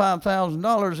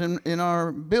 $25,000 in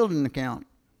our building account,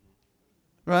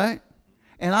 right?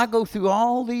 And I go through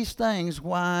all these things,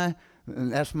 why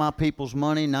that's my people's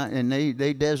money, and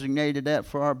they designated that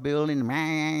for our building,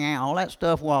 all that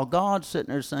stuff, while God's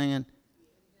sitting there saying,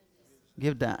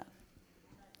 give that.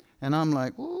 And I'm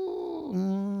like, ooh.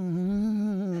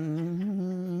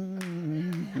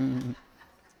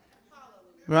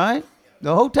 Right?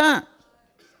 The whole time.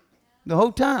 The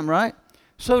whole time, right?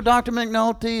 So Dr.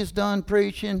 McNulty is done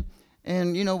preaching,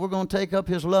 and, we're going to take up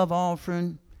his love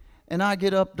offering. And I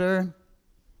get up there,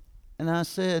 and I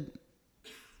said,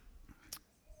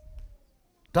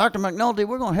 Dr. McNulty,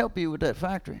 we're going to help you with that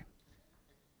factory.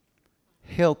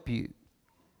 Help you.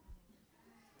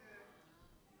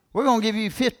 We're going to give you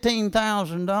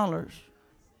 $15,000.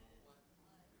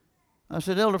 I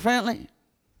said, Elder Frantley,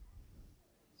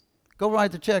 go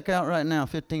write the check out right now,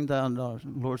 $15,000.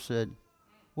 The Lord said,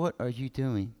 what are you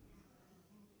doing?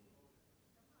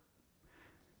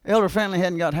 Elder Fantley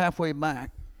hadn't got halfway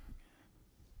back.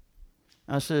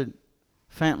 I said,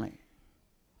 Fantley,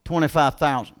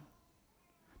 25,000.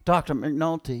 Dr.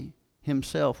 McNulty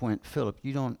himself went, Philip,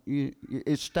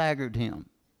 it staggered him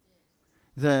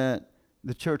that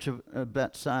the church of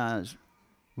that size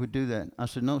would do that. I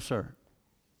said, no, sir.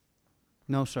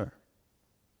 No, sir.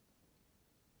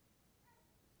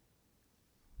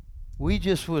 We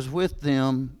just was with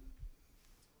them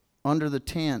under the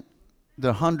tent,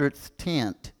 the 100th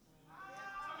tent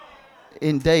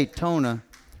in Daytona,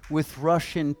 with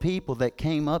Russian people that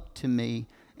came up to me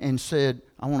and said,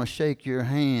 I want to shake your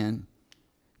hand.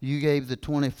 You gave the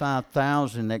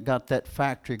 25,000 that got that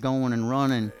factory going and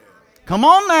running. Come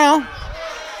on now.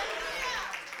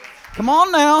 Come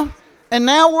on now. And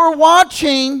now we're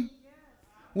watching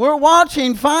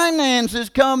finances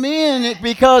come in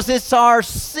because it's our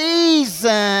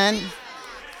season.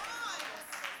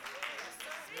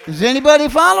 Does anybody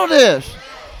follow this?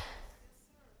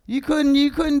 You couldn't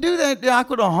do that. I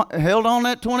could have held on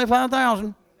that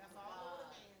 25,000.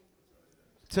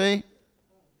 See?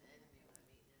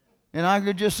 And I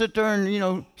could just sit there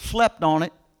and, slept on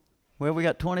it. Well, we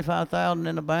got 25,000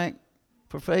 in the bank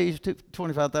for phase 2.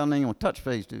 25,000 ain't going to touch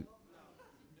phase 2.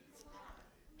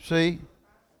 See?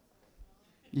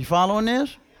 You following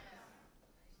this?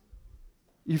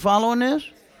 You following this?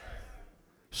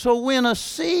 So when a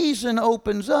season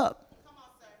opens up,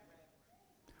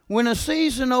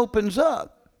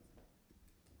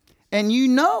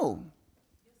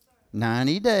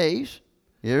 90 days,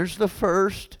 here's the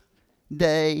first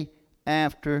day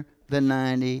after the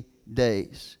 90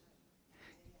 days.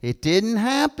 It didn't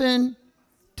happen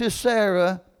to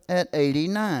Sarah at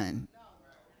 89.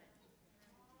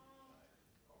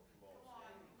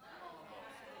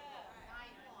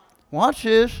 Watch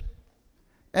this.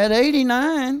 At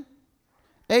 89,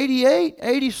 88,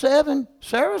 87,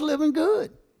 Sarah's living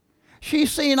good. She's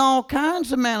seen all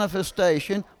kinds of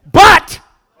manifestation, but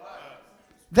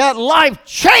that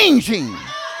life-changing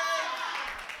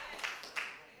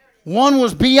one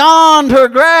was beyond her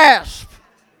grasp.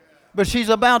 But she's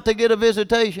about to get a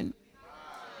visitation.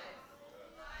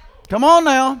 Come on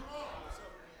now.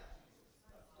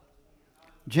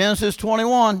 Genesis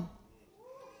 21.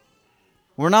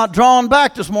 We're not drawn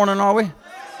back this morning, are we?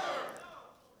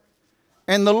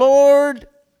 And the Lord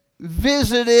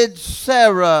visited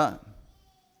Sarah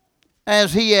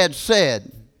as he had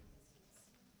said.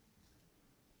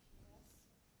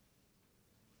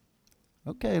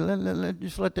 Okay,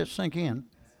 just let that sink in.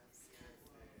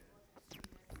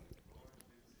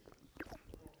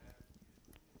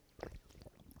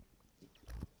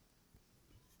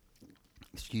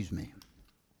 Excuse me.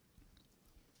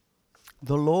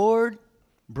 The Lord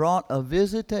brought a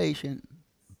visitation,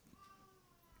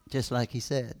 just like he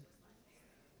said.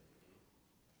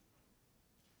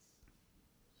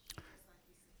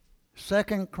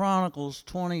 Second Chronicles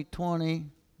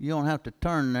 20:20. You don't have to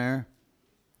turn there.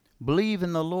 Believe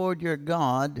in the Lord your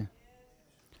God,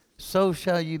 so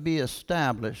shall you be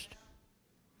established.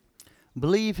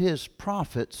 Believe his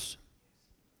prophets,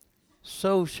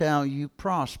 so shall you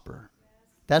prosper.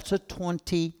 That's a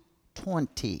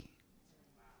 2020.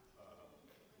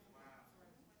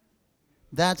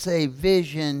 That's a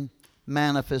vision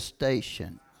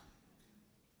manifestation.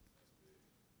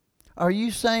 Are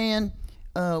you saying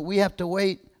we have to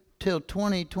wait till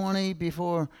 2020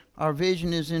 before our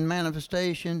vision is in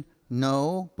manifestation?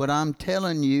 No, but I'm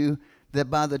telling you that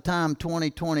by the time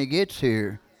 2020 gets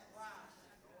here,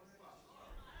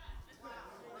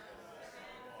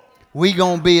 we're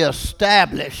going to be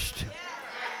established.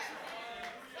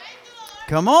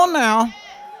 Come on now.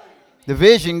 The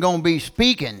vision going to be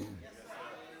speaking.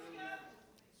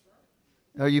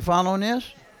 Are you following this?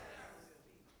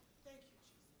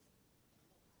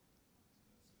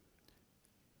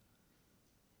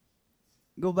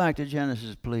 Go back to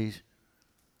Genesis, please.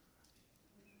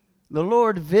 The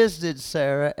Lord visited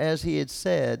Sarah as he had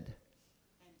said.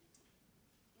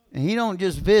 And he don't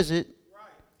just visit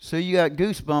so you got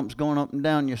goosebumps going up and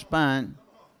down your spine.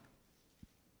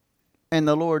 And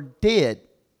the Lord did.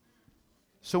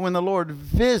 So when the Lord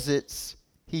visits,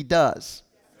 he does.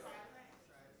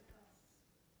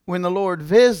 When the Lord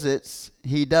visits,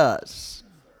 he does.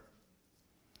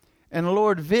 And the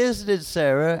Lord visited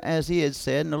Sarah as he had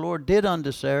said, and the Lord did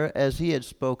unto Sarah as he had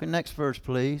spoken. Next verse,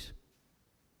 please.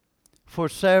 For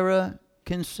Sarah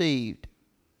conceived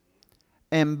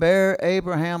and bare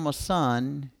Abraham a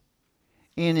son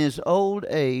in his old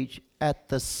age at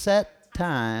the set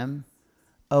time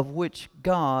of which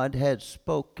God had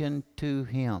spoken to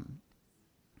him.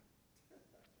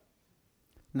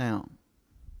 Now,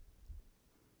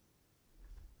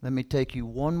 Let me take you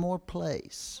one more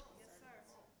place.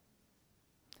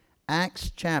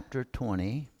 Acts chapter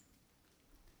 20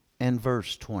 and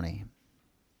verse 20.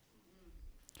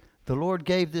 The Lord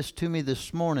gave this to me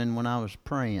this morning when I was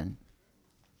praying.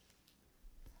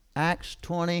 Acts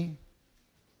 20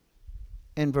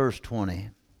 and verse 20.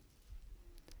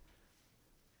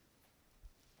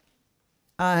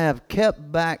 I have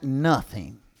kept back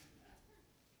nothing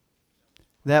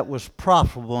that was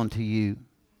profitable unto you,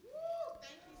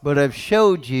 but have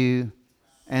showed you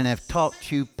and have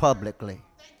taught you publicly.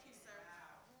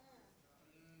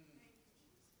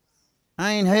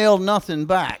 I ain't held nothing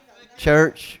back,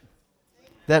 church,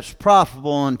 that's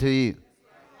profitable unto you.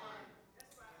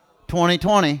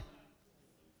 2020.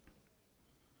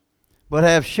 But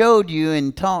have showed you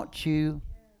and taught you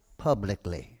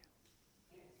publicly.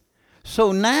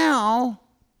 So now,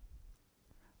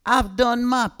 I've done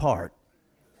my part.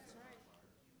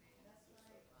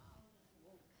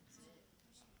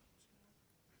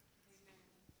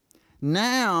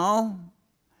 Now,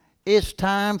 it's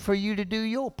time for you to do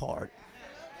your part.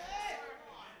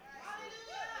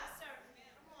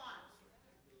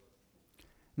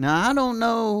 Now, I don't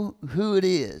know who it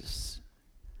is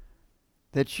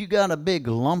that you got a big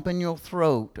lump in your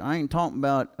throat. I ain't talking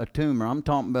about a tumor. I'm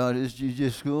talking about it's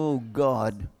just oh,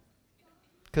 God.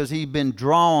 Because He's been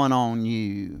drawing on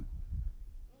you,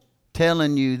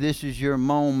 telling you this is your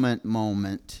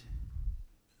moment.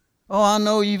 Oh, I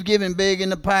know you've given big in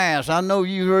the past. I know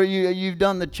you've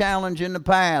done the challenge in the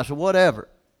past or whatever.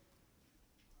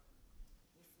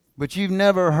 But you've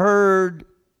never heard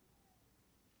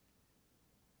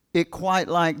it quite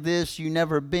like this. You've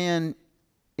never been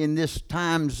in this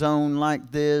time zone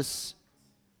like this.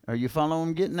 Are you following what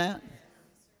I'm getting at?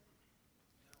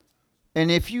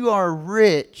 And if you are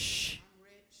rich,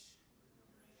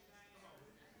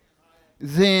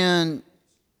 then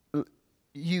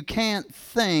you can't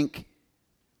think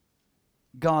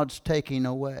God's taking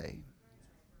away.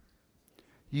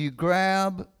 You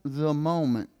grab the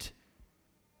moment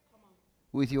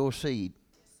with your seed.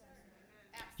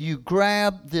 You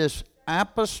grab this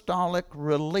apostolic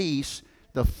release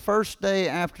the first day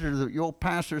after your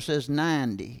pastor says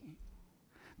 90.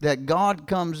 That God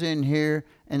comes in here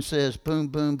and says boom,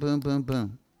 boom, boom, boom,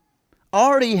 boom.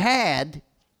 Already had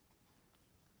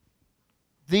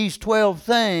these 12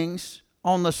 things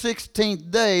on the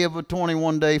 16th day of a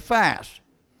 21-day fast.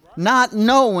 Not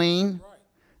knowing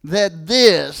that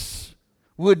this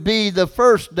would be the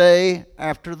first day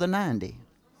after the 90.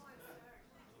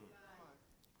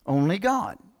 Only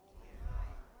God.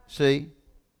 See?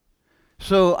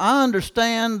 So I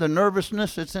understand the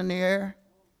nervousness that's in the air.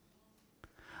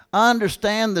 I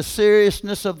understand the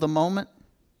seriousness of the moment.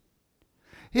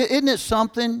 Isn't it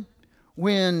something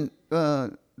when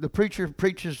the preacher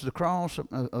preaches the cross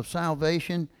of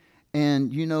salvation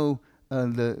and, you know,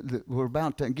 we're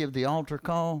about to give the altar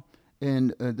call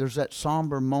and there's that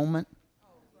somber moment?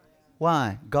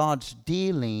 Why? God's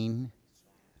dealing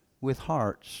with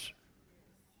hearts.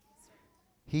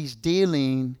 He's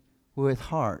dealing with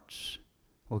hearts.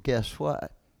 Well, guess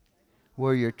what?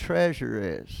 Where your treasure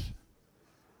is,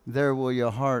 there will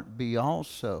your heart be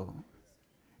also.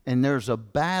 And there's a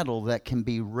battle that can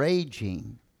be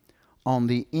raging on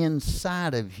the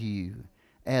inside of you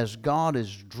as God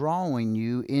is drawing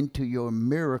you into your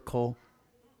miracle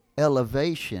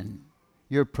elevation,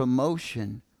 your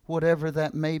promotion, whatever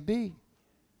that may be.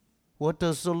 What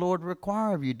does the Lord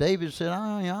require of you? David said,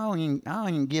 I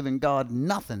ain't giving God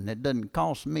nothing that doesn't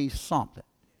cost me something.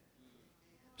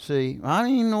 See,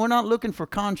 we're not looking for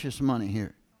conscious money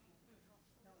here.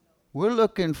 We're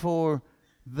looking for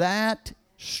that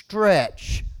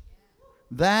stretch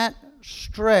that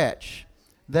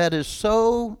is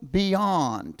so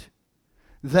beyond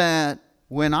that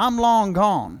when I'm long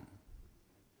gone,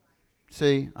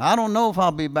 see, I don't know if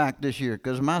I'll be back this year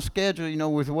because my schedule, you know,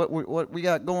 with what we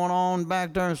got going on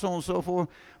back there and so on and so forth.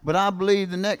 But I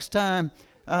believe the next time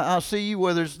I'll see you,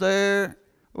 whether it's there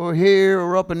or here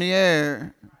or up in the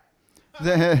air,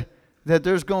 that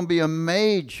there's going to be a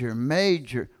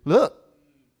major. Look.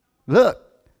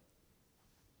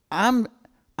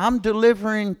 I'm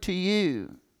delivering to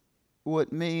you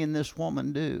what me and this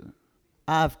woman do.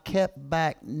 I've kept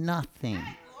back nothing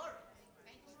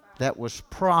that was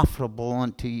profitable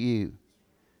unto you.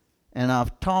 And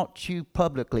I've taught you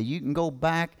publicly. You can go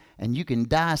back and you can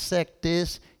dissect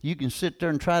this. You can sit there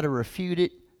and try to refute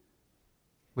it.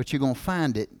 But you're going to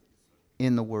find it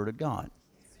in the Word of God.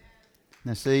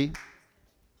 Now see,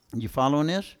 you following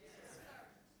this?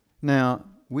 Now,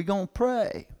 we're going to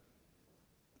pray.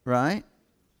 Right?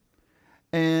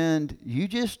 And you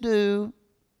just do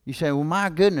You say, well, my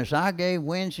goodness, I gave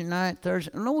Wednesday night,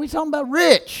 Thursday. No, we're talking about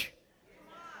rich.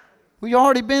 We've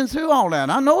already been through all that.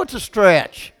 I know it's a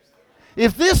stretch.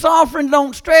 If this offering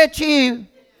don't stretch you,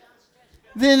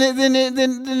 then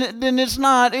it's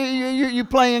not. You're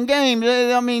playing games.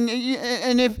 I mean,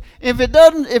 and if it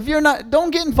doesn't, if you're not,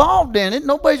 don't get involved in it.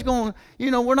 Nobody's going.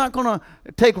 We're not going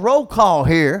to take roll call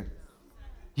here.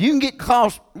 You can get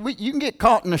caught. You can get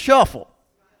caught in the shuffle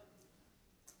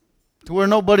to where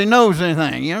nobody knows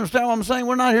anything. You understand what I'm saying?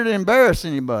 We're not here to embarrass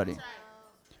anybody.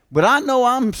 But I know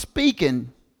I'm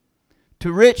speaking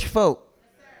to rich folk.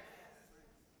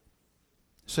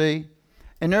 See?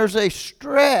 And there's a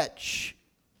stretch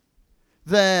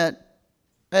that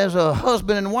as a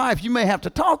husband and wife, you may have to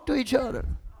talk to each other.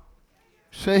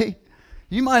 See?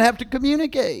 You might have to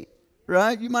communicate,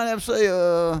 right? You might have to say,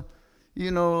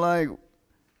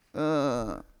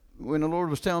 when the Lord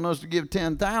was telling us to give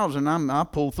 $10,000, I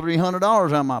pulled $300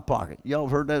 out of my pocket. Y'all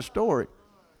have heard that story.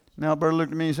 Now, Brother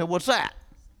looked at me and said, what's that?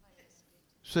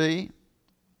 See?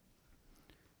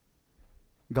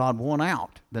 God won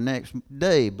out the next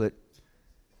day, but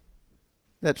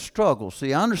that struggle.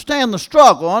 See, I understand the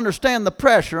struggle. I understand the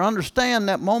pressure. I understand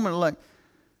that moment like,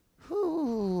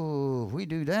 ooh, we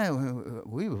do that.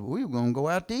 We were going to go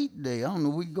out to eat today. I don't know.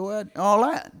 We go out, all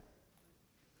that.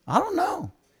 I don't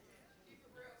know.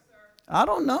 I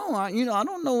don't know. I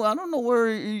don't know. I don't know where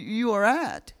you are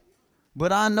at,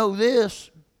 but I know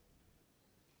this: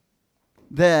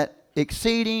 that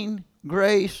Exceeding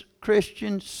Grace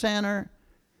Christian Center,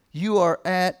 you are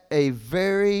at a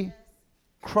very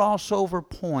crossover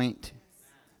point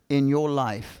in your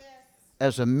life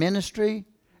as a ministry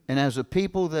and as a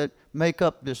people that make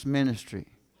up this ministry.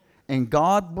 And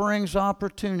God brings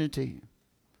opportunity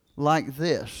like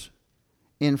this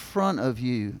in front of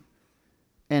you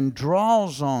and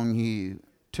draws on you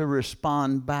to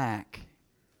respond back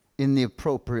in the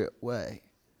appropriate way.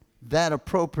 That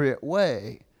appropriate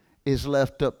way is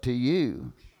left up to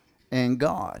you and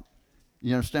God.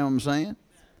 You understand what I'm saying?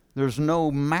 There's no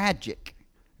magic.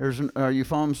 Are you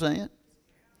following what I'm saying?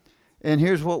 And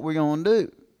here's what we're going to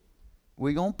do.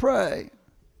 We're going to pray.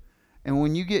 And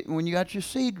when you got your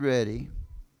seed ready,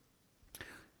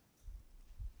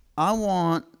 I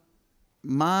want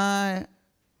my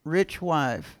rich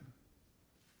wife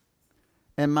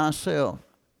and myself,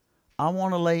 I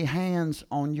want to lay hands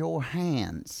on your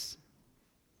hands.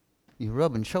 You were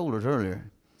rubbing shoulders earlier.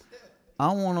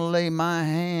 I want to lay my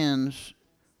hands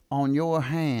on your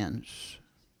hands.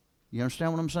 You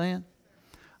understand what I'm saying?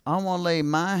 I want to lay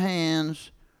my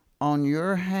hands on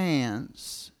your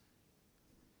hands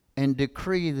and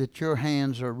decree that your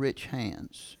hands are rich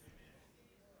hands.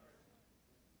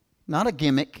 Not a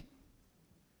gimmick.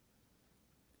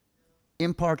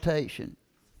 Impartation.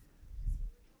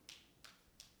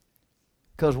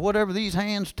 Because whatever these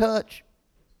hands touch,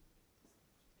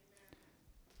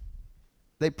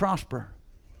 they prosper.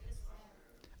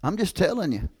 I'm just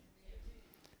telling you.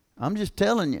 I'm just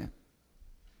telling you.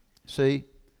 See?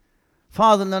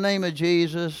 Father, in the name of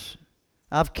Jesus,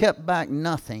 I've kept back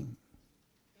nothing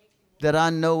that I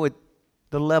know at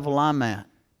the level I'm at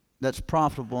that's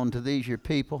profitable unto these your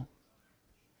people.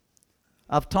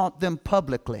 I've taught them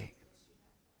publicly.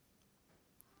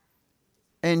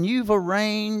 And you've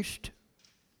arranged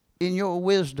in your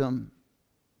wisdom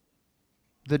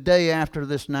the day after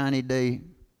this 90-day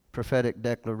prophetic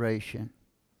declaration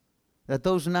that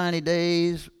those 90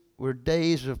 days were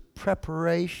days of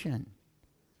preparation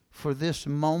for this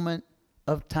moment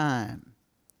of time.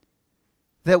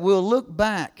 That we'll look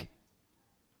back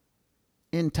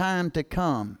in time to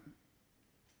come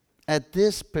at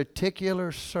this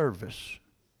particular service,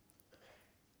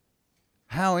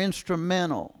 how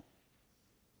instrumental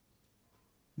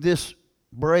this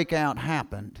breakout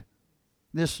happened,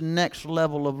 this next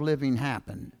level of living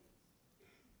happened,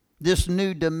 this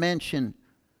new dimension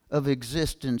of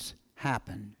existence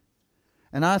happened.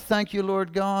 And I thank you,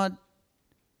 Lord God,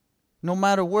 no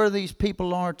matter where these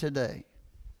people are today,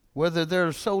 whether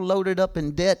they're so loaded up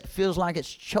in debt, it feels like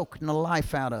it's choking the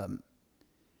life out of them.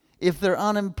 If they're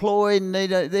unemployed and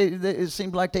it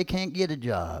seems like they can't get a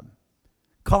job.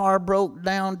 Car broke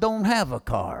down, don't have a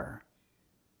car.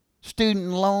 Student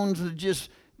loans are just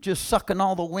sucking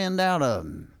all the wind out of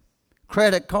them.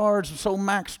 Credit cards are so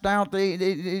maxed out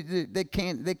they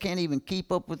can't even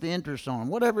keep up with the interest on them,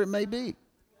 whatever it may be.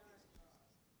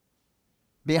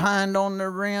 Behind on their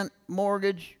rent,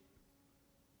 mortgage,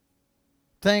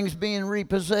 things being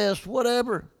repossessed,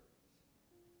 whatever.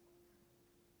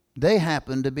 They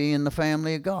happen to be in the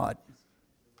family of God.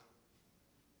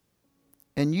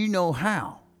 And you know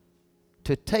how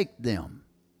to take them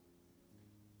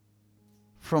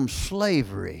from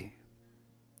slavery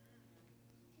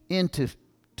into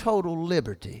total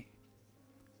liberty.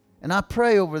 And I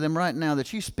pray over them right now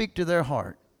that you speak to their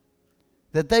heart,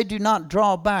 that they do not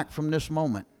draw back from this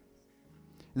moment.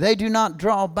 They do not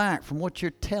draw back from what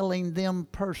you're telling them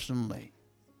personally.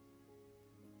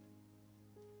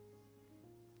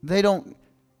 They don't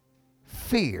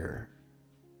fear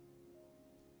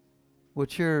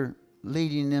what you're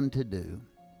leading them to do.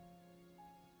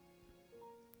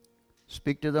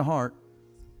 Speak to their heart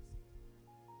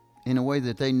in a way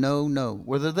that they know.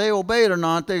 Whether they obey it or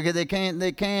not, they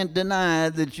can't deny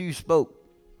that you spoke.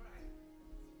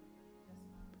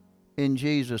 In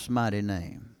Jesus' mighty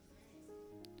name.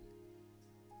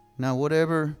 Now,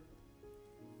 whatever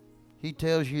He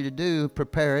tells you to do,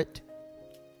 prepare it.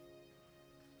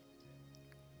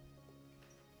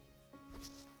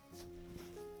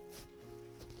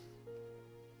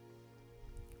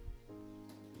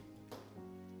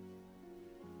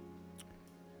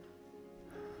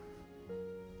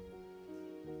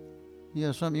 You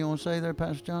have something you want to say there,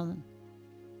 Pastor Jonathan?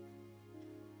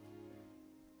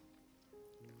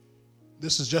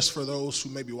 This is just for those who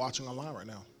may be watching online right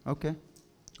now. Okay.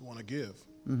 Who want to give.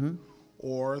 Mm-hmm.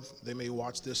 Or they may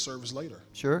watch this service later.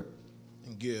 Sure.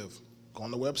 And give. Go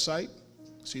on the website,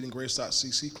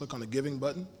 seedinggrace.cc, click on the giving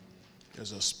button.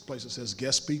 There's a place that says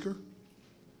guest speaker.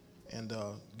 And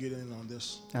get in on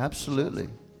this. Absolutely.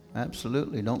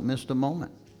 Absolutely. Don't miss the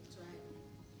moment.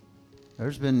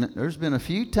 There's been a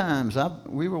few times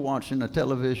we were watching a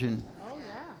television.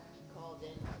 Oh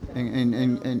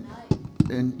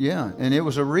yeah. And it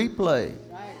was a replay,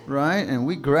 right? And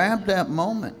we grabbed that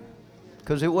moment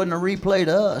because it wasn't a replay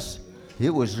to us; it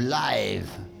was live.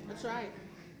 That's right.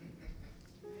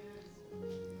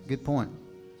 Good point.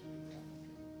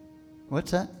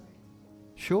 What's that?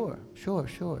 Sure.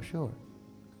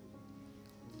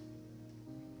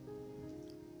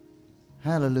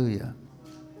 Hallelujah.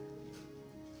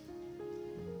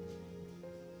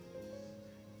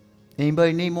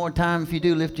 Anybody need more time? If you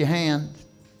do, lift your hand.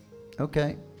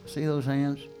 Okay. See those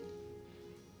hands?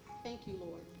 Thank you,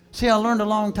 Lord. See, I learned a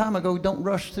long time ago, don't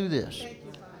rush through this. Thank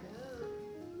you, Father.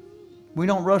 We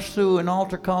don't rush through an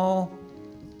altar call.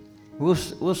 We'll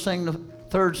sing the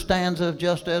third stanza of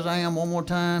Just As I Am one more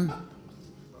time.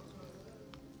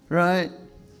 Right?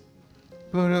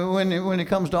 But when it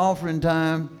comes to offering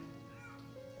time,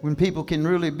 when people can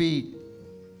really be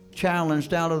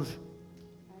challenged out of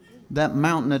that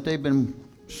mountain that they've been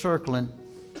circling,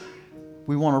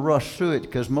 we want to rush through it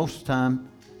because most of the time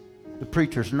the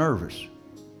preacher's nervous.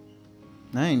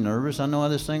 I ain't nervous. I know how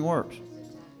this thing works.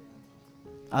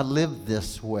 I live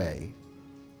this way.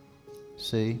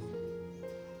 See?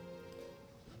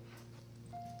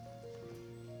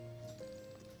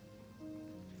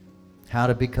 How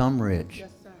to become rich. Yes,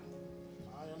 sir.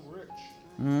 I am rich.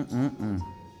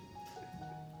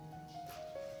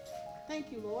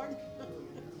 Thank you, Lord.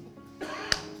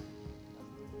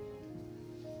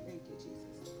 Thank you,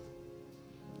 Jesus.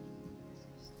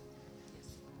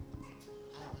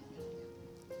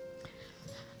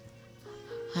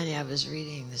 Honey, I was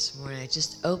reading this morning. I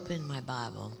just opened my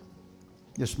Bible.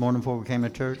 This morning before we came to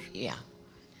church? Yeah,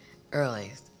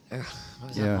 early. I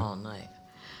was Yeah. up all night.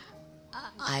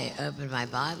 I opened my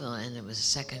Bible and it was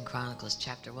 2 Chronicles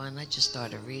chapter 1. I just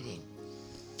started reading.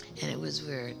 And it was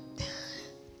where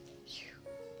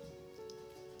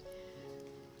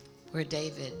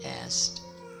David asked,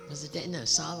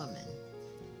 Solomon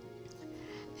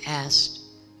asked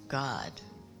God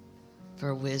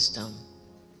for wisdom.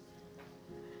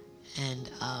 And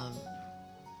I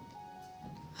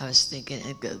was thinking,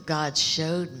 God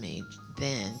showed me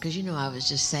then, because I was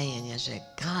just saying yesterday,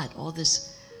 God, all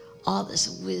this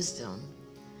wisdom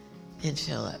in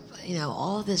Philip,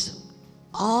 all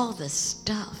this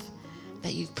stuff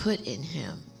that you've put in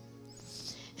him.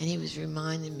 And he was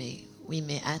reminding me, we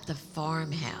met at the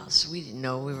farmhouse. We didn't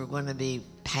know we were going to be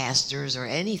pastors or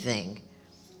anything.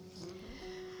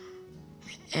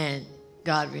 And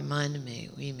God reminded me,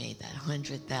 we made that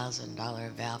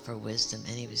 $100,000 vow for wisdom.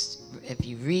 And if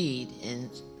you read in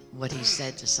what he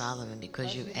said to Solomon,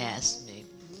 because you asked me,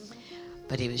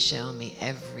 but he was showing me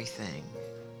everything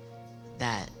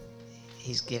that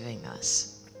he's giving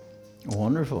us.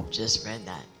 Wonderful. Just read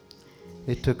that.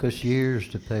 It took us years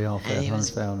to pay off that And he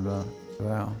was- $100,000.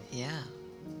 Wow. Yeah.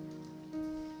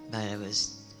 But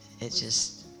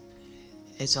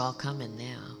it's all coming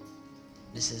now.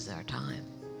 This is our time.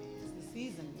 It's the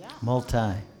season, yeah.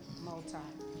 Multi.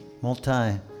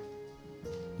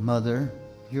 Mother.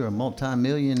 You're a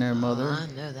multi-millionaire mother. Oh, I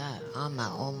know that. I'm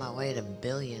on my way to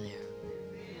billionaire.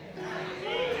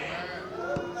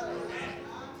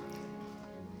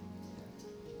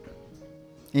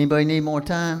 Anybody need more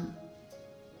time?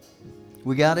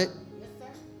 We got it?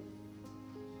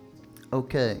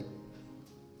 Okay.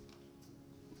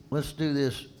 Let's do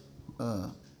this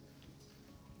to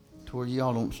where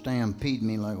y'all don't stampede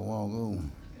me like a while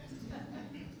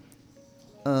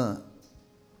ago.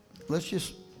 Let's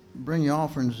just bring your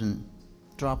offerings and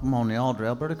drop them on the altar.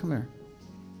 Alberta, come here.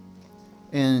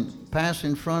 And pass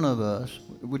in front of us.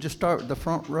 We'll just start with the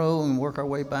front row and work our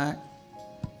way back.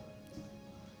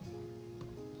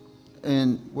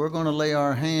 And we're going to lay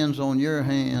our hands on your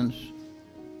hands.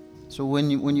 So when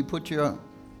you put your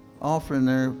offering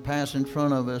there, pass in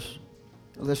front of us.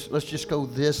 Let's just go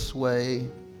this way,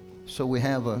 so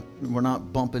we're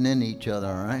not bumping into each other.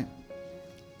 All right.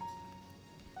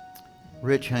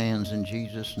 Rich hands in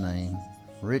Jesus' name.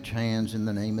 Rich hands in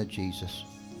the name of Jesus.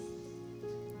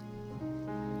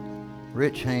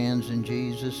 Rich hands in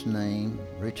Jesus' name.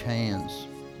 Rich hands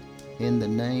in the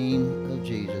name of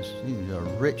Jesus. These are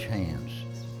rich hands.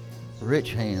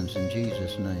 Rich hands in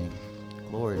Jesus' name.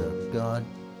 Glory to God.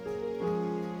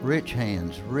 Rich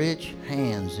hands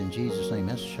in Jesus' name.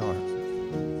 That's sharp.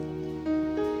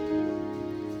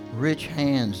 Rich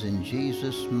hands in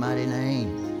Jesus' mighty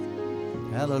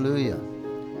name. Hallelujah.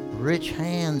 Rich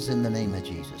hands in the name of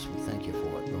Jesus. We thank you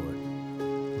for it,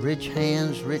 Lord. Rich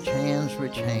hands, rich hands,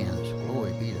 rich hands.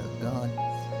 Glory be to God.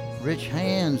 Rich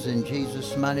hands in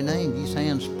Jesus' mighty name. These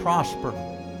hands prosper.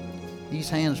 These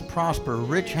hands prosper.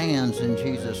 Rich hands in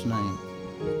Jesus' name.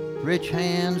 Rich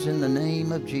hands in the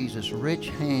name of Jesus. Rich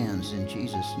hands in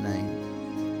Jesus'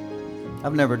 name.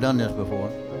 I've never done this before.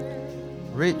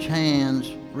 Rich hands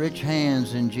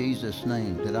in Jesus'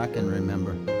 name that I can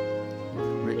remember.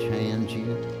 Rich hands,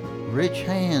 rich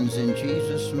hands in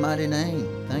Jesus' mighty name.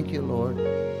 Thank you, Lord.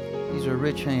 These are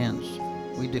rich hands.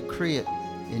 We decree it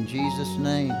in Jesus'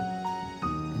 name.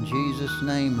 In Jesus'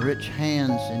 name, rich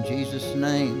hands in Jesus'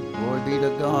 name. Glory be to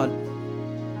God.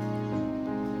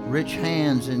 Rich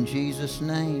hands in Jesus'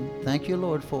 name. Thank you,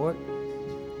 Lord, for it.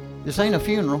 This ain't a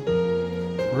funeral.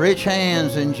 Rich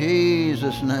hands in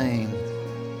Jesus' name.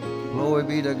 Glory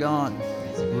be to God.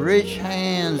 Rich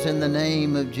hands in the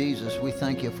name of Jesus. We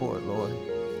thank you for it, Lord.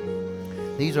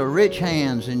 These are rich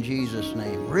hands in Jesus'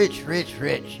 name. Rich, rich,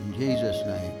 rich in Jesus'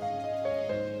 name.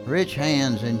 Rich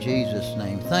hands in Jesus'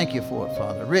 name. Thank you for it,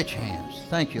 Father. Rich hands.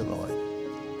 Thank you, Lord.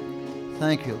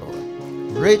 Thank you, Lord.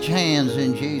 Rich hands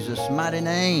in Jesus' mighty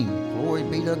name. Glory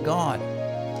be to God.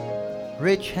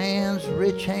 Rich hands,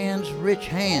 rich hands, rich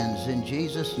hands in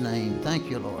Jesus' name. Thank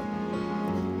you, Lord.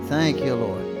 Thank you,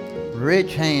 Lord.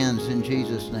 Rich hands in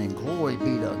Jesus' name. Glory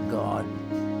be to God.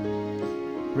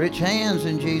 Rich hands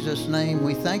in Jesus' name.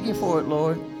 We thank you for it,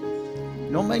 Lord.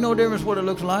 It don't make no difference what it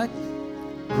looks like.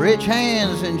 Rich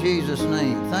hands in Jesus'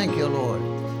 name. Thank you, Lord.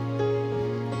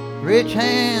 Rich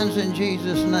hands in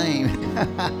Jesus' name.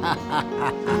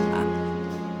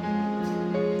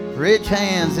 Rich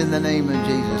hands in the name of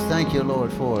Jesus. Thank you,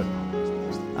 Lord, for it.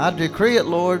 I decree it,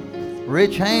 Lord.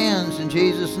 Rich hands in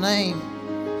Jesus' name.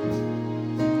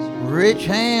 Rich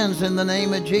hands in the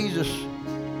name of Jesus.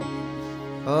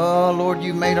 Oh, Lord,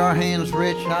 you made our hands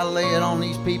rich. I lay it on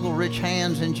these people. Rich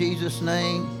hands in Jesus'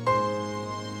 name.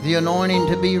 The anointing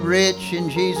to be rich in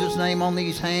Jesus' name on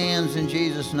these hands in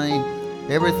Jesus' name.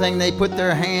 Everything they put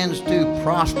their hands to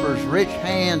prospers. Rich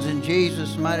hands in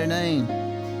Jesus' mighty name.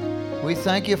 We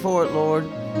thank you for it, Lord.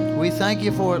 We thank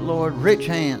you for it, Lord. Rich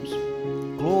hands.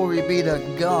 Glory be to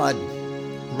God.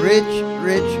 Rich,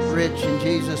 rich, rich in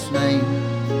Jesus' name.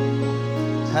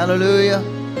 Hallelujah.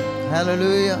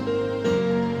 Hallelujah.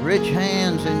 Rich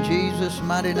hands in Jesus'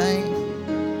 mighty name.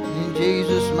 In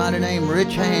Jesus' mighty name.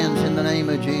 Rich hands in the name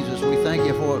of Jesus. We thank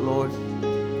you for it, Lord.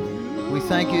 We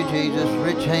thank you, Jesus.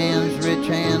 Rich hands, rich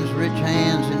hands, rich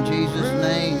hands in Jesus'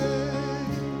 name.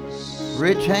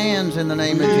 Rich hands in the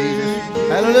name of Jesus.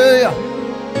 Hallelujah.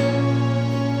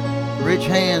 Rich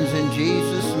hands in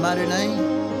Jesus' mighty name.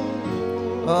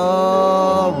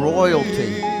 Oh,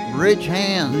 royalty. Rich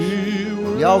hands.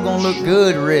 Y'all gonna look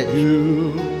good rich.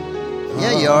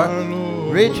 Yeah, you are.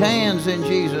 Rich hands in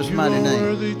Jesus' mighty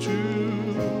name.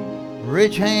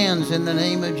 Rich hands in the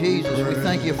name of Jesus. We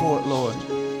thank you for it, Lord.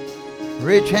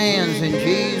 Rich hands in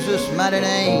Jesus' mighty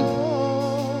name.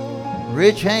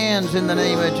 Rich hands in the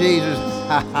name of Jesus.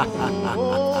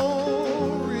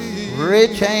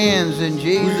 Rich hands in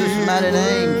Jesus' mighty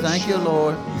name. Thank you,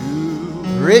 Lord.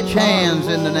 Rich hands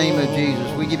in the name of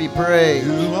Jesus. We give you praise.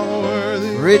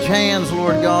 Rich hands,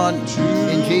 Lord God,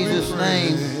 in Jesus'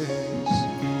 name.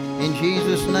 In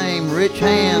Jesus' name, rich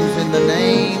hands in the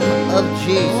name of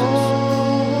Jesus.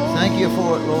 Thank you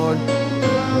for it, Lord.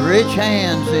 Rich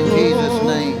hands in Jesus'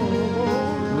 name.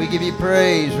 We give you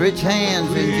praise. Rich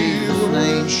hands in Jesus'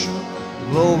 name.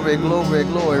 Glory, glory,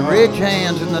 glory. Rich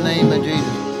hands in the name of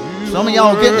Jesus. Some of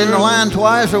y'all getting in the line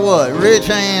twice or what? Rich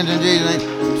hands in Jesus'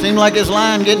 name. Seems like this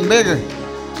line getting bigger.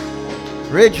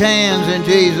 Rich hands in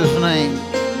Jesus' name.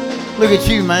 Look at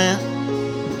you, man.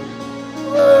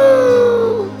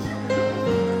 Woo.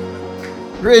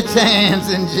 Rich hands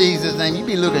in Jesus' name. You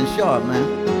be looking sharp,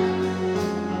 man.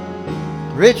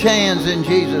 Rich hands in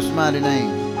Jesus' mighty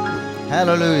name.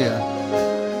 Hallelujah.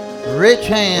 Rich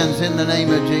hands in the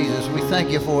name of Jesus. We thank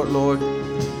you for it, Lord.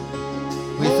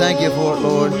 We thank you for it,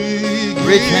 Lord.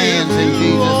 Rich hands in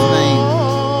Jesus' name.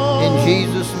 In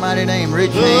Jesus' mighty name.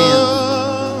 Rich hands.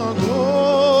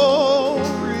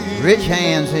 Rich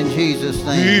hands in Jesus'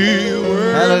 name.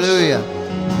 Hallelujah.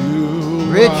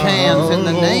 Rich hands in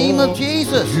the name of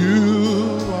Jesus.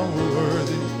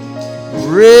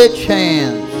 Rich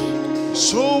hands.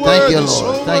 Thank you,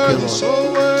 Lord. Thank you, Lord.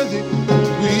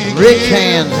 Rich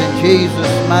hands in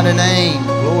Jesus' mighty name.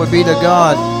 Glory be to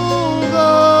God.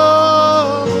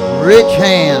 Rich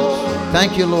hands.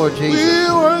 Thank you, Lord Jesus. We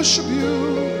worship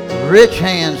you. Rich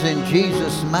hands in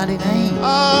Jesus' mighty name.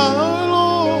 Our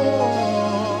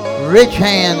Lord. Rich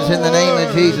hands in the name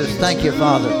of Jesus. Thank you,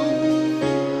 Father.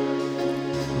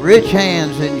 Rich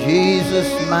hands in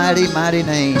Jesus' mighty, mighty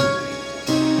name.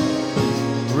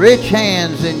 Rich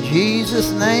hands in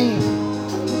Jesus' name.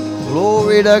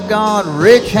 Glory to God.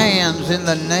 Rich hands in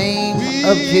the name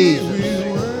of Jesus.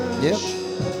 Yep.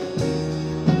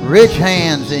 Rich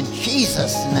hands in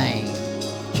Jesus' name.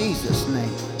 Jesus'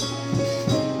 name.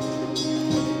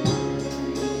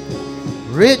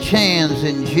 Rich hands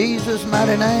in Jesus'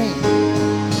 mighty name.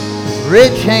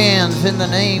 Rich hands in the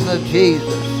name of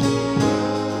Jesus.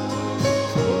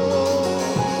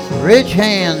 Rich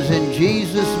hands in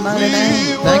Jesus' mighty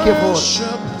name. Thank you for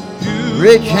it.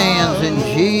 Rich hands in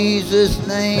Jesus'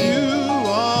 name.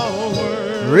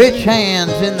 Rich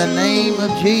hands in the name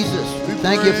of Jesus.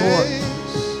 Thank you for it.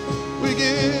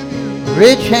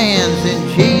 Rich hands in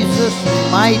Jesus'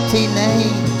 mighty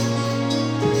name.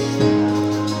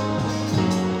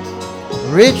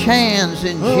 Rich hands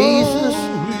in Jesus'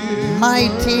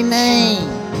 mighty name.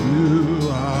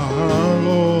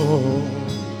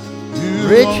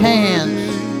 Rich hands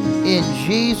in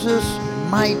Jesus'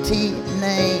 mighty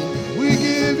name. We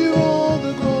give you all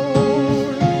the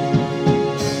glory.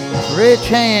 Rich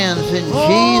hands in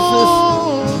Jesus'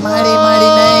 mighty, mighty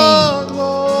name.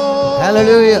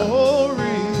 Hallelujah.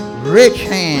 Rich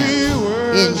hands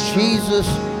in Jesus'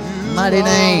 mighty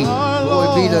name. Glory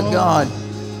be to God.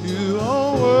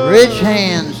 Rich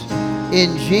hands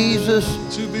in Jesus'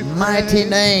 mighty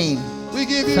name.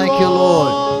 Thank you,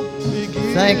 Lord.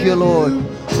 Thank you, Lord.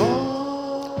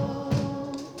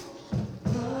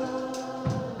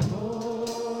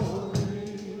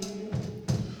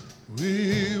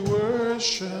 We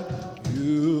worship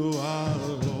you, our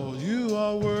Lord. You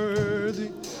are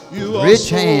worthy. You are Rich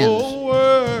so hands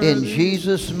worthy. in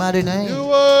Jesus' mighty name. You're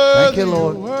worthy. Thank you,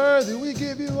 Lord. You're worthy. We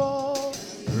give you all.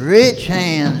 Rich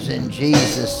hands in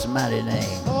Jesus' mighty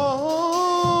name.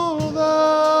 All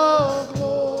the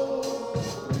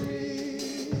glory.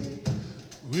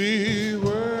 We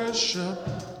worship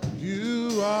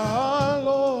you, our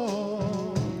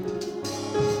Lord.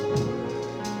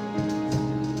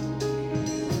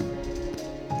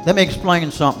 Let me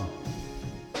explain something.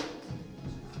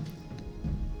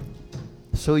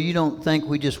 So you don't think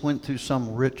we just went through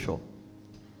some ritual.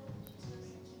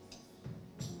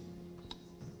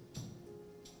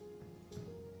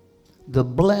 The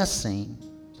blessing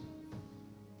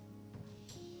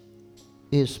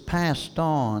is passed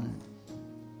on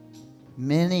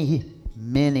many,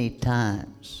 many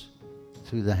times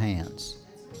through the hands.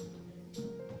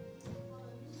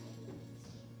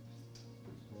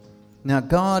 Now,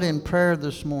 God in prayer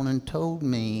this morning told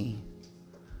me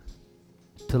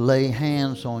to lay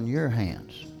hands on your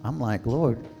hands. I'm like,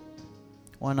 Lord,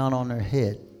 why not on their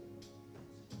head?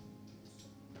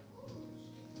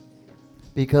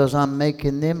 Because I'm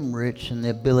making them rich in the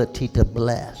ability to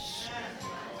bless.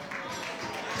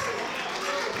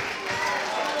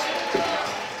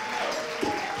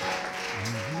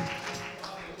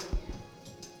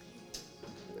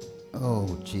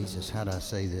 Oh, Jesus, how do I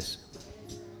say this?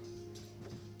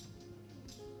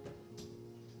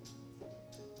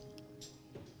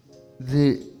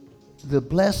 The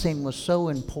blessing was so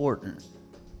important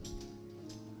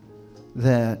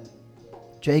that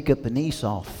Jacob and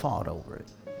Esau fought over it.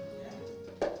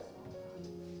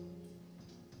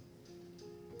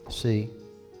 See?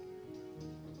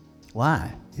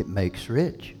 Why? It makes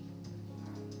rich.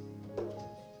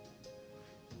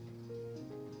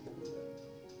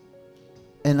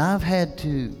 And I've had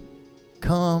to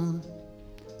come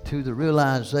to the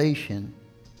realization,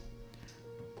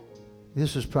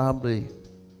 this is probably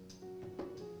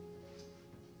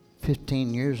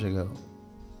 15 years ago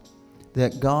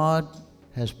that God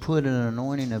has put an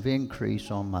anointing of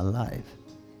increase on my life.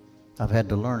 I've had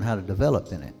to learn how to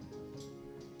develop in it.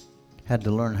 Had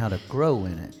to learn how to grow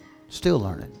in it. Still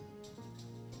learning.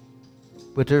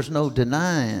 But there's no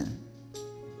denying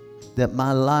that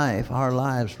my life, our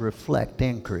lives reflect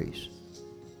increase.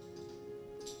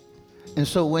 And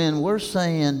so when we're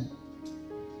saying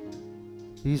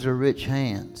these are rich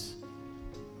hands,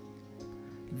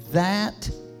 that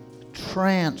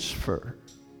transfer,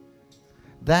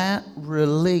 that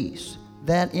release,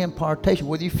 that impartation,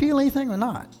 whether you feel anything or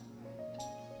not,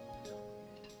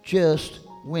 just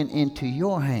went into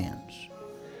your hands.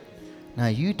 Now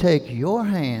you take your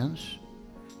hands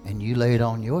and you lay it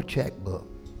on your checkbook.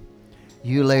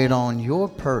 You lay it on your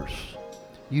purse.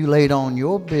 You lay it on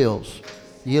your bills.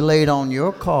 You lay it on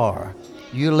your car.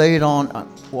 You lay it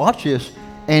on, watch this,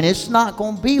 and it's not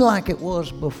going to be like it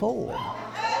was before.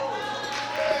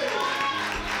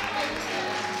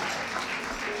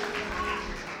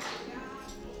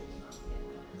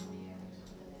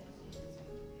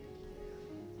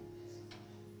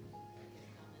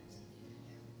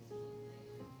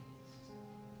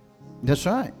 That's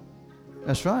right.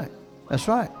 That's right. That's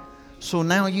right. So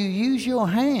now you use your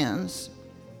hands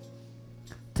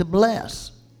to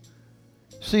bless.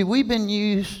 See, we've been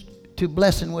used to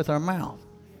blessing with our mouth.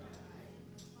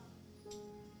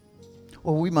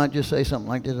 Or we might just say something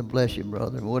like this, bless you,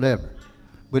 brother, whatever.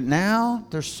 But now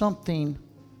there's something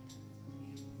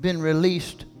been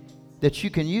released that you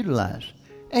can utilize.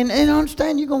 And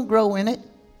understand you're going to grow in it.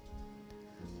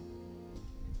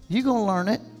 You're going to learn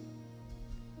it.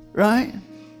 Right?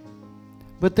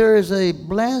 But there is a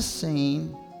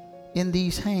blessing in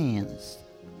these hands.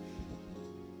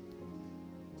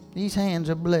 These hands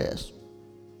are blessed.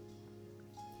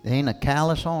 There ain't a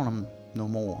callus on them no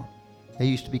more. They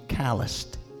used to be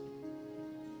calloused.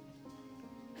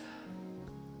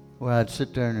 Well, I'd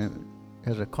sit there and,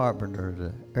 as a carpenter, as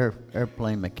an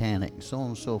airplane mechanic, so on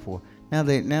and so forth. Now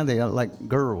they are like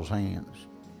girls' hands.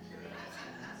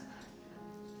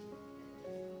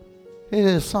 It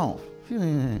is soft.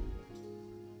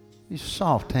 These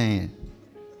soft hands.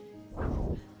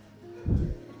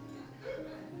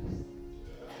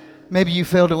 Maybe you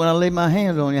felt it when I laid my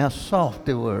hands on you, how soft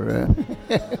they were.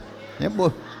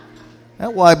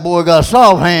 That white boy got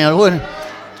soft hands, wouldn't he?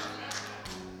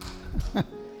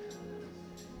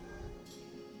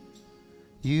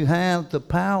 You have the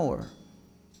power.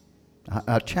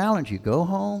 I challenge you, go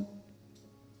home,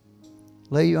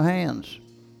 lay your hands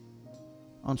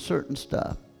on certain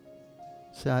stuff.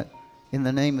 So in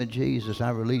the name of Jesus,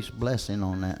 I release blessing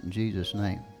on that in Jesus'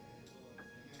 name.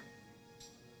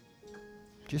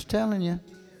 Just telling you.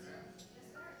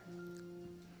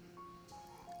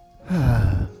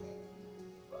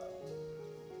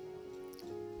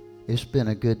 It's been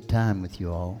a good time with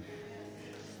you all.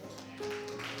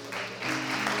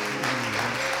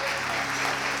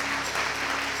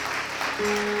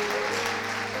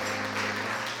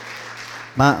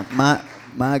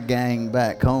 My gang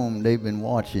back home, they've been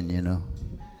watching, you know,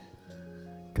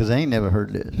 because they ain't never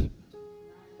heard this.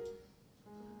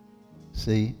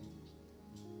 See,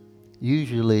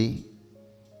 usually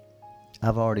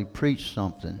I've already preached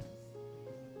something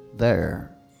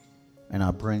there and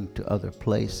I bring to other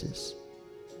places.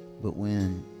 But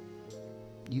when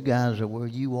you guys are where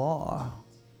you are,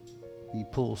 you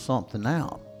pull something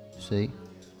out, see?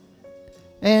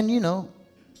 And, you know,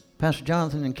 Pastor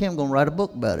Jonathan and Kim going to write a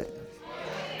book about it.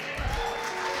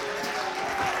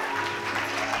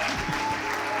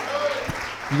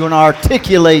 You're going to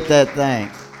articulate that thing.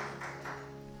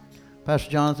 Pastor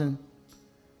Jonathan,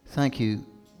 thank you,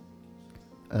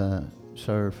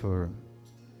 sir, for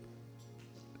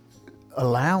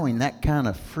allowing that kind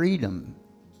of freedom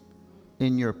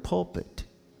in your pulpit.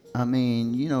 I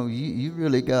mean, you know, you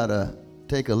really got to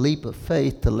take a leap of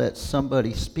faith to let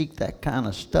somebody speak that kind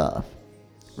of stuff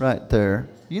right there.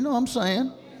 You know what I'm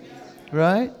saying?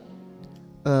 Right?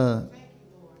 But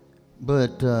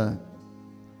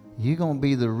you're going to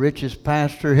be the richest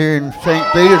pastor here in St.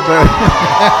 Petersburg.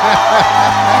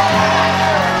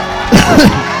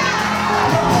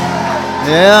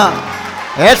 Yeah.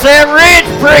 That's that rich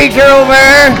preacher over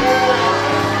there.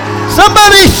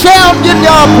 Somebody shout, give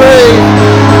y'all praise.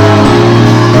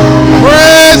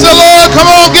 Praise the Lord. Come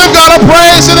on, give God a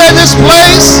praise in this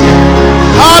place.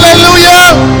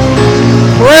 Hallelujah.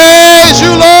 Praise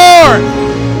you, Lord.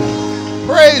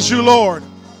 Praise you, Lord.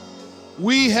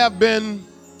 We have been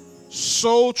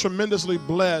so tremendously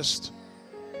blessed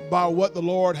by what the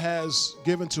Lord has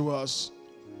given to us.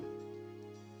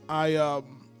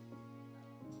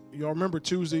 Y'all remember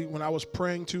Tuesday when I was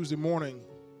praying Tuesday morning,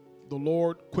 the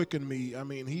Lord quickened me. I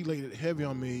mean, he laid it heavy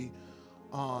on me.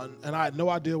 And I had no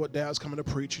idea what Dad's coming to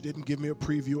preach. He didn't give me a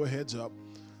preview, a heads up.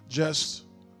 Just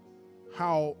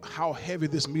how heavy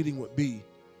this meeting would be,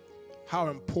 how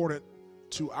important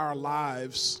to our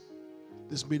lives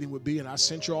this meeting would be. And I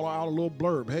sent you all out a little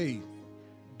blurb. Hey,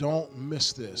 don't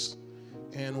miss this.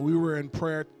 And we were in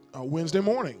prayer Wednesday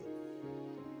morning.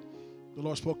 The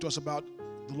Lord spoke to us about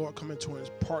the Lord coming to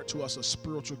impart to us a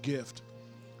spiritual gift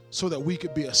so that we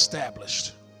could be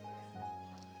established.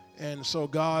 And so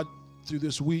God, through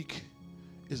this week,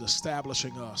 is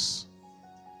establishing us.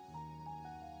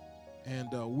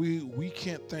 And we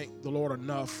can't thank the Lord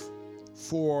enough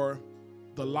for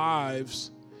the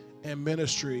lives and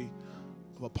ministry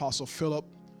of Apostle Philip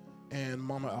and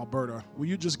Mama Alberta. Will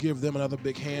you just give them another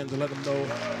big hand to let them know?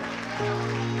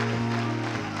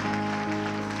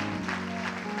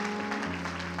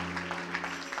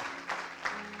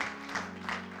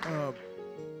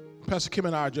 Pastor Kim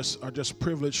and I are just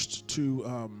privileged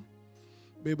to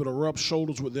be able to rub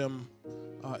shoulders with them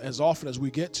as often as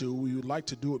we get to. We would like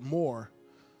to do it more.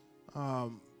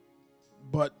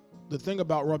 But the thing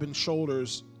about rubbing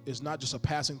shoulders is not just a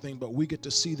passing thing, but we get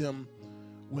to see them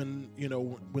when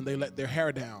they let their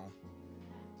hair down.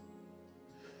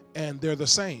 And they're the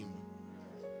same.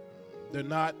 They're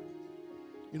not,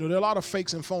 there are a lot of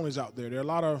fakes and phonies out there. There are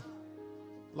a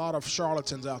lot of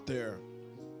charlatans out there.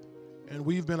 And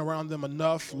we've been around them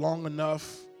long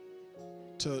enough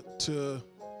to,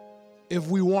 if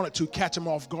we wanted to, catch them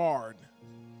off guard.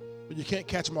 But you can't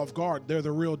catch them off guard. They're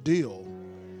the real deal.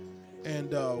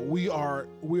 And we are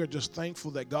just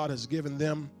thankful that God has given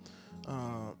them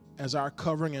as our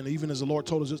covering. And even as the Lord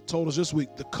told us this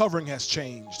week, the covering has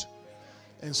changed.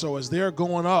 And so as they're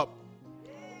going up,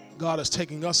 God is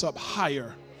taking us up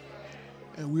higher.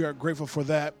 And we are grateful for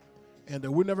that. And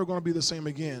we're never going to be the same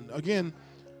again. Again,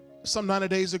 some 90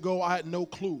 days ago, I had no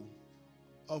clue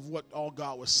of what all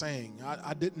God was saying.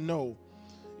 I didn't know,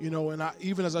 and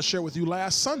even as I shared with you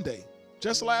last Sunday,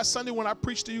 just last Sunday when I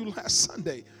preached to you last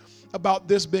Sunday about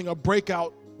this being a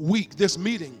breakout week, this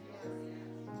meeting,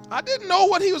 I didn't know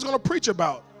what he was going to preach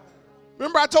about.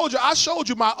 Remember I told you, I showed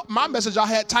you my message I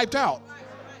had typed out.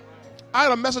 I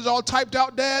had a message all typed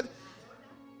out, Dad,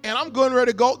 and I'm getting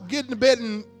ready to go get into bed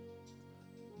and,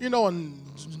 and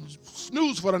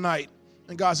snooze for the night.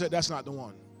 And God said, that's not the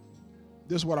one.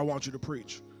 This is what I want you to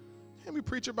preach. And we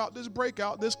preach about this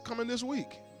breakout coming this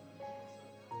week.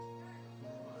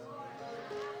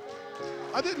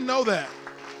 I didn't know that.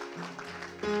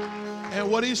 And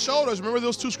what he showed us, remember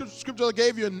those two scriptures I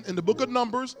gave you in the book of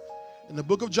Numbers, in the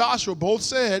book of Joshua, both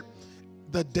said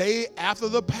the day after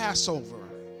the Passover.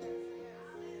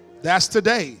 That's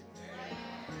today.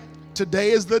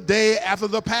 Today is the day after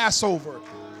the Passover.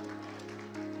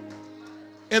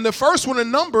 In the first one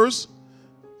in Numbers,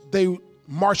 they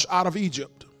marched out of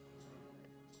Egypt.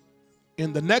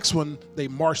 In the next one, they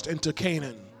marched into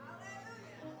Canaan.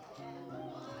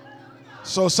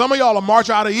 So some of y'all are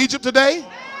marching out of Egypt today,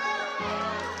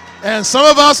 and some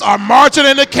of us are marching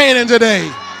into Canaan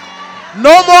today.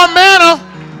 No more manna,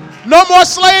 no more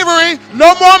slavery,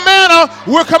 no more manna.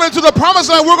 We're coming to the promised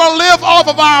land. We're going to live off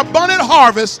of our abundant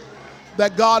harvest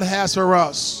that God has for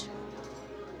us.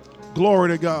 Glory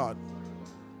to God.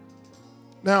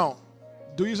 Now,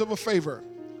 do yourself a favor.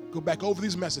 Go back over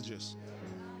these messages.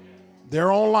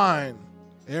 They're online,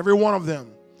 every one of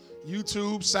them.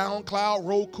 YouTube, SoundCloud,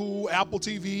 Roku, Apple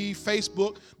TV,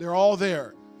 Facebook, they're all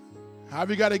there.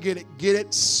 However you got to get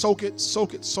it, soak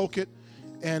it.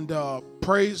 And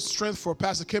praise, strength for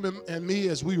Pastor Kim and me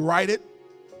as we write it.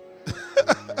 All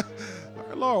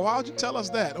right, Lord, why would you tell us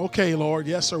that? Okay, Lord,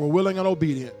 yes, sir, we're willing and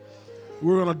obedient.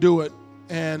 We're going to do it.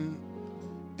 And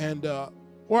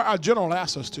or our general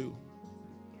asked us to,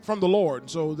 from the Lord,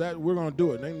 so that we're going to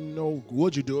do it. They know,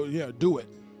 would you do it? Yeah, do it.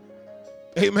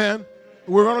 Amen.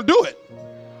 We're going to do it.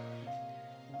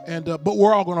 And but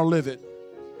we're all going to live it.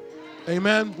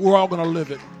 Amen. We're all going to live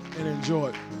it and enjoy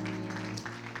it.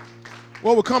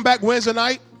 Well, we'll come back Wednesday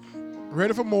night,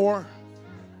 ready for more,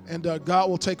 and God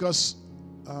will take us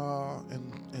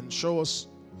and show us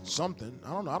something.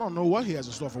 I don't know what He has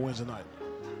in store for Wednesday night,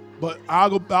 but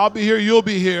I'll be here. You'll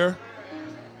be here.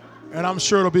 And I'm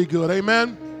sure it'll be good.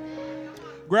 Amen.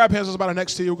 Grab hands about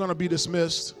next to you. We're going to be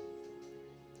dismissed.